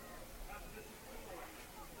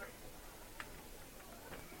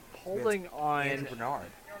 Holding on Andrew Bernard.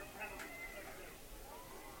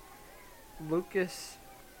 Lucas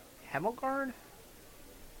Hemmelgard,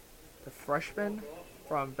 the freshman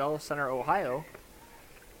from Bell Center, Ohio.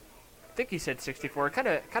 I think he said 64. Kind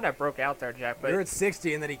of broke out there, Jack. But You're at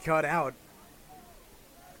 60, and then he cut out.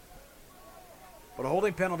 But a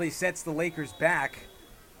holding penalty sets the Lakers back.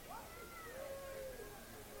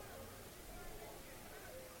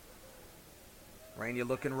 Rainey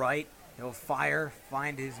looking right. He'll fire,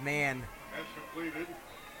 find his man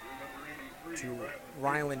to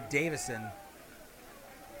Ryland Davison.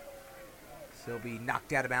 So he'll be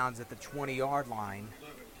knocked out of bounds at the 20-yard line.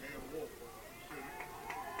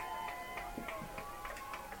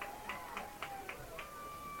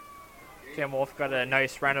 Cam Wolf got a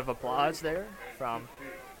nice round of applause there from.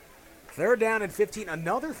 Third down and 15.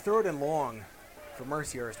 Another third and long for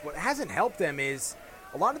Mercyhurst. What hasn't helped them is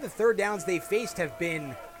a lot of the third downs they faced have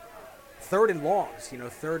been third and longs,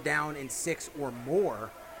 third down and 6 or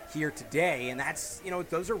more here today. And that's,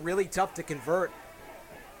 those are really tough to convert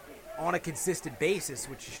on a consistent basis,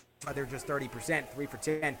 which is why they're just 30%, 3 for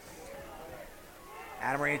 10.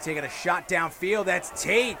 Adam Rainey taking a shot downfield. That's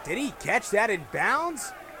Tate. Did he catch that in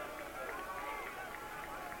bounds?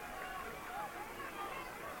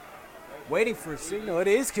 Waiting for a signal. It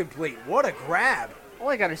is complete. What a grab. All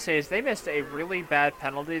I got to say is they missed a really bad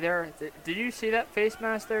penalty there. Did you see that face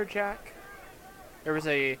mask there, Jack? There was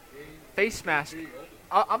a face mask.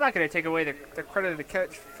 I'm not going to take away the credit of the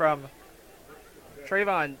catch from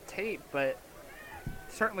Trayvon Tate, but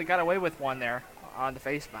certainly got away with one there on the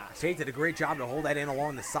face mask. Tate did a great job to hold that in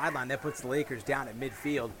along the sideline. That puts the Lakers down at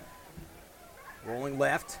midfield. Rolling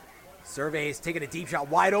left. Surveys, taking a deep shot,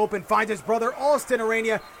 wide open, finds his brother Austin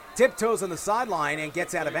Arania, tiptoes on the sideline and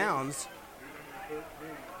gets out of bounds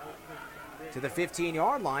to the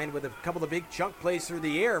 15-yard line with a couple of big chunk plays through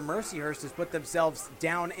the air. Mercyhurst has put themselves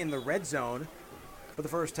down in the red zone for the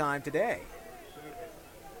first time today.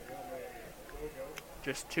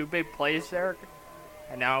 Just 2 big plays there,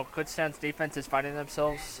 and now Kutztown's defense is finding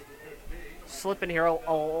themselves slipping here a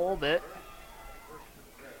little bit.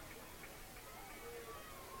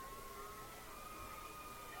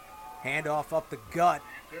 Handoff up the gut.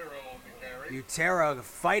 Butera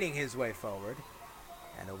fighting his way forward.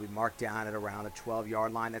 And he'll be marked down at around the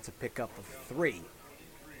 12-yard line. That's a pickup of 3.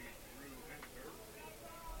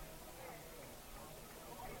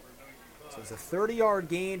 So it's a 30-yard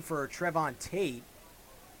gain for Trevon Tate.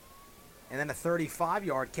 And then a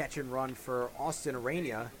 35-yard catch and run for Austin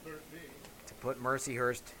Arania to put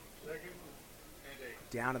Mercyhurst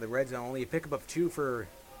down in the red zone. Only a pickup of 2 for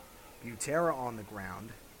Butera on the ground.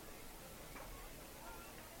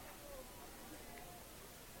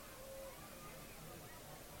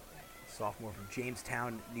 Sophomore from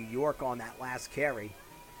Jamestown, New York on that last carry.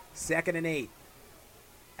 2nd and 8.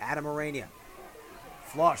 Adam Arania.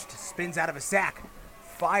 Flushed, spins out of a sack.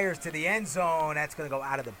 Fires to the end zone. That's going to go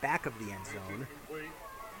out of the back of the end zone.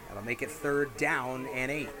 That'll make it 3rd down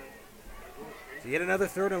and 8. So yet another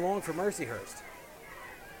 3rd and long for Mercyhurst.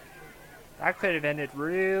 That could have ended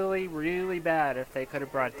really, really bad if they could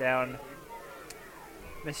have brought down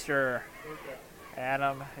Mr.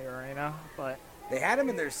 Adam Arena, but they had him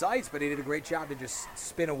in their sights, but he did a great job to just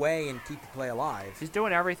spin away and keep the play alive. He's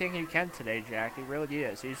doing everything he can today, Jack. He really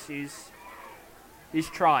is. He's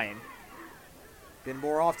trying. Been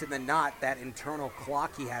more often than not, that internal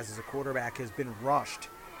clock he has as a quarterback has been rushed.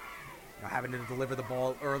 Having to deliver the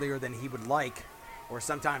ball earlier than he would like, or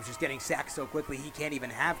sometimes just getting sacked so quickly he can't even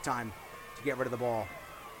have time to get rid of the ball.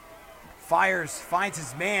 Fires, finds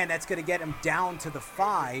his man. That's going to get him down to the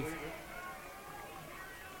 5.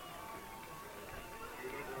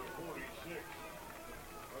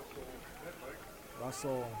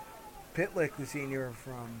 Russell Pitlick, the senior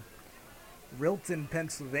from Rilton,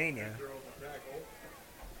 Pennsylvania.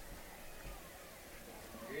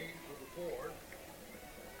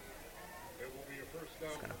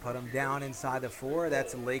 It's going to put him down inside the 4.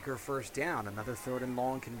 That's a Laker first down. Another 3rd and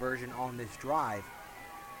long conversion on this drive.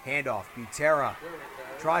 Handoff. Butera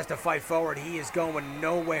tries to fight forward. He is going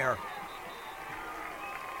nowhere.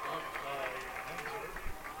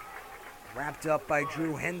 Wrapped up by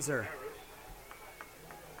Drew Henzer.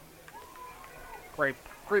 Great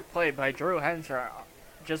play by Drew Henzer.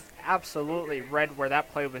 Just absolutely read where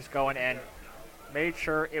that play was going and made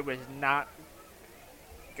sure it was not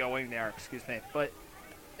going there. Excuse me, but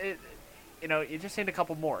you just need a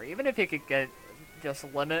couple more. Even if you could just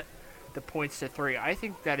limit the points to 3, I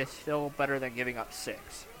think that is still better than giving up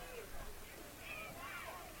 6.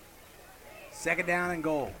 2nd down and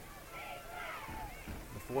goal.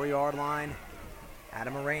 The 4-yard line.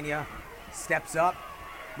 Adam Arania steps up.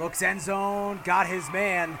 Looks end zone, got his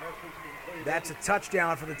man. That's a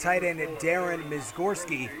touchdown for the tight end, Darren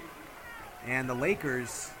Mizgorski. And the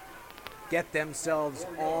Lakers get themselves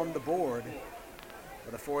on the board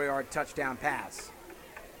with a 4-yard touchdown pass.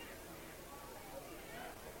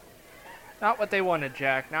 Not what they wanted,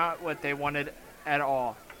 Jack. Not what they wanted at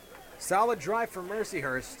all. Solid drive for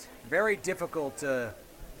Mercyhurst. Very difficult to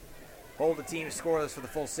hold the team scoreless for the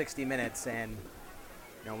full 60 minutes. And,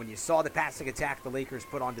 when you saw the passing attack the Lakers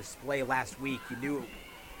put on display last week, you knew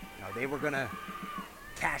they were going to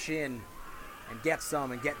cash in and get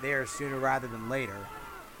some and get theirs sooner rather than later.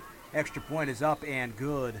 Extra point is up and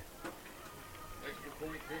good. Extra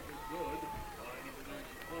point kick is good.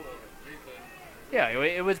 Yeah,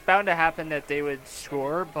 it was bound to happen that they would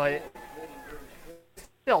score, but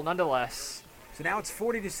still, nonetheless. So now it's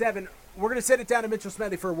 40-7. We're going to send it down to Mitchell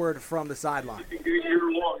Smedley for a word from the sideline.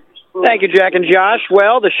 Thank you, Jack and Josh.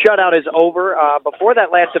 Well, the shutout is over. Before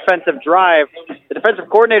that last defensive drive, the defensive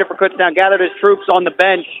coordinator for Kutztown gathered his troops on the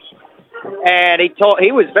bench, and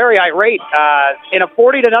he was very irate. In a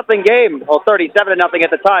 40-0 game, or 37-0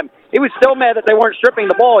 at the time, he was still mad that they weren't stripping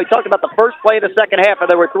the ball. He talked about the first play of the second half, and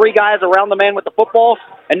there were 3 guys around the man with the football,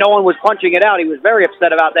 and no one was punching it out. He was very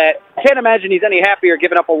upset about that. Can't imagine he's any happier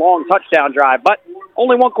giving up a long touchdown drive, but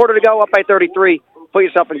only 1 quarter to go, up by 33. Put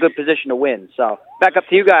yourself in good position to win. So back up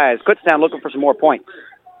to you guys. Kutztown looking for some more points.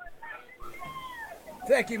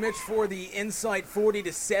 Thank you, Mitch, for the insight.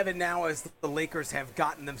 40-7 now as the Lakers have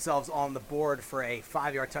gotten themselves on the board for a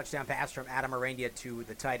 5-yard touchdown pass from Adam Arania to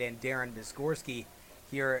the tight end Darren Disgorski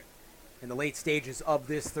here in the late stages of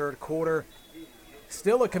this third quarter.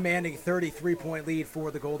 Still a commanding 33-point lead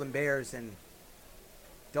for the Golden Bears, and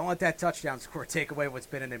don't let that touchdown score take away what's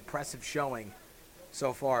been an impressive showing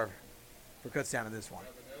so far for Kutztown in this one.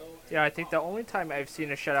 Yeah, I think the only time I've seen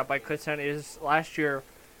a shutout by Kutztown is last year,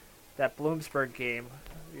 that Bloomsburg game.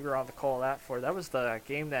 We were on the call that was the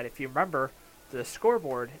game that, if you remember, the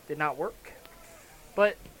scoreboard did not work.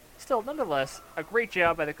 But still, nonetheless, a great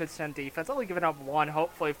job by the Kutztown defense. Only giving up 1,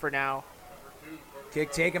 hopefully, for now.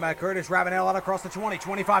 Kick taken by Curtis Ravenel out across the 20,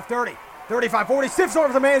 25-30. 35-40, stiffs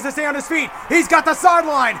over the man as they stay on his feet. He's got the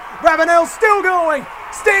sideline. Ravenel's still going.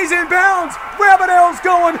 Stays in bounds. Ravenel's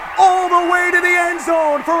going all the way to the end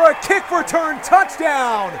zone for a kick return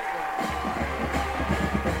touchdown.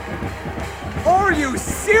 Are you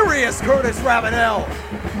serious, Curtis Ravenel?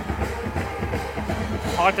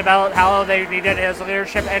 Talked about how they needed his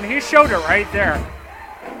leadership, and he showed it right there.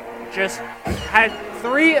 Just had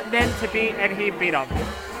 3 men to beat, and he beat them.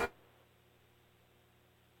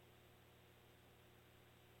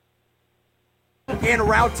 En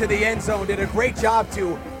route to the end zone, did a great job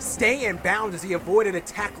to stay in bounds as he avoided a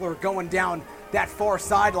tackler going down that far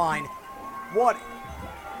sideline. What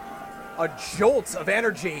a jolt of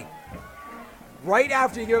energy. Right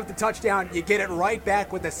after you give up the touchdown, you get it right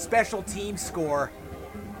back with a special team score.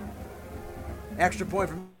 Extra point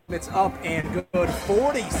from it's up and good.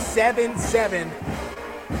 47-7.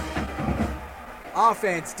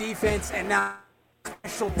 Offense, defense, and now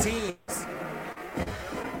special teams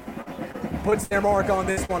puts their mark on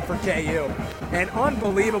this one for KU. An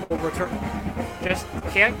unbelievable return. Just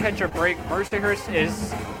can't catch a break.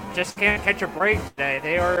 Mercyhurst just can't catch a break today.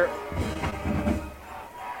 They are.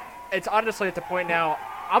 It's honestly at the point now.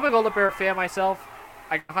 I'm a Golden Bear fan myself.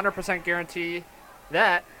 I 100% guarantee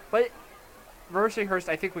that. But Mercyhurst,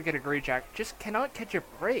 I think we can agree, Jack, just cannot catch a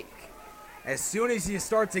break. As soon as you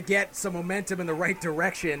start to get some momentum in the right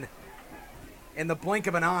direction, in the blink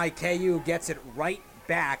of an eye, KU gets it right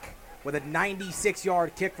back with a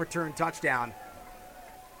 96-yard kick return touchdown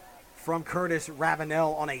from Curtis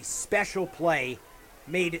Ravenel on a special play.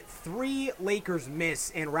 Made 3 Lakers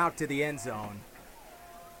miss en route to the end zone.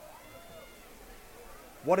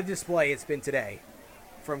 What a display it's been today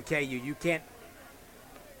from KU. You can't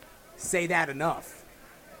say that enough.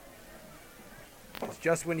 It's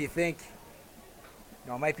just when you think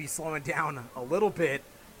it might be slowing down a little bit,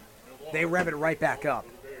 they rev it right back up.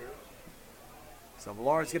 So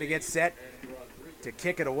Villar's going to get set to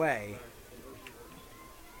kick it away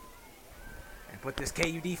and put this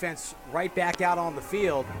KU defense right back out on the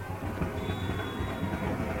field.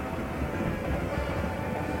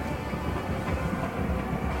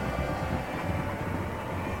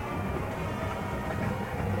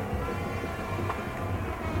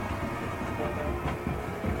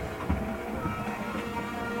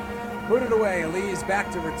 Put it away. Lee's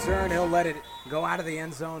back to return. He'll let it go out of the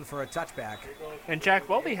end zone for a touchback. And Jack,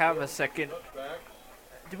 while we have a second,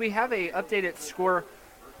 do we have a updated score?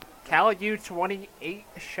 Cal U 28,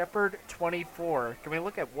 Shepherd 24. Can we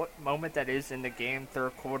look at what moment that is in the game?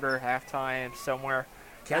 Third quarter, halftime, somewhere.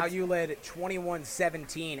 Cal U led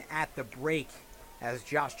 21-17 at the break. As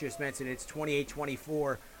Josh just mentioned, it's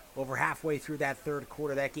 28-24 over halfway through that third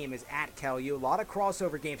quarter. That game is at CalU. A lot of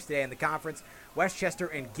crossover games today in the conference. Westchester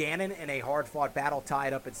and Gannon in a hard-fought battle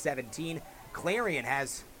tied up at 17. Clarion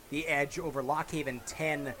has the edge over Lockhaven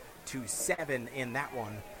 10-7 in that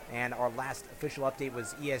one. And our last official update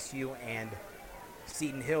was ESU and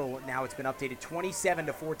Seton Hill. Now it's been updated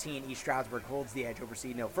 27-14. East Stroudsburg holds the edge over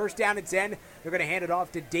Seton Hill. First down and 10. They're going to hand it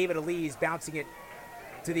off to David Elise, bouncing it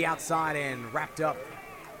to the outside and wrapped up.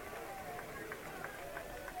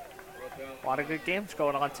 A lot of good games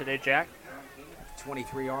going on today, Jack.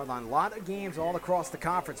 23-yard line. A lot of games all across the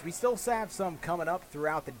conference. We still have some coming up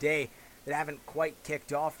throughout the day that haven't quite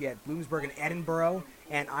kicked off yet. Bloomsburg and Edinburgh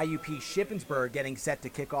and IUP Shippensburg getting set to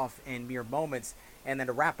kick off in mere moments. And then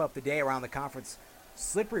to wrap up the day around the conference,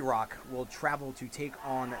 Slippery Rock will travel to take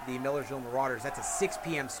on the Millersville Marauders. That's a 6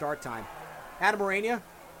 p.m. start time. Adam Morania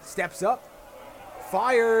steps up,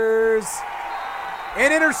 fires,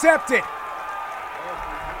 and intercepted.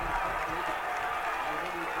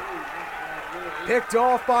 Picked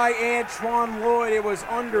off by Antron Lloyd. It was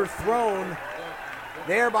underthrown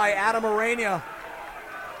there by Adam Morania.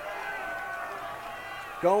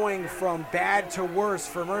 Going from bad to worse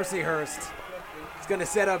for Mercyhurst. It's going to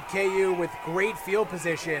set up KU with great field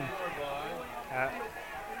position.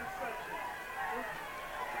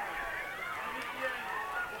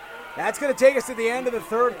 That's going to take us to the end of the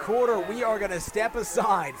third quarter. We are going to step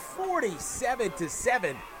aside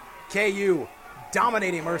 47-7. KU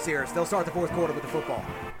dominating Mercyhurst. They'll start the fourth quarter with the football.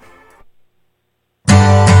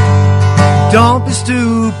 Don't be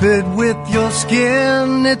stupid with your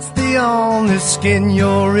skin. It's the only skin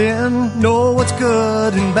you're in. Know what's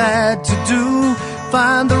good and bad to do.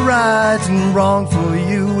 Find the right and wrong for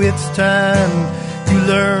you. It's time you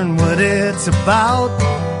learn what it's about.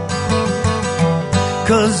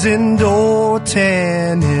 'Cause indoor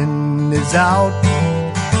tanning is out.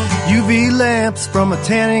 UV lamps from a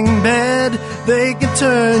tanning bed, they can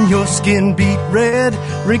turn your skin beet red.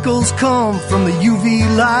 Wrinkles come from the UV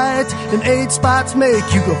light, and age spots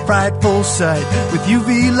make you a frightful sight. With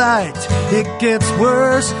UV light, it gets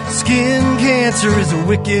worse. Skin cancer is a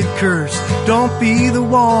wicked curse. Don't be the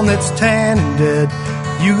one that's tan and dead.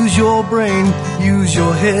 Use your brain, use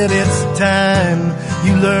your head. It's time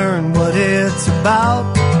you learn what it's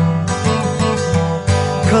about.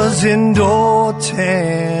 'Cause indoor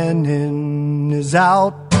tanning is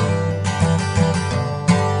out.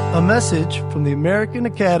 A message from the American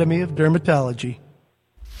Academy of Dermatology.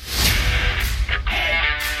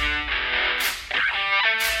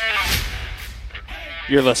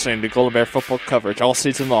 You're listening to Golden Bear football coverage all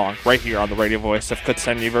season long, right here on the radio voice of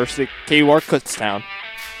Kutztown University, KUR Kutztown.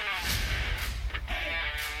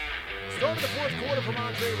 Start of the fourth quarter from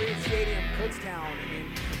Andre Reed Stadium. Kutztown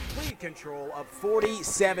in complete control of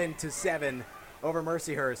 47-7 over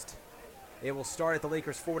Mercyhurst. They will start at the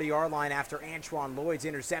Lakers' 40-yard line after Antron Lloyd's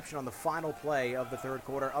interception on the final play of the third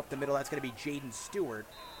quarter. Up the middle, that's going to be Jaden Stewart.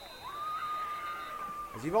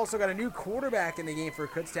 As you've also got a new quarterback in the game for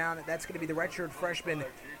Kutztown. That's going to be the redshirt freshman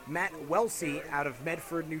Matt Welsey out of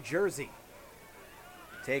Medford, New Jersey.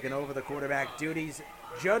 Taking over the quarterback duties.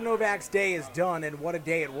 Judd Novak's day is done, and what a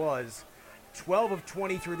day it was. 12 of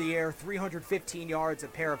 20 through the air, 315 yards, a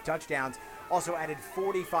pair of touchdowns. Also added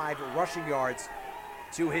 45 rushing yards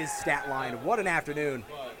to his stat line. What an afternoon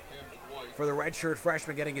for the redshirt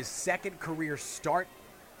freshman, getting his second career start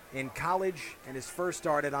in college and his first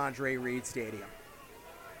start at Andre Reed Stadium.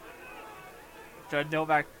 Judd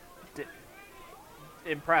Novak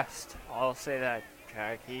impressed. I'll say that,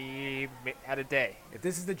 Jack. He had a day. If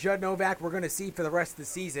this is the Judd Novak we're going to see for the rest of the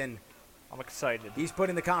season, I'm excited. He's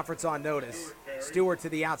putting the conference on notice. Stewart to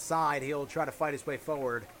the outside. He'll try to fight his way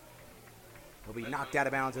forward. He'll be knocked out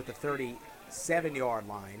of bounds at the 37-yard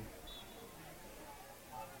line.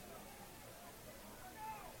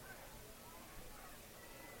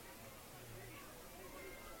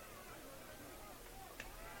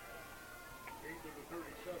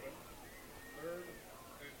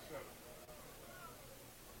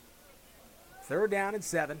 Third down and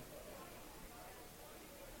 7.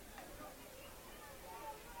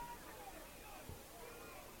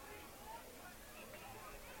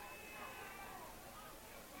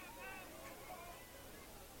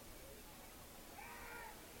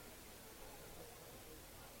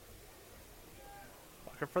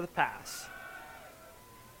 Looking for the pass.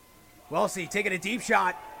 Welsey taking a deep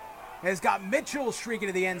shot. Has got Mitchell streaking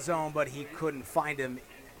to the end zone, but he couldn't find him.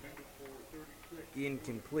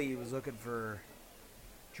 Incomplete. He was looking for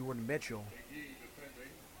Jordan Mitchell. It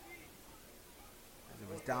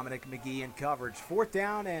was Dominic McGee in coverage. Fourth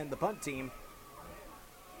down, and the punt team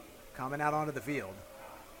coming out onto the field.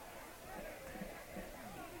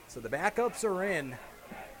 So the backups are in.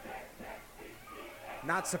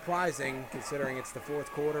 Not surprising, considering it's the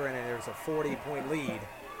fourth quarter and there's a 40-point lead.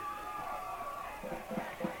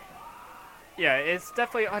 Yeah, it's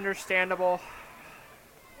definitely understandable.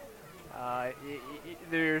 I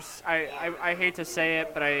hate to say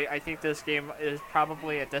it, but I think this game is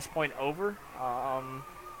probably at this point over.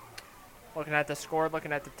 Looking at the score,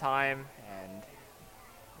 looking at the time, and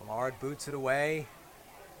Millard boots it away.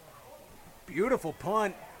 Beautiful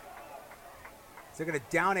punt. They're going to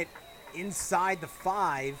down it inside the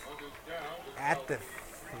 5 at the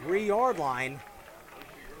 3-yard line.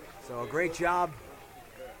 So a great job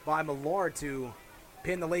by Millard to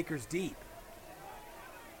pin the Lakers deep.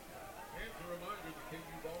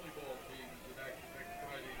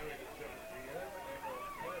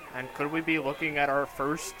 And could we be looking at our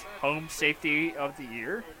first home safety of the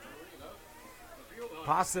year?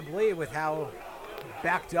 Possibly, with how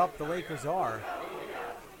backed up the Lakers are.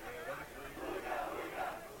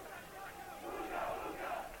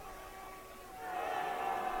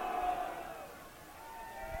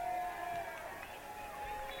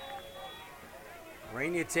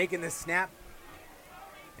 Rainier taking the snap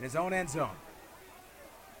in his own end zone.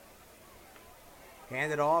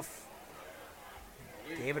 Hand it off.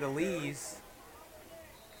 David Elise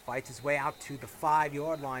fights his way out to the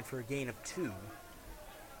 5-yard line for a gain of 2.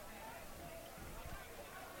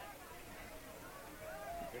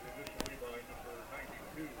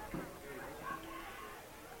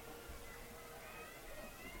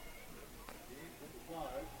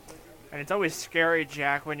 And it's always scary,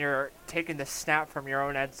 Jack, when you're taking the snap from your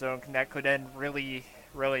own end zone. That could end really,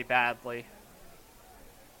 really badly.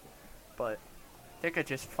 But they could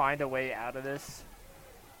just find a way out of this.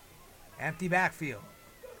 Empty backfield.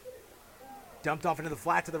 Dumped off into the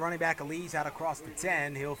flat to the running back, Elise, out across the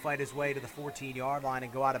 10. He'll fight his way to the 14-yard line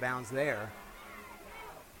and go out of bounds there.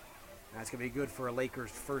 That's going to be good for a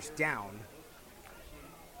Lakers first down.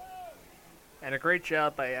 And a great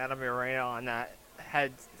job by Adam Moreno on that.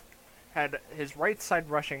 Had his right side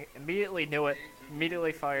rushing, immediately knew it,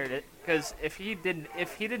 immediately fired it. Because if he did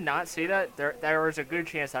not see that, there was a good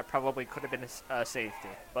chance that probably could have been a safety.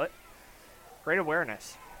 But great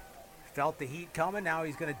awareness. Felt the heat coming. Now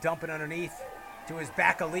he's going to dump it underneath to his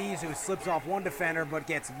back, Elise, who slips off one defender but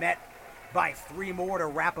gets met by 3 more to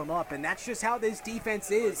wrap him up. And that's just how this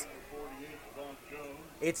defense is.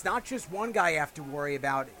 It's not just one guy you have to worry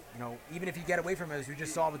about. You know, even if you get away from him, as we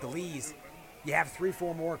just saw with Elise, you have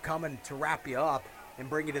 3-4 more coming to wrap you up and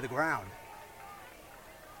bring you to the ground.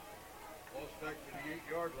 Ball back to the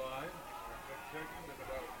 8-yard line. Second and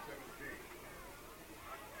about 17.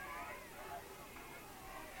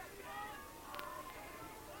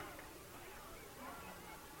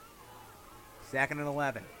 Second and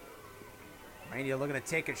 11. Rainier looking to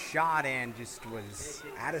take a shot and just was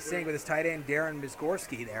out of sync with his tight end, Darren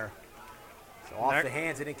Mizgorski there. So off the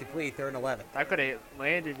hands and incomplete, 3rd and 11. That could have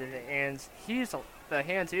landed in the hands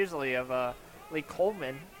easily of Lee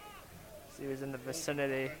Coleman. He was in the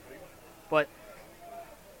vicinity. But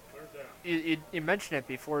you mentioned it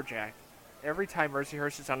before, Jack. Every time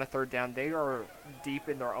Mercyhurst is on a 3rd down, they are deep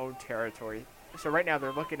in their own territory. So right now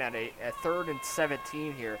they're looking at a 3rd and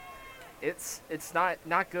 17 here. It's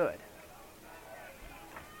not good.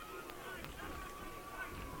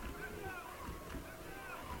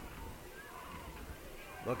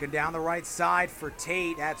 Looking down the right side for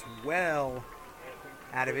Tate. That's well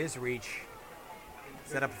out of his reach.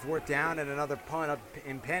 Set up a 4th down and another punt up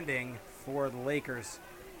impending for the Lakers.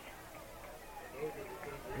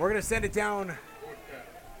 We're going to send it down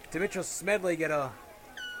to Mitchell Smedley, get a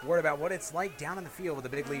word about what it's like down in the field with a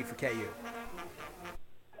big lead for KU.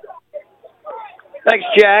 Thanks,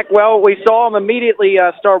 Jack. Well, we saw him immediately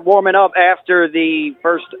start warming up after the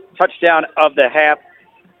first touchdown of the half.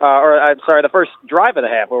 The first drive of the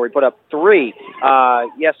half where we put up 3.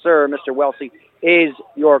 Yes, sir, Mr. Welsey is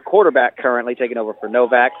your quarterback currently taking over for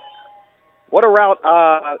Novak. What a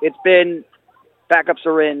route it's been. Backups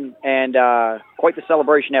are in, and quite the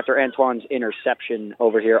celebration after Antoine's interception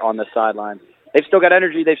over here on the sideline. They've still got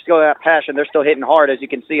energy. They've still got passion. They're still hitting hard, as you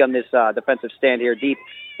can see on this defensive stand here deep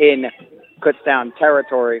in Kutztown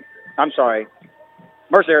territory. I'm sorry,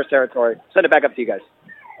 Mercyhurst territory. Send it back up to you guys.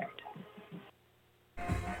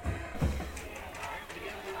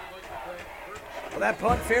 Well, that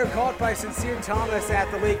punt fair caught by Sincere Thomas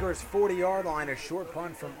at the Lakers' 40-yard line. A short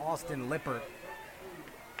punt from Austin Lippert.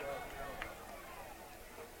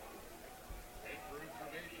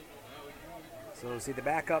 So we'll see the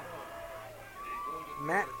backup,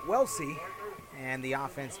 Matt Welsey, and the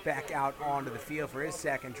offense back out onto the field for his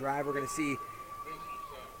second drive. We're going to see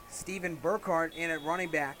Stephen Burkhart in at running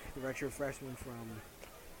back, the redshirt freshman from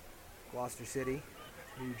Gloucester City.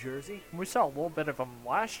 New Jersey. We saw a little bit of him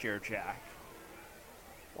last year, Jack.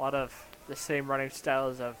 A lot of the same running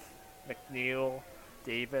styles of McNeil,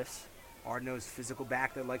 Davis. Hard-nosed physical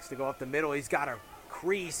back that likes to go up the middle. He's got a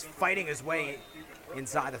crease, fighting his way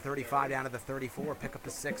inside the 35 down to the 34. Pick up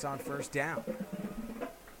the 6 on first down.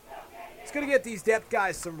 It's going to get these depth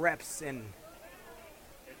guys some reps, and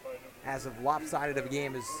as of lopsided of a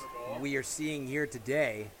game as we are seeing here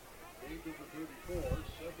today.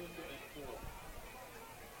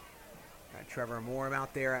 Got Trevor Moore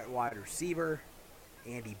out there at wide receiver.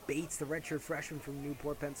 Andy Bates, the redshirt freshman from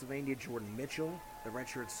Newport, Pennsylvania. Jordan Mitchell, the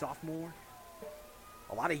redshirt sophomore.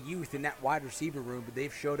 A lot of youth in that wide receiver room, but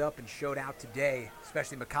they've showed up and showed out today,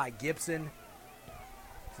 especially Mekhi Gibson.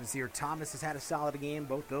 Sincere Thomas has had a solid game.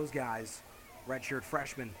 Both those guys, redshirt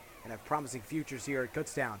freshmen, and have promising futures here at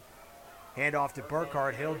Kutztown. Handoff to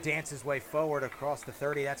Burkhardt. He'll dance his way forward across the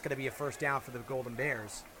 30. That's going to be a first down for the Golden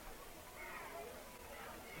Bears.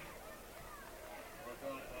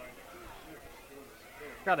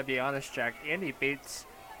 Gotta be honest, Jack. Andy Bates,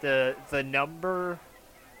 the number,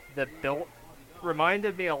 the build,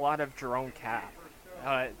 reminded me a lot of Jerome Cap,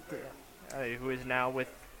 who is now with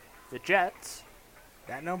the Jets.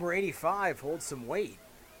 That number 85 holds some weight.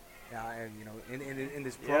 And, you know, in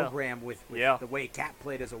this program with the way Cap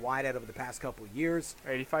played as a wideout over the past couple of years.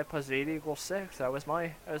 85 plus 80 equals 6. That was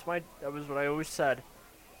what I always said.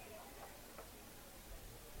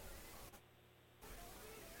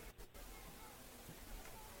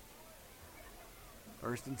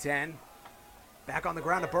 First and 10. Back on the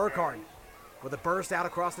ground to Burkhardt. With a burst out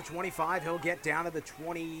across the 25, he'll get down to the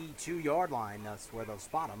 22-yard line. That's where they'll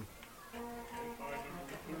spot him.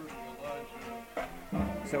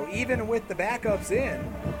 So even with the backups in,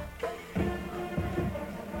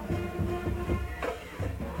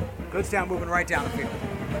 Kutztown moving right down the field.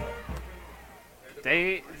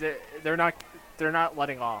 They're not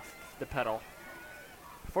letting off the pedal.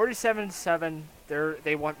 47-7.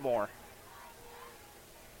 They want more.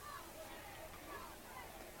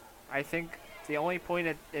 I think the only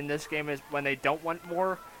point in this game is when they don't want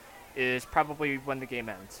more is probably when the game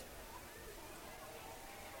ends.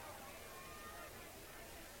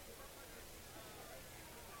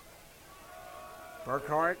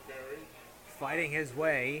 Burkhardt fighting his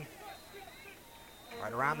way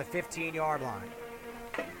right around the 15-yard line.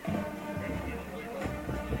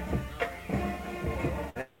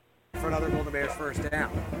 For another Golden Bears first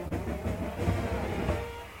down.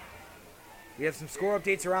 We have some score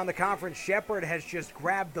updates around the conference. Shepherd has just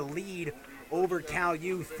grabbed the lead over Cal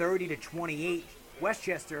U 30-28.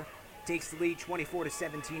 Westchester takes the lead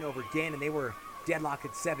 24-17 over Gannon. They were deadlocked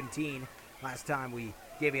at 17 last time we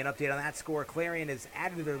gave you an update on that score. Clarion has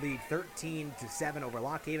added to their lead 13-7 over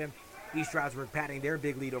Lockhaven. East Stroudsburg patting their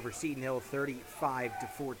big lead over Seton Hill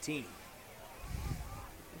 35-14.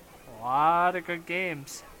 A lot of good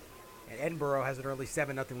games. And Edinburgh has an early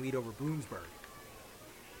 7-0 lead over Bloomsburg.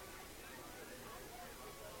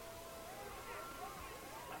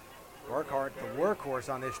 Burkhardt, the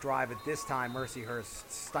workhorse on this drive at this time. Mercyhurst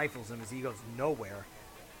stifles him as he goes nowhere.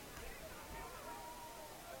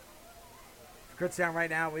 For Kutztown right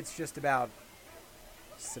now, it's just about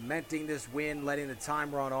cementing this win, letting the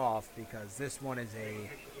time run off, because this one is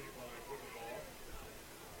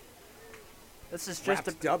This is just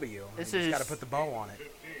a W. This is is got to put the bow on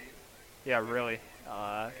it. Yeah, really.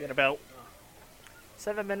 In about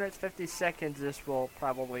 7 minutes 50 seconds, this will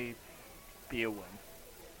probably be a win.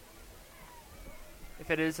 If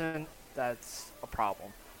it isn't, that's a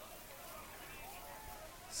problem.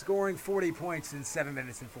 Scoring 40 points in 7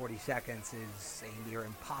 minutes and 40 seconds is a near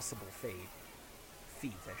impossible feat,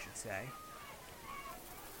 I should say.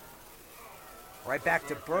 Right back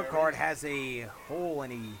to Burkhardt, has a hole,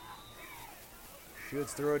 and he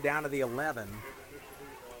shoots through it down to the 11.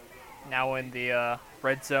 Now in the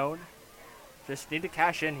red zone. Just need to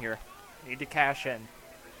cash in here. Need to cash in.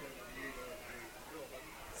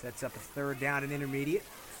 Sets up a third down and intermediate.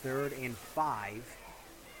 3rd and 5.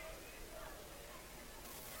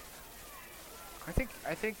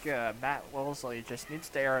 I think Matt Wellesley just needs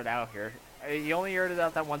to air it out here. He only aired it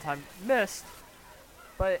out that one time, missed,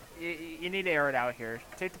 but you need to air it out here.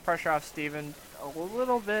 Take the pressure off Steven a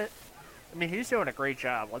little bit. I mean, he's doing a great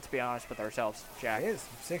job. Let's be honest with ourselves, Jack. He is.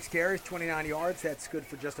 6 carries, 29 yards. That's good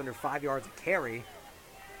for just under 5 yards a carry.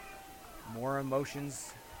 More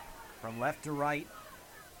emotions from left to right.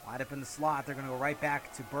 Wide up in the slot. They're going to go right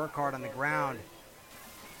back to Burkhardt on the ground.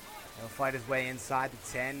 He'll fight his way inside the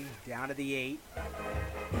 10, down to the 8.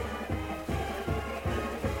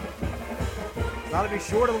 Got to be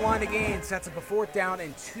short of the line of gain. Sets up a 4th down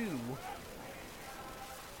and 2.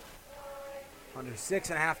 Under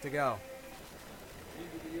 6.5 to go.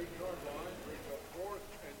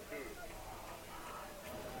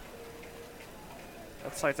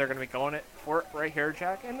 Looks like they're going to be going for it right here,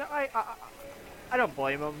 Jack. And I don't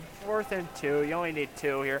blame them. 4th and 2. You only need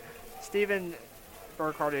 2 here. Steven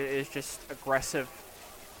Burkhardt is just aggressive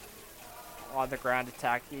on the ground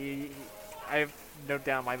attack. I have no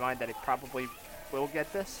doubt in my mind that he probably will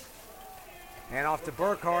get this. And off to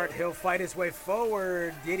Burkhardt. He'll fight his way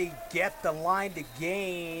forward. Did he get the line to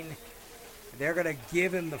gain? They're going to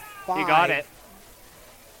give him the 5. He got it.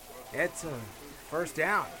 It's a first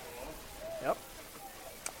down. Yep.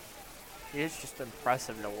 He is just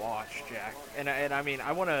impressive to watch, Jack. And I mean,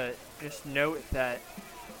 I want to just note that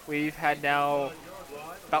we've had now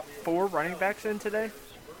about 4 running backs in today.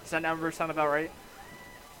 Does that number sound about right?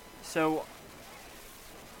 So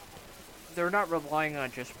they're not relying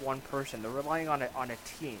on just one person. They're relying on a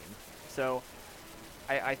team. So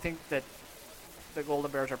I think that the Golden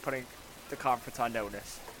Bears are putting the conference on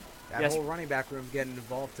notice. That whole running back room getting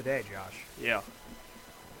involved today, Josh. Yeah.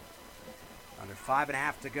 Under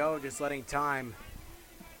 5.5 to go, just letting time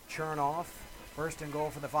churn off. 1st and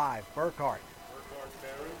goal for the 5. Burkhardt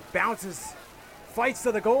bounces, fights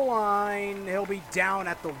to the goal line. He'll be down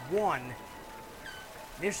at the 1.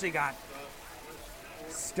 Initially got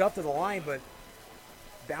stuffed to the line, but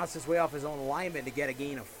bounced his way off his own alignment to get a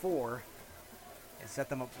gain of 4 and set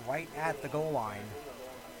them up right at the goal line.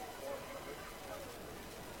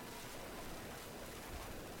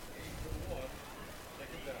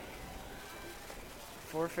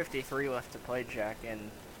 .453 left to play, Jack,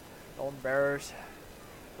 and Golden Bears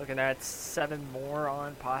looking at 7 more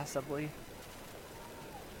on, possibly.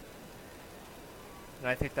 And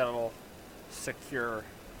I think that'll secure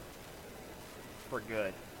for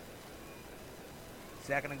good.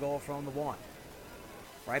 2nd and goal from the 1.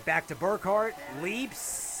 Right back to Burkhardt.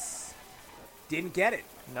 Leaps. Didn't get it.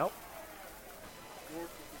 Nope.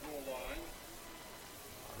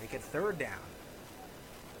 Make it 3rd down.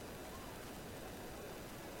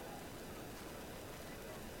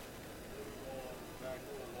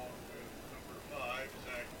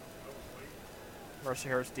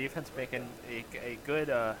 Mercyhurst defense making a good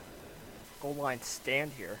goal line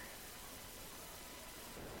stand here.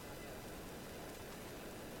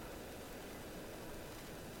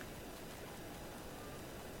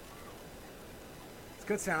 This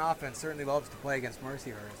Kutztown offense certainly loves to play against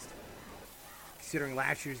Mercyhurst. Considering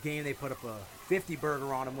last year's game, they put up a 50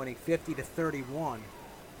 burger on them, winning 50-31.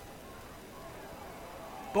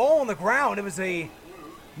 Ball on the ground. It was a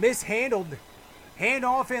mishandled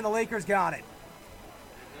handoff, and the Lakers got it.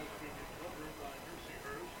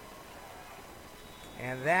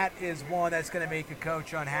 And that is one that's going to make a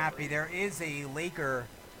coach unhappy. There is a Laker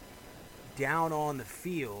down on the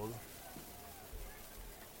field.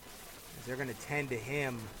 They're going to tend to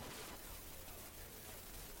him.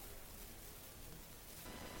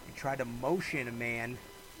 He tried to motion a man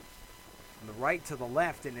from the right to the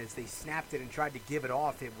left, and as they snapped it and tried to give it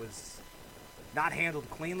off, it was not handled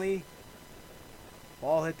cleanly.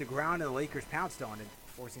 Ball hit the ground, and the Lakers pounced on it,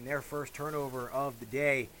 forcing their first turnover of the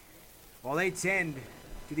day. While they tend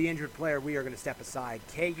to the injured player, we are going to step aside.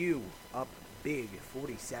 KU up big,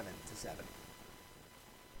 47-7.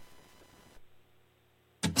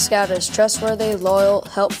 Scout is trustworthy, loyal,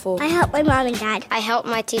 helpful. I help my mom and dad. I help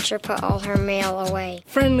my teacher put all her mail away.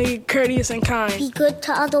 Friendly, courteous, and kind. Be good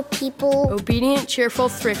to other people. Obedient, cheerful,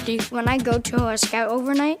 thrifty. When I go to a scout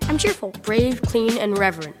overnight, I'm cheerful. Brave, clean, and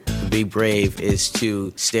reverent. Be brave is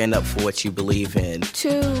to stand up for what you believe in.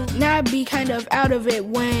 To not be kind of out of it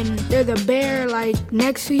when there's a bear like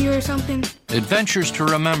next to you or something. Adventures to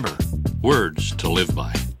remember. Words to live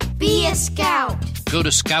by. Be a scout. Go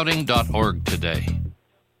to scouting.org today.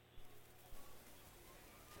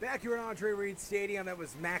 Back here at Andre Reed Stadium, that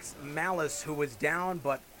was Max Malice who was down,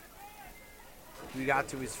 but he got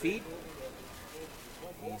to his feet.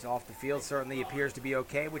 He's off the field, certainly appears to be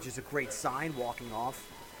okay, which is a great sign, walking off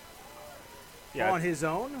on his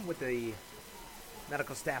own with the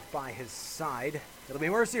medical staff by his side. It'll be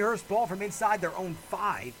Mercyhurst ball from inside their own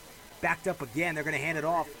 5. Backed up again, they're going to hand it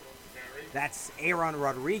off. That's Aaron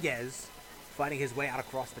Rodriguez fighting his way out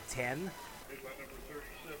across the 10.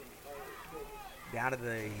 Down to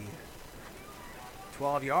the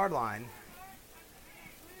 12-yard line.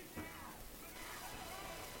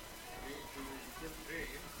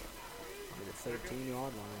 The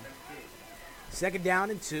 13-yard line. 2nd down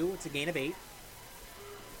and 2. It's a gain of 8.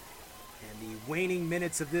 And the waning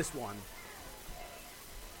minutes of this one.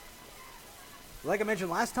 Like I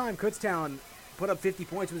mentioned last time, Kutztown put up 50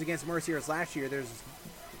 points was against Mercyhurst last year. There's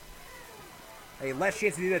a less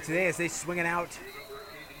chance to do that today as they swing it out.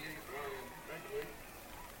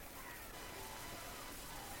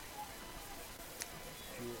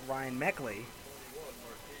 Ryan Meckley.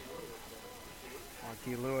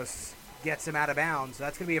 Marquis Lewis gets him out of bounds. So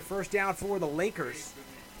that's going to be a first down for the Lakers.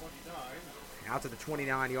 Out to the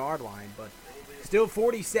 29-yard line, but still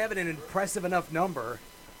 47, an impressive enough number.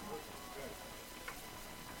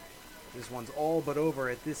 This one's all but over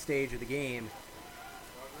at this stage of the game.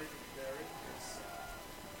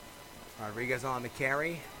 Rodriguez on the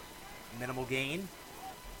carry. Minimal gain.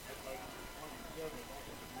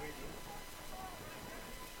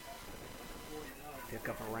 Pick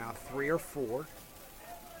up around 3 or 4.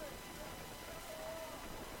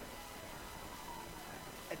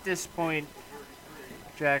 At this point,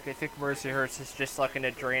 Jack, I think Mercyhurst is just looking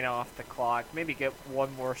to drain off the clock, maybe get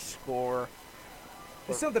one more score.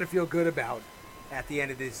 There's something to feel good about at the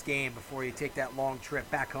end of this game before you take that long trip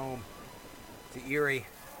back home to Erie.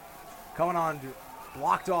 Coming on,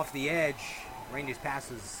 blocked off the edge. Rangers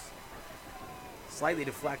passes slightly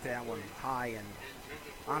deflected, that one high, and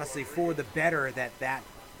honestly for the better that that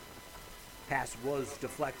pass was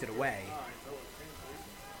deflected away.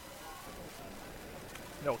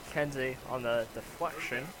 No Kenzie on the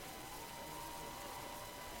deflection.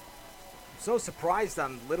 So surprised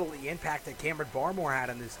on little the impact that Cameron Barmore had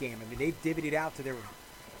in this game. I mean, they've divvied it out to their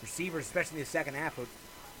receivers, especially in the second half, but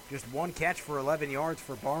just one catch for 11 yards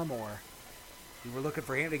for Barmore. We were looking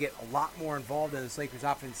for him to get a lot more involved in this Lakers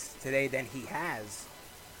offense today than he has.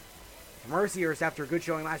 Mercyhurst, after a good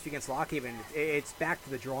showing last week against Lockhaven, it's back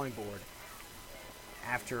to the drawing board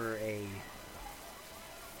after a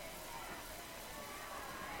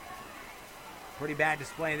pretty bad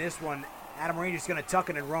display in this one. Adam Ranger's going to tuck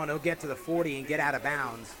it and run. He'll get to the 40 and get out of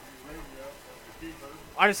bounds.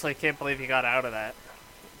 Honestly, I can't believe he got out of that.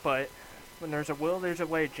 But when there's a will, there's a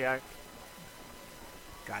way, Jack.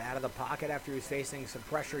 Got out of the pocket after he was facing some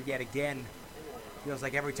pressure yet again. Feels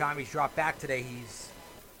like every time he's dropped back today, he's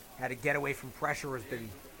had to get away from pressure, has been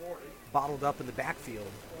bottled up in the backfield.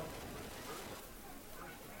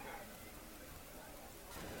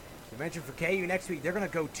 You mentioned for KU next week, they're going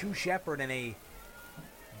to go to Shepherd in a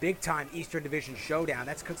big-time Eastern Division showdown.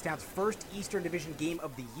 That's Kutztown's first Eastern Division game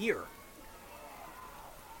of the year.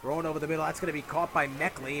 Thrown over the middle, that's going to be caught by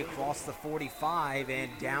Meckley across the 45 and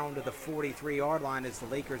down to the 43-yard line as the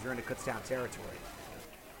Lakers are into Kutztown territory.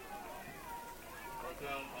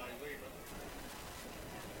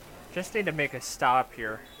 Just need to make a stop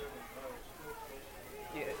here.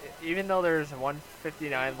 Even though there's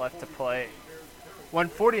 1:59 left to play,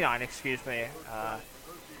 1:49, excuse me,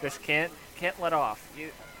 just can't let off.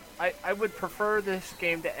 I would prefer this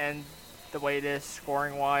game to end the way it is,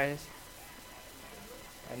 scoring-wise,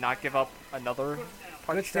 and not give up another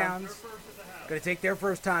touchdown. Kutztown's going to take their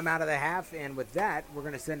first time out of the half, and with that, we're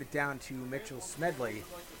going to send it down to Mitchell Smedley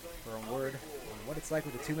for a word on what it's like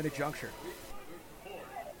with a 2-minute juncture.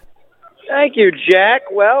 Thank you, Jack.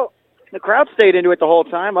 Well, the crowd stayed into it the whole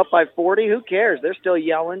time, up by 40. Who cares? They're still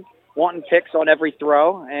yelling, wanting picks on every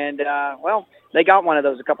throw, and, well, they got one of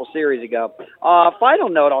those a couple series ago. Final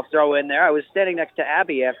note I'll throw in there. I was standing next to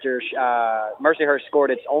Abby after Mercyhurst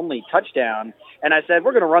scored its only touchdown, and I said,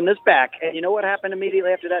 we're going to run this back. And you know what happened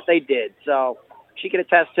immediately after that? They did. So she can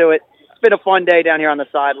attest to it. It's been a fun day down here on the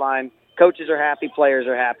sideline. Coaches are happy. Players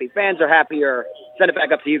are happy. Fans are happier. Send it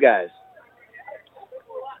back up to you guys.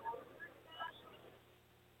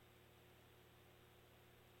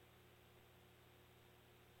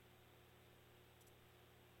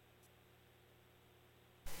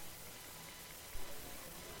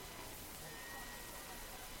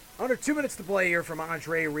 Under 2 minutes to play here from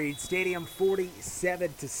Andre Reed Stadium.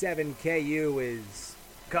 47-7. KU is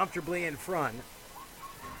comfortably in front.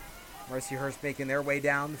 Mercyhurst making their way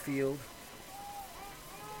down the field.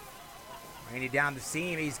 Rainey down the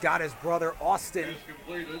seam. He's got his brother Austin.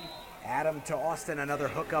 Adam to Austin. Another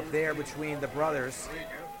hook up there between the brothers.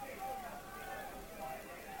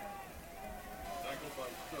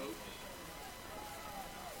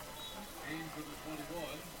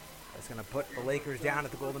 That's going to put the Lakers down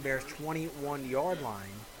at the Golden Bears' 21-yard line.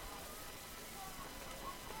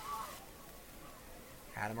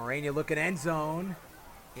 Adam Morania looking end zone.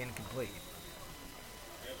 Incomplete.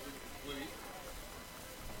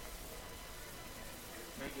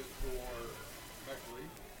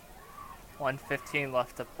 1:15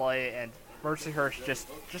 left to play, and Mercyhurst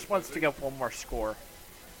just wants to get one more score.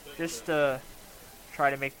 Just to try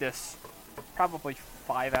to make this probably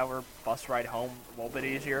 5-hour bus ride home a little bit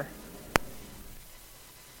easier.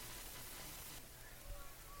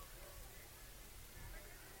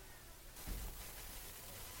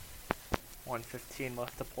 $1:15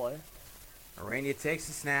 left to play. Arania takes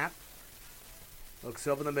the snap. Looks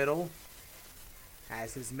over the middle.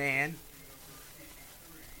 Has his man.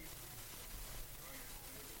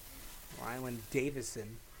 Rylan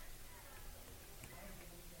Davison.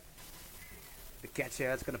 Good catch there.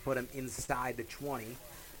 That's going to put him inside the 20.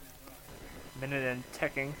 Minute and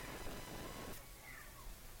ticking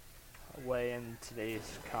away in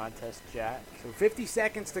today's contest, Jack. So 50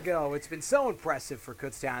 seconds to go. It's been so impressive for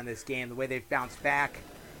Kutztown in this game, the way they've bounced back.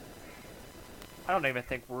 I don't even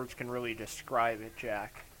think words can really describe it,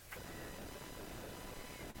 Jack.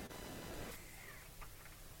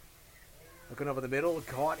 Looking over the middle,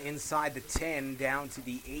 caught inside the 10, down to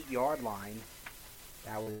the 8-yard line.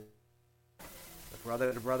 That was the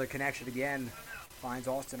brother-to-brother connection again. Finds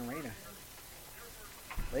Austin Arena.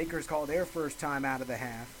 Lakers call their first time out of the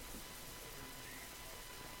half.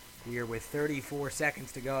 Here with 34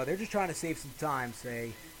 seconds to go. They're just trying to save some time, so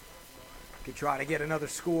they could try to get another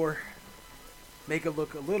score. Make it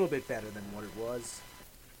look a little bit better than what it was.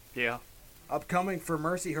 Yeah. Upcoming for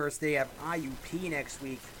Mercyhurst, they have IUP next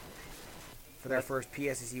week for their first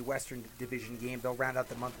PSAC Western Division game. They'll round out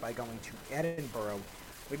the month by going to Edinburgh.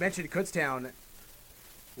 We mentioned Kutztown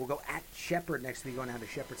will go at Shepherd next week, going down to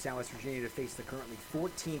Shepherdstown, West Virginia, to face the currently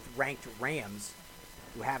 14th ranked Rams,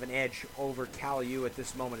 who have an edge over Cal U at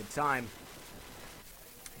this moment in time.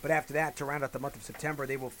 But after that, to round out the month of September,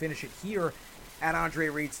 they will finish it here at Andre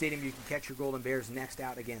Reed Stadium. You can catch your Golden Bears next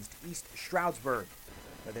out against East Stroudsburg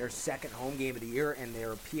for their second home game of the year and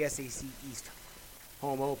their PSAC East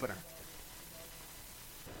home opener.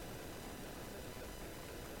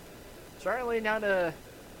 Certainly not a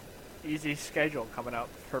easy schedule coming up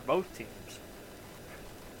for both teams.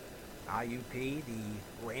 IUP,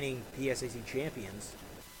 the reigning PSAC champions,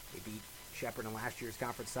 they beat Shepherd in last year's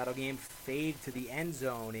conference title game. Fade to the end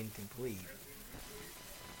zone, incomplete.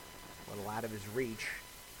 A little out of his reach.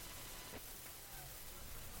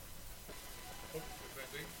 I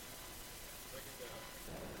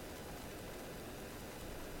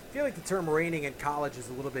feel like the term reigning in college is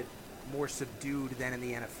a little bit more subdued than in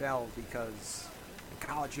the NFL, because in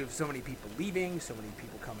college you have so many people leaving, so many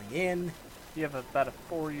people coming in. You have about a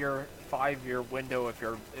 4-year, 5-year window if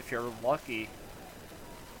you're lucky.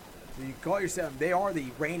 So you call yourself, they are the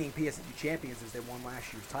reigning PSAC champions as they won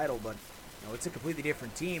last year's title, but it's a completely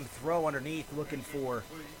different team. Throw underneath, looking for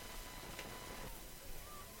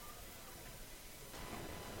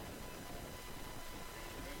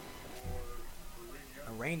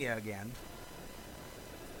Arena again.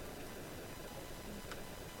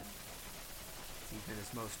 He's been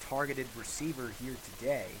his most targeted receiver here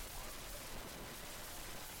today.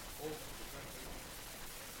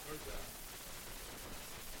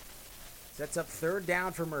 Sets up third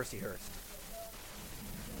down for Mercyhurst.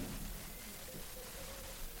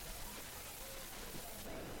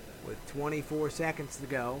 With 24 seconds to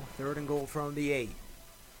go, third and goal from the 8.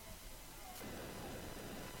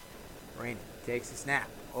 Rainey takes the snap.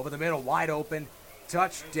 Over the middle, wide open.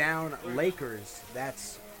 Touchdown, Lakers.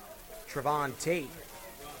 That's Trevon Tate.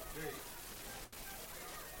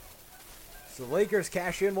 So the Lakers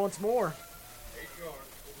cash in once more.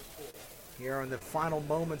 Here in the final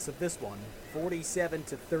moments of this one.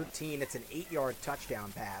 47-13. It's an 8-yard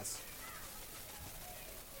touchdown pass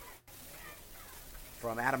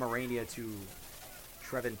from Adam Arania to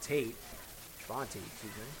Trevon Tate.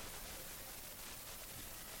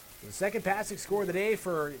 The second passing score of the day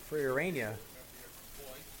for Arania.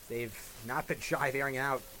 They've not been shy of airing it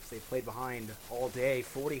out. They've played behind all day.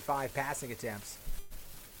 45 passing attempts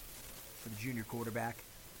for the junior quarterback.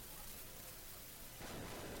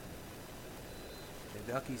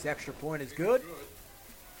 The Duckies' extra point is good.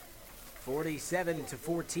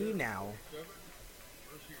 47-14 now.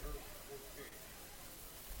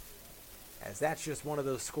 As that's just one of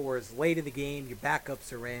those scores late in the game. Your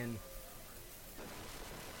backups are in.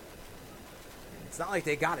 It's not like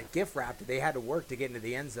they got a gift wrapped. They had to work to get into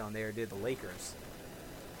the end zone there, did the Lakers.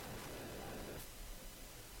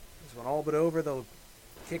 This one all but over. They'll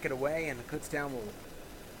kick it away, and Kutztown will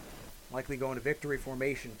likely go into victory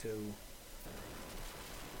formation to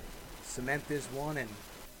cement this one and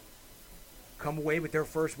come away with their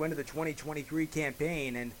first win of the 2023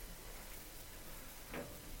 campaign. And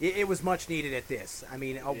it was much needed at this. I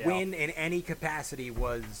mean, a win in any capacity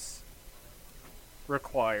was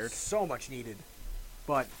required. So much needed.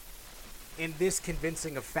 But in this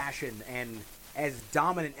convincing of fashion, and as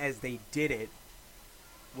dominant as they did it,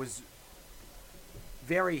 was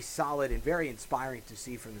very solid and very inspiring to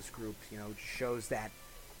see from this group. It shows that,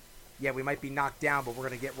 we might be knocked down, but we're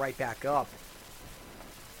going to get right back up.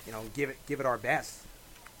 Give it our best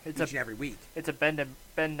each and every week. It's a bend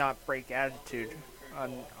not break attitude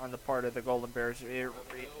on the part of the Golden Bears.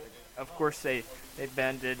 Of course, they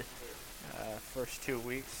bended first 2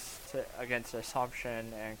 weeks against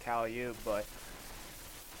Assumption and Cal U, but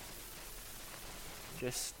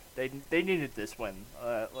just They needed this win.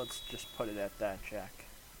 Let's just put it at that, Jack.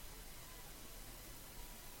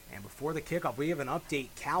 And before the kickoff, we have an update.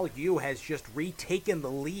 Cal U has just retaken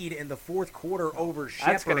the lead in the fourth quarter over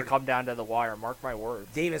Shepherd. That's going to come down to the wire, mark my words.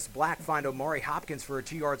 Davis Black find Omari Hopkins for a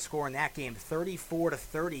 2-yard score in that game.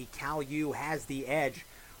 34-30, Cal U has the edge.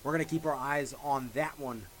 We're going to keep our eyes on that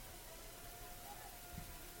one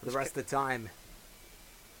for the rest of the time.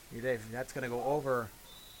 That's going to go over.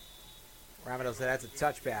 Ramadan said that's a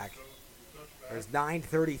touchback. There's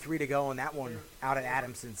 9:33 to go in that one out at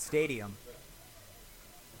Adamson Stadium.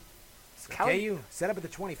 KU set up at the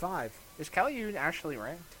 25. Is KU actually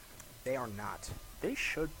ranked? They are not. They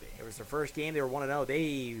should be. It was their first game. They were 1-0.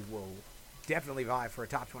 They will definitely vie for a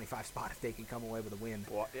top 25 spot if they can come away with a win.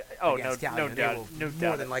 Well, no doubt.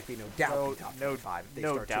 More than likely, no doubt, be top 25 if they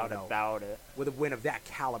start 2-0 doubt about it. With a win of that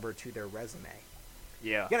caliber to their resume.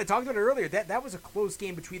 Yeah. I talked about it earlier. That was a close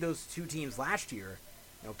game between those two teams last year.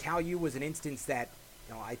 Cal U was an instance that,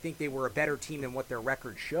 I think they were a better team than what their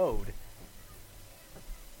record showed.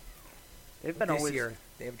 They've been this year,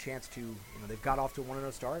 they have a chance to, they've got off to a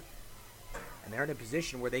 1-0 start, and they're in a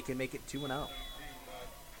position where they can make it 2-0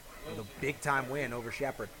 with a big-time win over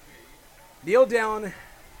Shepherd. Kneel down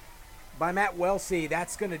by Matt Welsey.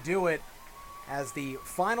 That's going to do it as the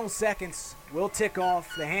final seconds will tick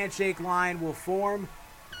off. The handshake line will form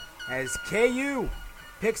as KU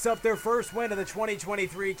picks up their first win of the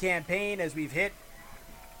 2023 campaign as we've hit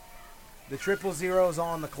the 000s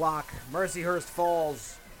on the clock. Mercyhurst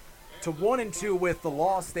falls to 1-2 with the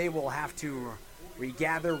loss. They will have to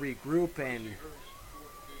regather, regroup, and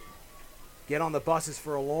get on the buses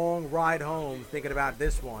for a long ride home thinking about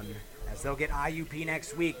this one, as they'll get IUP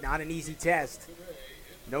next week. Not an easy test.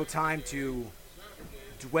 No time to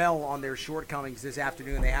dwell on their shortcomings this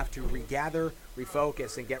afternoon. They have to regather,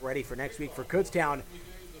 refocus, and get ready for next week. For Kutztown,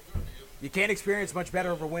 you can't experience much better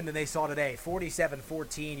of a win than they saw today.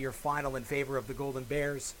 47-14, your final in favor of the Golden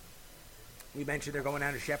Bears. We mentioned they're going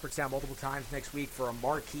down to Shepherdstown multiple times next week for a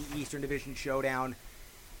marquee Eastern Division showdown.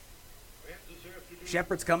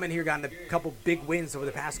 Shepherd's come in here, gotten a couple big wins over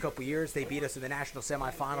the past couple years. They beat us in the national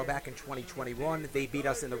semifinal back in 2021. They beat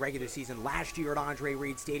us in the regular season last year at Andre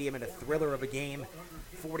Reed Stadium in a thriller of a game,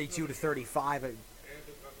 42-35.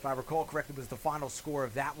 If I recall correctly, was the final score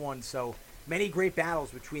of that one. So many great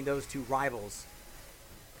battles between those two rivals.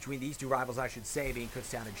 Between these two rivals, I should say, being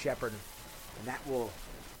Kutztown and Shepherd. And that will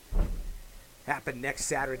happen next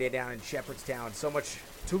Saturday down in Shepherdstown. So much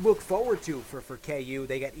to look forward to for KU.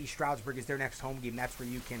 They got East Stroudsburg as their next home game. That's where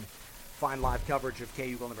you can find live coverage of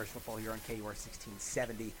KU Golden Bears football here on KUR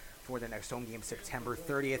 1670 for their next home game, September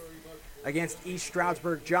 30th against East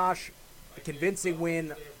Stroudsburg. Josh, a convincing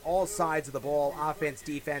win, all sides of the ball, offense,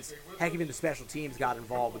 defense. Heck, even the special teams got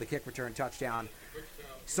involved with a kick return touchdown.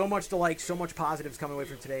 So much to like, so much positives coming away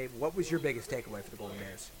from today. What was your biggest takeaway for the Golden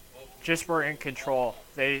Bears? Just were in control.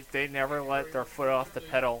 They never let their foot off the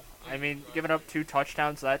pedal. I mean, giving up 2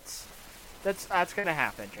 touchdowns, that's going to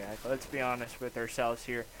happen, Jack. Let's be honest with ourselves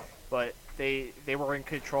here. But they were in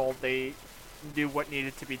control. They knew what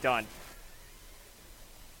needed to be done.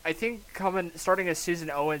 I think starting a season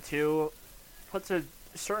 0-2 puts a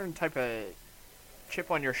certain type of chip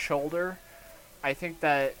on your shoulder. I think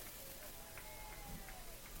that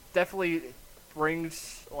definitely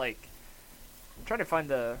brings, I'm trying to find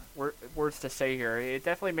the words to say here. It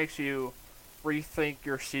definitely makes you rethink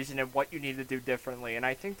your season and what you need to do differently. And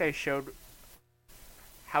I think they showed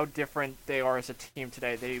how different they are as a team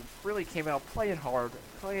today. They really came out playing hard,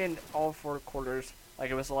 playing all 4 quarters like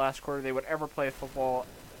it was the last quarter they would ever play football.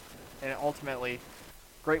 And ultimately,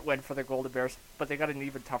 great win for the Golden Bears. But they got an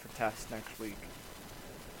even tougher test next week.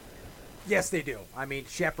 Yes, they do. I mean,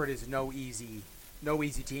 Shepherd is no easy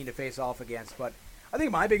team to face off against. But I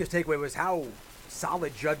think my biggest takeaway was how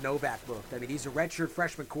solid Judd Novak looked. I mean, he's a redshirt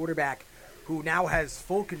freshman quarterback who now has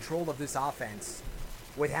full control of this offense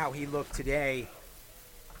with how he looked today.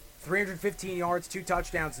 315 yards, 2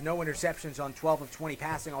 touchdowns, no interceptions on 12 of 20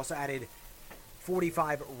 passing. Also added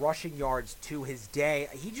 45 rushing yards to his day.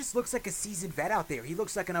 He just looks like a seasoned vet out there. He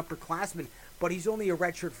looks like an upperclassman, but he's only a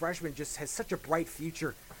redshirt freshman, just has such a bright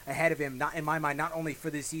future ahead of him, not in my mind, not only for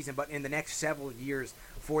this season, but in the next several years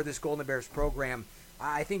for this Golden Bears program.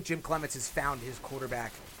 I think Jim Clements has found his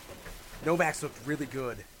quarterback. Novak's looked really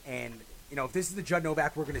good, and if this is the Judd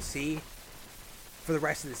Novak we're going to see for the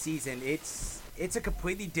rest of the season, it's a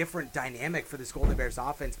completely different dynamic for this Golden Bears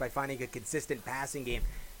offense by finding a consistent passing game.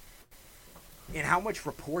 And how much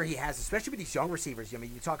rapport he has, especially with these young receivers. I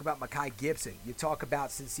mean, you talk about Makai Gibson. You talk about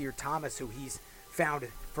Sincere Thomas, who he's found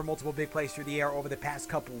for multiple big plays through the air over the past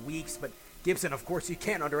couple weeks. But Gibson, of course, you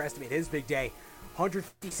can't underestimate his big day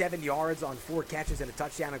 157 yards on 4 catches and a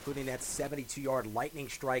touchdown, including that 72-yard lightning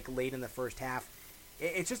strike late in the first half.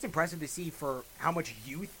 It's just impressive to see for how much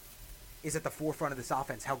youth is at the forefront of this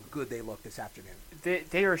offense, how good they look this afternoon.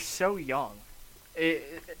 They are so young.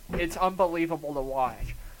 It's unbelievable to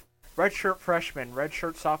watch. Redshirt freshman,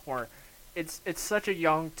 redshirt sophomore. It's such a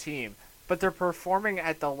young team, but they're performing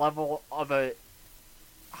at the level of a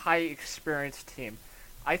high experienced team.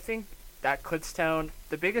 I think that Kutztown,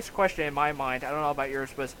 the biggest question in my mind, I don't know about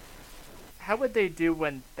yours, was how would they do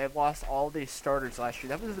when they lost all these starters last year?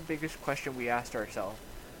 That was the biggest question we asked ourselves.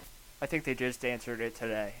 I think they just answered it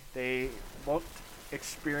today. They looked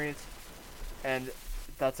experienced, and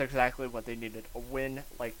that's exactly what they needed, a win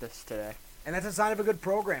like this today. And that's a sign of a good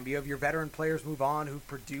program. You have your veteran players move on who've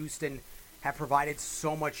produced and have provided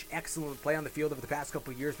so much excellent play on the field over the past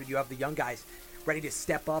couple of years, but you have the young guys ready to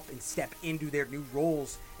step up and step into their new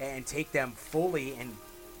roles and take them fully and,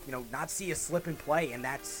 not see a slip in play. And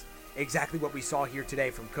that's exactly what we saw here today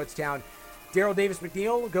from Kutztown. Darrell Davis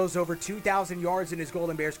McNeil goes over 2,000 yards in his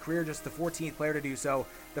Golden Bears career, just the 14th player to do so,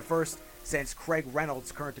 the first since Craig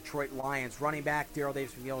Reynolds, current Detroit Lions running back. Darrell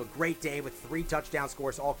Davis McNeil, a great day with 3 touchdown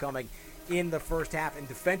scores, all coming in the first half. And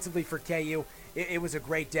defensively for KU, it was a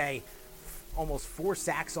great day. Almost 4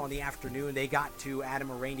 sacks on the afternoon. They got to Adam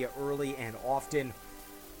Arania early and often,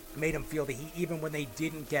 made him feel the heat. Even when they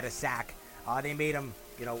didn't get a sack, they made him,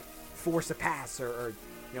 force a pass or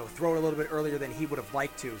throw it a little bit earlier than he would have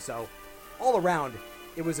liked to. So all around,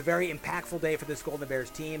 it was a very impactful day for this Golden Bears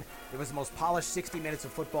team. It was the most polished 60 minutes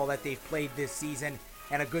of football that they've played this season,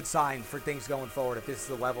 and a good sign for things going forward. If this is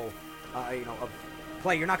the level, of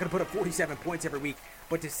play, you're not going to put up 47 points every week,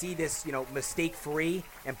 but to see this, mistake-free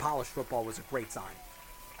and polished football was a great sign.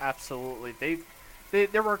 Absolutely.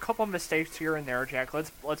 There were a couple mistakes here and there, Jack.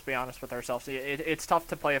 Let's be honest with ourselves. It's tough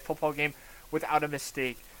to play a football game without a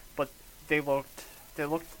mistake, but they looked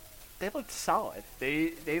solid.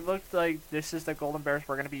 They looked like this is the Golden Bears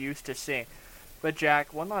we're going to be used to seeing. But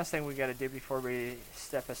Jack, one last thing we got to do before we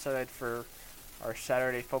step aside for our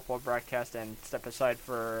Saturday football broadcast and step aside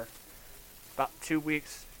for about 2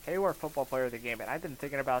 weeks. KU football player of the game, and I've been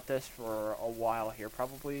thinking about this for a while here,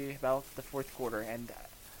 probably about the fourth quarter, and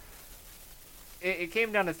it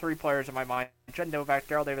came down to 3 players in my mind: Jed Novak,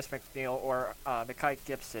 Darrell Davis McNeil, or Mekhi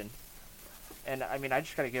Gibson. And I mean, I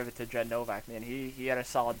just got to give it to Jed Novak, man. He had a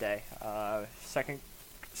solid day. Second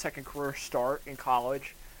career start in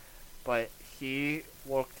college, but he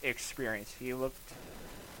looked experienced. He looked.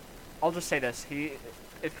 I'll just say this: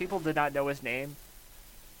 if people did not know his name,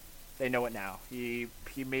 they know it now. He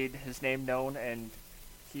made his name known, and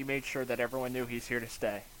he made sure that everyone knew he's here to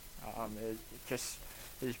stay. It just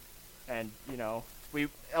is, and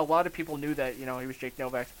a lot of people knew that he was Jake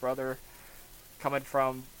Novak's brother, coming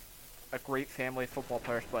from a great family of football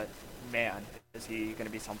players. But man, is he going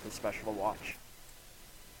to be something special to watch?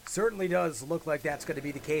 Certainly does look like that's going to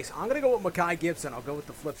be the case. I'm going to go with Mekhi Gibson. I'll go with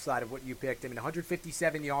the flip side of what you picked. I mean,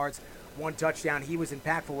 157 yards, 1 touchdown. He was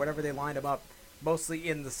impactful wherever they lined him up, mostly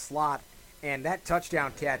in the slot. And that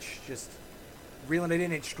touchdown catch, just reeling it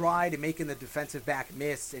in stride and making the defensive back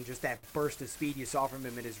miss, and just that burst of speed you saw from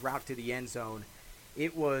him in his route to the end zone.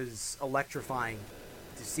 It was electrifying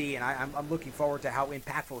to see, and I'm looking forward to how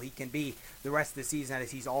impactful he can be the rest of the season, as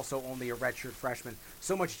he's also only a redshirt freshman.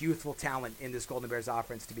 So much youthful talent in this Golden Bears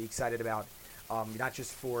offense to be excited about, not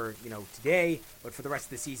just for today, but for the rest of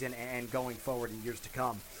the season and going forward in years to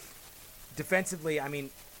come. Defensively, I mean,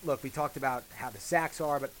 look, we talked about how the sacks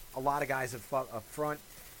are, but a lot of guys up front.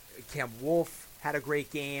 Cam Wolf had a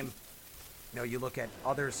great game. You look at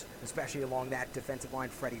others, especially along that defensive line,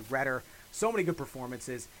 Freddie Redder. So many good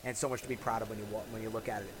performances, and so much to be proud of when you look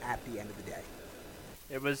at it at the end of the day.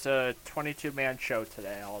 It was a 22-man show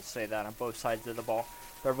today, I'll say that, on both sides of the ball.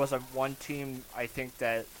 There wasn't one team, I think,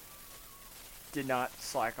 that did not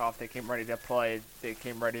slack off. They came ready to play. They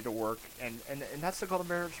came ready to work, and that's the Golden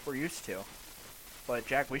Bears we're used to. But,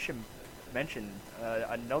 Jack, we should mention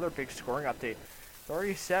another big scoring update.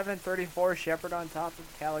 37-34, Shepherd on top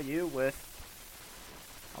of KU with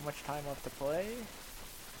how much time left to play?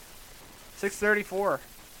 6:34.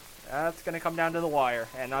 That's going to come down to the wire,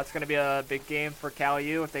 and that's going to be a big game for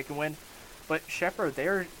KU if they can win. But Shepherd,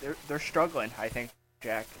 they're struggling, I think,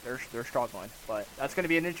 Jack. They're struggling, but that's going to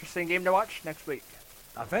be an interesting game to watch next week.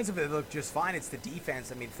 Offensively, they look just fine. It's the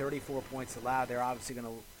defense. I mean, 34 points allowed. They're obviously going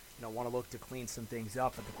to want to look to clean some things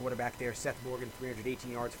up. But the quarterback there, Seth Morgan,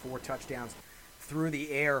 318 yards, 4 touchdowns through the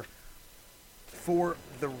air for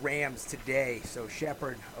the Rams today. So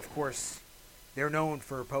Shepherd, of course, they're known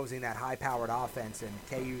for opposing that high-powered offense, and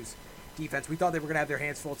KU's defense, we thought they were going to have their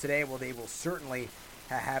hands full today. Well, they will certainly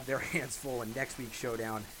have their hands full in next week's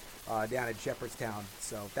showdown down in Shepherdstown.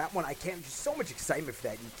 So that one, I can't. Just so much excitement for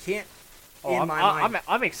that. You can't,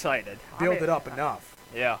 I'm excited. Build it up enough.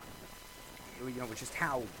 Yeah. It's just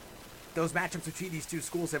how those matchups between these two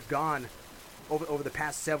schools have gone over the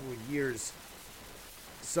past several years.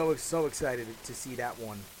 So excited to see that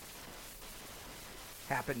one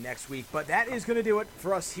happen next week. But that is going to do it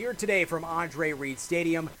for us here today from Andre Reed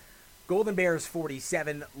Stadium. Golden Bears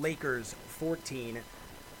 47, Lakers 14.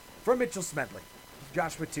 From Mitchell Smedley,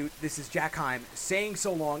 Josh Matute, this is Jack Heim saying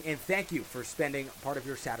so long, and thank you for spending part of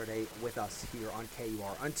your Saturday with us here on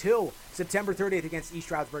KUR. Until September 30th against East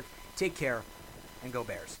Stroudsburg, take care and go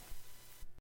Bears.